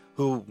one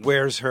who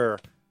wears her,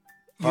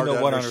 you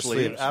know what, on her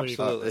sleeve.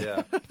 Absolutely,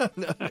 yeah.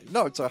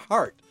 No, it's a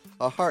heart.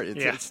 A heart.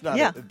 It's not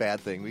a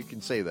bad thing. We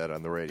can say that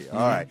on the radio. All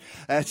right.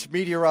 That's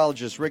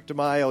meteorologist Rick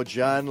DiMaio,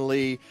 John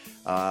Lee.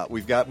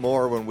 We've got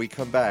more when we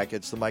come back.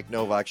 It's the Mike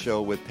Novak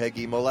Show with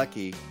Peggy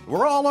Malecki.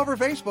 We're all over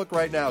Facebook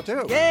right now,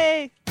 too.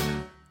 Yay!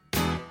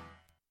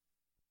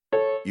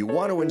 You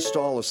want to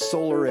install a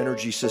solar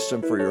energy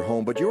system for your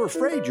home, but you're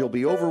afraid you'll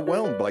be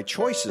overwhelmed by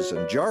choices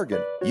and jargon.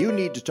 You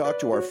need to talk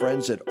to our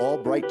friends at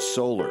Albright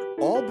Solar.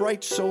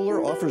 Albright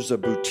Solar offers a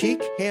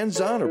boutique,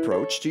 hands-on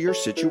approach to your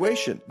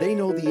situation. They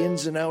know the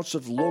ins and outs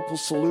of local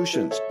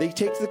solutions. They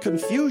take the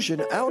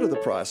confusion out of the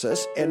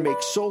process and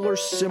make solar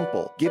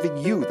simple, giving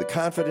you the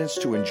confidence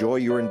to enjoy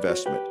your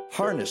investment.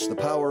 Harness the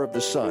power of the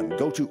sun.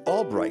 Go to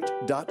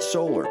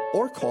albright.solar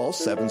or call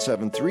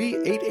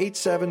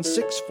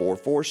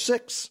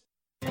 773-887-6446.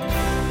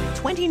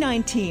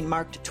 2019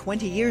 marked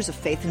 20 years of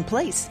Faith in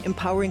Place,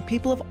 empowering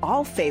people of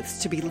all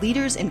faiths to be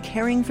leaders in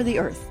caring for the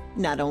earth.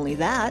 Not only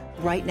that,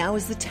 right now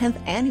is the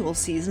 10th annual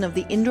season of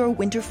the Indoor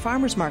Winter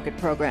Farmers Market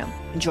program.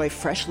 Enjoy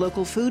fresh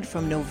local food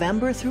from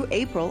November through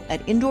April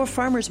at indoor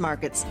farmers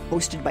markets,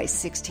 hosted by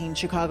 16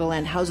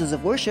 Chicagoland houses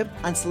of worship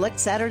on select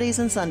Saturdays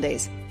and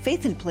Sundays.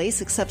 Faith in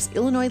Place accepts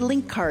Illinois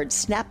Link Card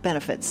SNAP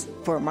benefits.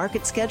 For a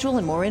market schedule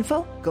and more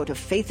info, go to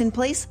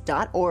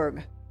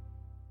faithinplace.org.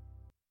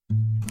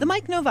 The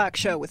Mike Novak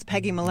Show with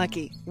Peggy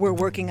Malecki. We're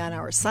working on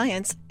our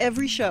science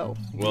every show.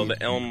 Well, the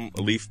elm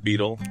leaf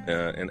beetle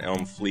and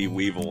elm flea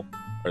weevil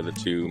are the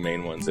two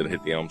main ones that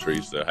hit the elm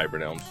trees, the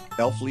hybrid elms.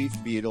 Elm leaf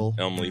beetle.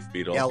 Elm leaf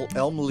beetle.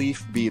 Elm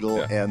leaf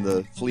beetle and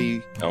the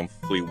flea. Elm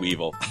flea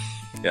weevil.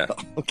 Yeah.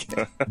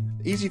 Okay.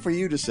 Easy for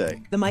you to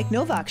say. The Mike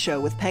Novak Show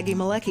with Peggy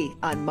Malecki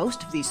on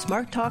most of these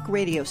Smart Talk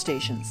radio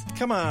stations.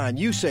 Come on,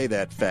 you say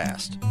that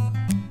fast.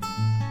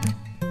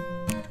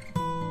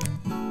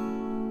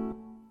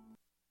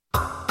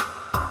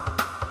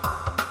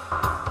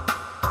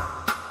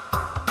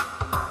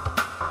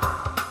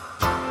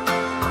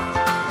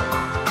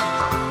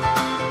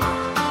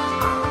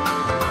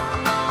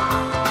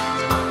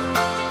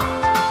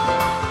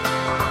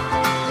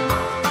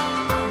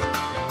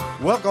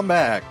 Welcome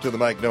back to the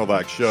Mike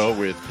Novak Show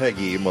with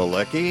Peggy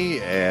Malecki,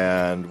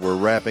 and we're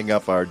wrapping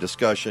up our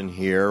discussion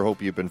here.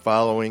 Hope you've been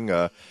following.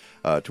 To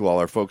all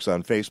our folks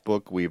on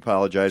Facebook, we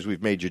apologize.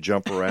 We've made you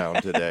jump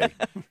around today.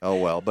 Oh,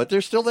 well. But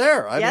they're still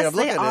there. I mean, I'm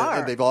looking at it,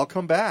 and they've all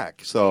come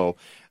back. So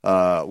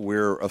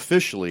we're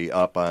officially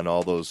up on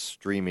all those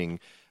streaming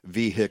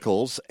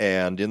vehicles.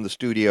 And in the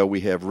studio,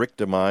 we have Rick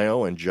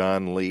DiMaio and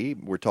John Lee.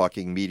 We're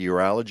talking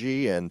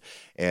meteorology and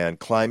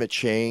climate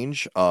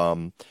change.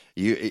 And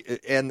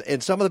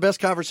some of the best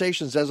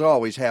conversations, as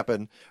always,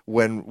 happen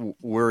when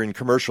we're in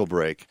commercial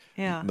break.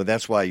 Yeah. But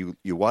that's why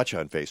you watch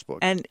on Facebook.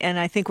 And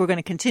I think we're going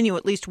to continue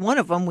at least one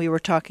of them. We were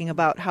talking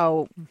about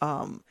how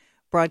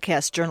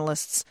broadcast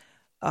journalists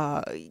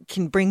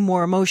can bring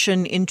more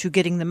emotion into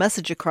getting the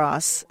message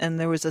across. And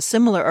there was a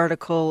similar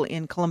article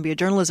in Columbia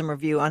Journalism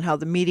Review on how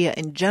the media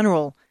in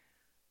general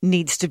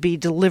needs to be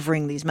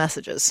delivering these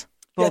messages.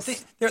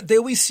 Both. Yeah, they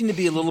always seem to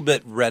be a little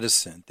bit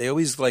reticent. They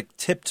always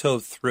tiptoe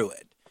through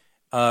it.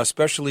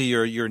 Especially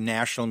your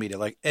national media,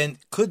 and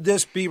could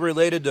this be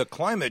related to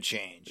climate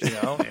change? You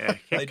know,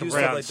 they do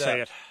stuff like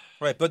that,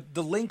 right? But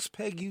the links,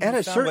 Peg, you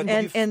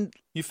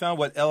found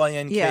what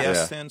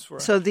LINKS stands for.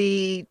 So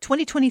the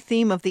 2020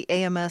 theme of the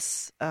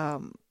AMS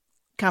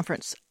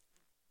conference: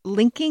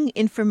 linking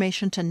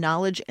information to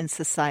knowledge and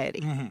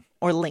society,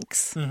 or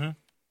links. Mm-hmm.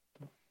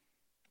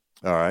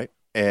 All right,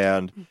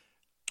 and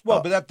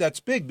but that's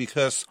big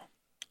because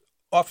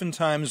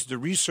oftentimes the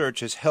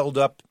research is held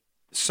up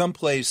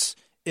someplace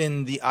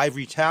in the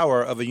ivory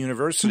tower of a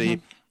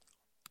university,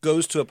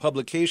 goes to a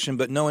publication,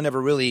 but no one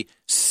ever really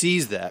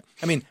sees that.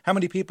 I mean, how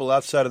many people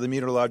outside of the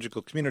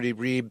meteorological community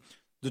read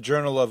the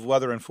Journal of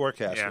Weather and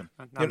Forecasting?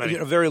 Not many.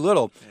 Very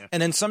little. Yeah.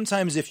 And then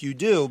sometimes if you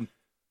do,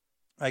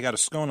 I got a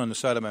scone on the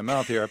side of my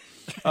mouth here.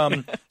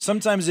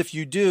 Sometimes if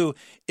you do,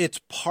 it's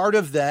part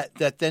of that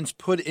then's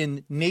put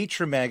in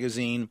Nature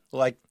magazine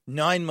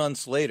 9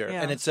 months later,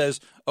 and it says,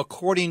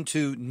 according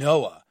to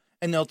NOAA.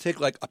 And they'll take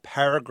a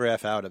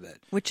paragraph out of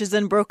it. Which is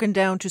then broken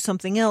down to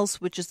something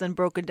else, which is then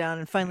broken down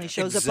and finally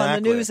shows up on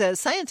the news, as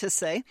scientists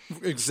say.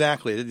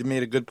 Exactly. You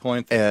made a good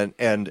point.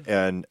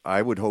 And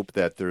I would hope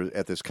that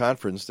at this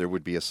conference there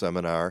would be a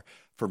seminar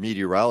for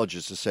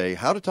meteorologists to say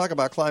how to talk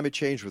about climate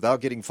change without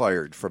getting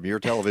fired from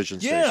your television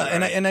station. Yeah,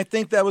 and I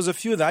think that was a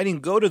few that I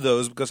didn't go to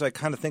those because I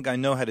kind of think I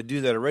know how to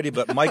do that already.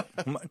 But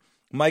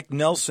Mike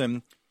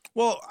Nelson,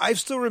 well, I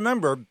still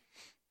remember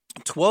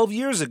 12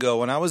 years ago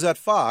when I was at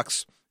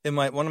Fox. In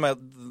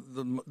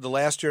the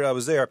last year I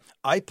was there,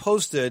 I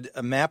posted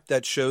a map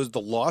that shows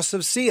the loss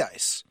of sea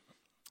ice.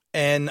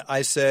 And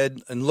I said,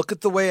 and look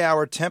at the way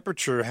our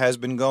temperature has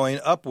been going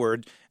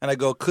upward. And I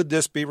go, could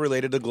this be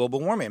related to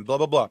global warming? Blah,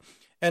 blah, blah.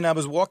 And I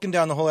was walking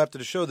down the hall after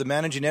the show. The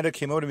managing editor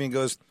came over to me and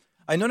goes,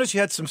 I noticed you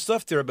had some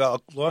stuff there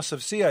about loss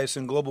of sea ice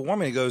and global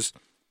warming. He goes,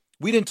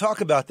 we didn't talk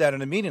about that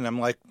in a meeting.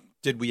 I'm like,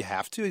 did we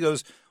have to? He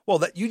goes, well,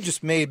 that you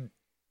just made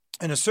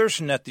an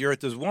assertion that the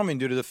Earth is warming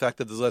due to the fact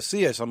that there's less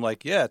sea ice. I'm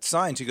like, yeah, it's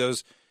science. He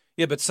goes,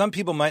 yeah, but some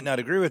people might not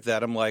agree with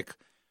that. I'm like,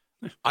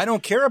 I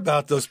don't care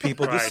about those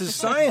people. Right. This is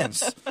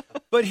science.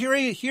 But here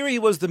he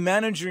was, the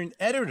manager and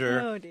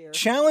editor,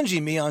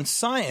 challenging me on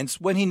science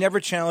when he never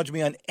challenged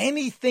me on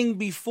anything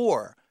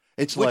before.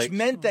 Which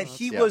meant that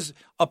he was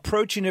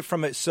approaching it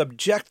from a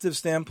subjective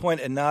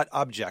standpoint and not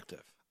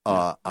objective.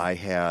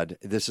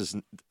 This is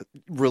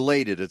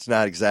related. It's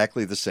not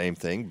exactly the same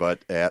thing,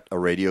 but at a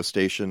radio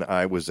station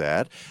I was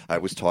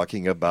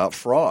talking about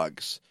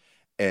frogs.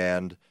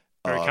 And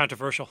very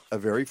controversial.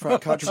 Very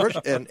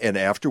controversial. And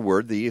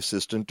afterward, the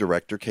assistant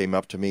director came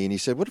up to me and he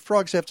said, what do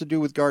frogs have to do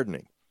with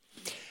gardening?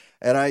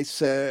 And I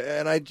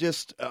said,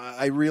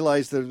 I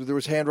realized that there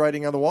was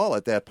handwriting on the wall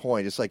at that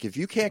point. It's like, if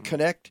you can't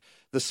connect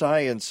the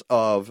science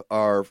of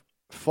our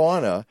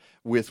fauna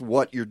with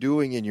what you're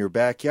doing in your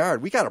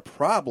backyard. We got a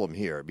problem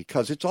here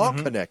because it's all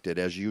connected,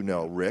 as you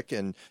know, Rick,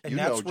 and you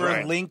that's know, where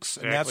John. links.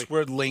 And that's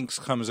where links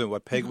comes in.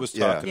 What Peg was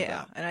talking about.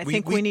 Yeah, and I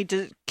think we need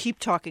to keep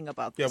talking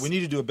about this. Yeah, we need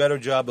to do a better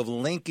job of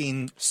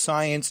linking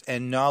science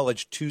and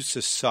knowledge to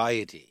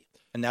society,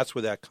 and that's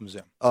where that comes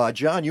in.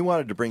 John, you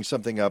wanted to bring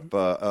something up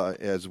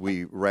as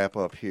we wrap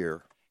up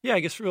here. Yeah, I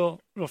guess real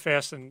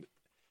fast, and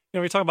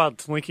we talk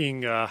about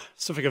linking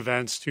specific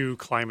events to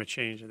climate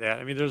change and that.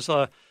 I mean, there's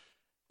a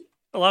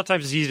lot of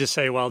times it's easy to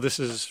say, well, this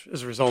is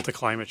as a result of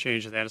climate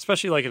change and that,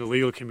 especially like in the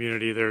legal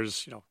community,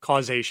 there's,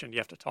 causation you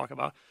have to talk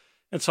about.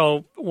 And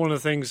so one of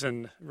the things,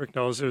 and Rick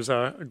knows, there's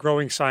a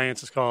growing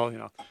science, it's called,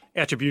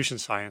 attribution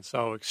science.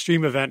 So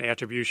extreme event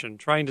attribution,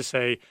 trying to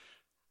say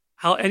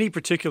how any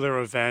particular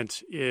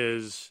event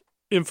is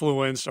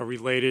influenced or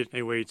related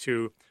in a way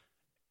to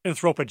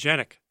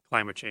anthropogenic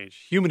climate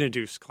change,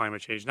 human-induced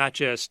climate change, not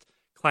just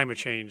climate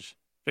change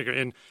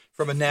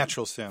from a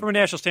natural standpoint. From a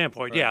natural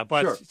standpoint, yeah.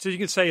 But so you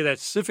can say that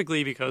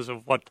specifically because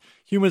of what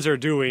humans are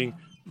doing,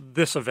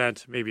 this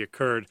event maybe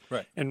occurred.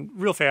 Right. And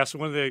real fast,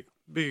 one of the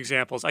big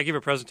examples, I gave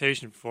a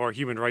presentation for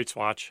Human Rights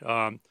Watch.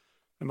 I'm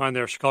on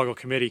their Chicago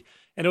committee,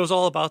 and it was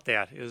all about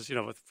that. Is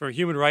for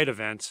human rights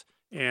events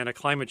and a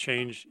climate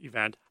change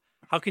event,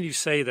 how can you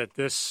say that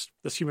this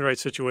human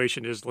rights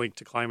situation is linked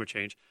to climate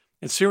change?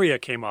 And Syria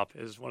came up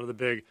as one of the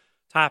big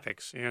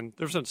topics, and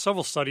there's been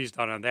several studies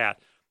done on that.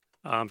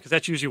 Because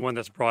that's usually one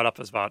that's brought up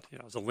as about,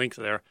 as a link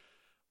there.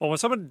 Well, when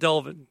someone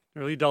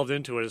really delved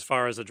into it as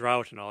far as the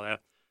drought and all that,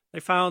 they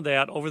found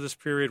that over this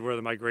period where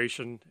the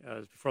migration,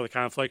 before the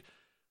conflict,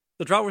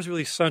 the drought was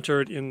really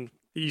centered in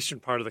the eastern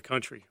part of the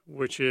country,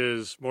 which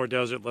is more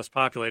desert, less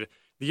populated.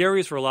 The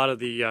areas where a lot of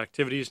the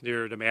activities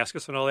near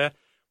Damascus and all that,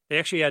 they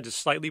actually had just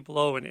slightly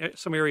below, and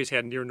some areas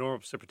had near normal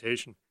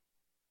precipitation.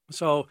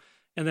 So...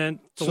 And then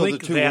the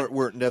two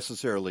weren't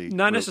necessarily...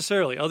 Not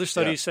necessarily. Other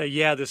studies say,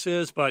 this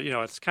is, but,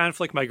 it's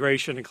conflict,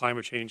 migration, and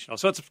climate change.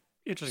 So it's an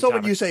interesting So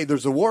topic. when you say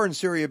there's a war in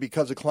Syria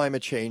because of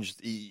climate change,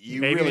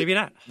 maybe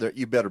not.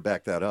 You better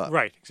back that up.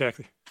 Right,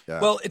 exactly.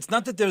 Yeah. Well, it's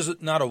not that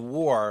there's not a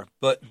war,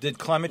 but did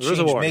climate change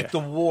make the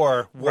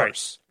war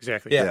worse? Right,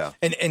 exactly. Yeah.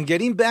 And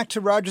getting back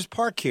to Rogers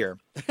Park here,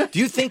 do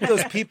you think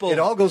those people... It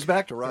all goes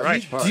back to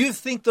Rogers Park. Do you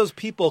think those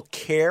people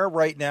care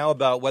right now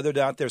about whether or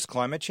not there's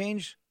climate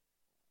change?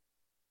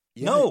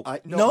 Yeah,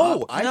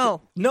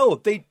 No,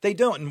 they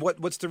don't. And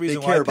what's the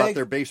reason why? They care about Peg?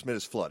 their basement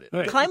is flooded.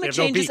 Right. Climate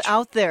change is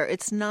out there.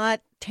 It's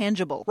not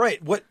tangible.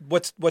 Right.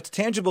 What's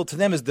tangible to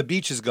them is the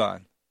beach is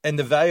gone and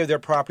the value of their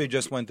property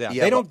just went down.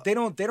 Yeah, they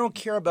don't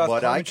care about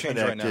climate change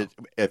right now.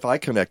 If I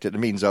connect it, it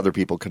means other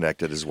people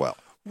connect it as well.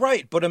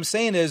 Right, but I'm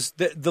saying is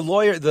the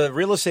lawyer, the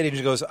real estate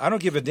agent goes, I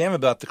don't give a damn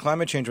about the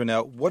climate change right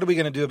now. What are we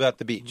going to do about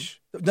the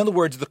beach? In other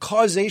words, the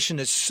causation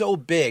is so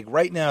big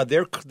right now.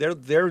 Their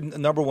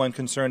number one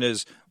concern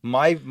is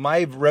my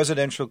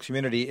residential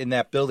community in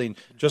that building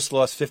just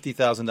lost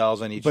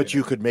 $50,000 on each. But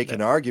you could make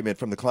an argument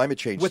from the climate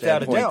change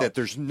standpoint that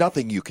there's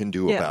nothing you can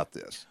do about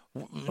this.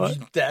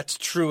 That's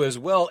true as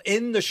well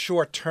in the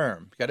short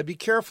term. You got to be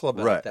careful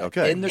about that.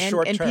 Okay. In the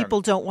short term, and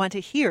people don't want to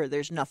hear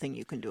there's nothing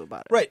you can do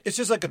about it. Right. It's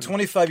just like a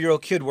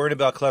 25-year-old kid worried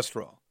about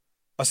cholesterol.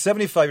 A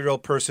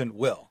 75-year-old person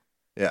will.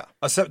 Yeah.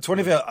 A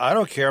 25, I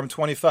don't care. I'm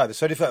 25. A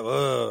 75,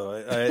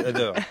 I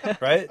do.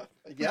 Right.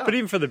 Yeah. But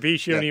even for the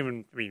beach, you don't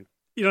even. I mean,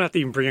 you don't have to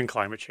even bring in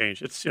climate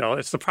change. It's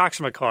it's the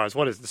proximate cause.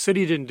 What is the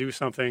city didn't do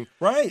something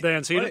right?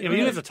 Then so you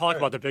don't have to talk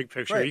about the big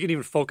picture. Right. You can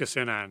even focus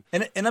in on.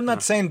 And I'm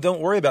not saying don't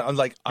worry about it. I'm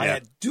like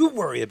I do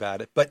worry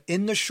about it, but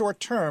in the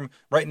short term,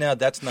 right now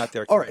that's not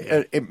their. All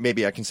right,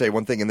 maybe I can say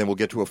one thing, and then we'll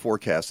get to a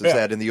forecast. Is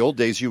that in the old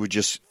days you would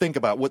just think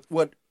about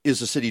what is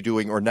the city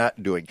doing or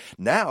not doing.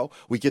 Now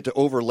we get to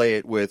overlay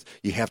it with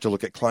you have to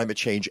look at climate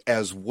change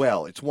as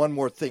well. It's one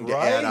more thing to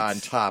add on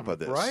top of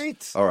this.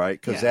 Right. All right,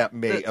 because that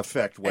may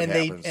affect what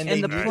happens.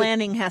 And the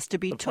planning has to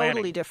be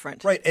totally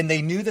different. Right, and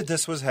they knew that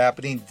this was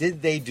happening.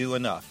 Did they do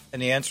enough?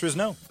 And the answer is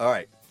no. All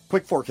right,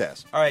 quick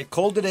forecast. All right,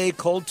 cold today,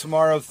 cold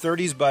tomorrow,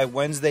 30s by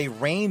Wednesday,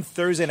 rain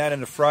Thursday night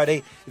into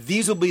Friday.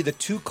 These will be the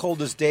two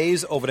coldest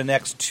days over the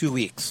next 2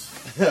 weeks.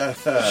 How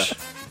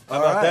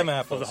about them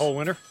apples? The whole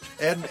winter?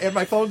 And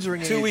my phone's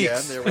ringing 2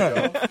 weeks. again.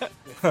 There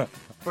we go.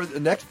 For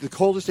the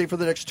coldest day for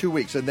the next 2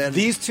 weeks, and then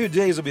these 2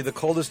 days will be the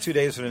coldest 2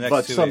 days for the next 2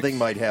 weeks. But something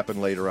might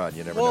happen later on.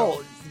 You never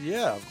know.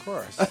 Yeah, of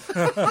course.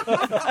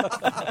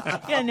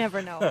 You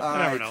never know.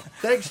 Never know.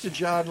 Thanks to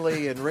John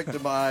Lee and Rick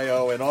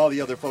DiMaio and all the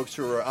other folks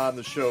who are on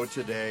the show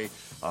today.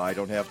 I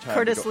don't have time.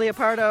 Curtis Oh,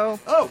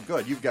 Leopardo.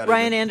 good. You've got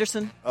Ryan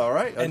Anderson. All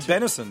right. And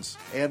Benison's.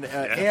 And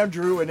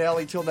Andrew and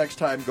Ellie, till next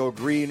time, go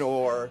green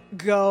or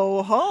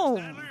go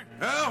home.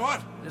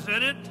 What? Is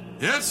that it?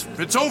 Yes,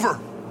 it's over.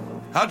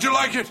 How'd you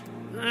like it?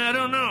 I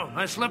don't know.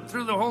 I slept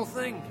through the whole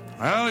thing.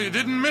 Well, you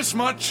didn't miss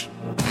much.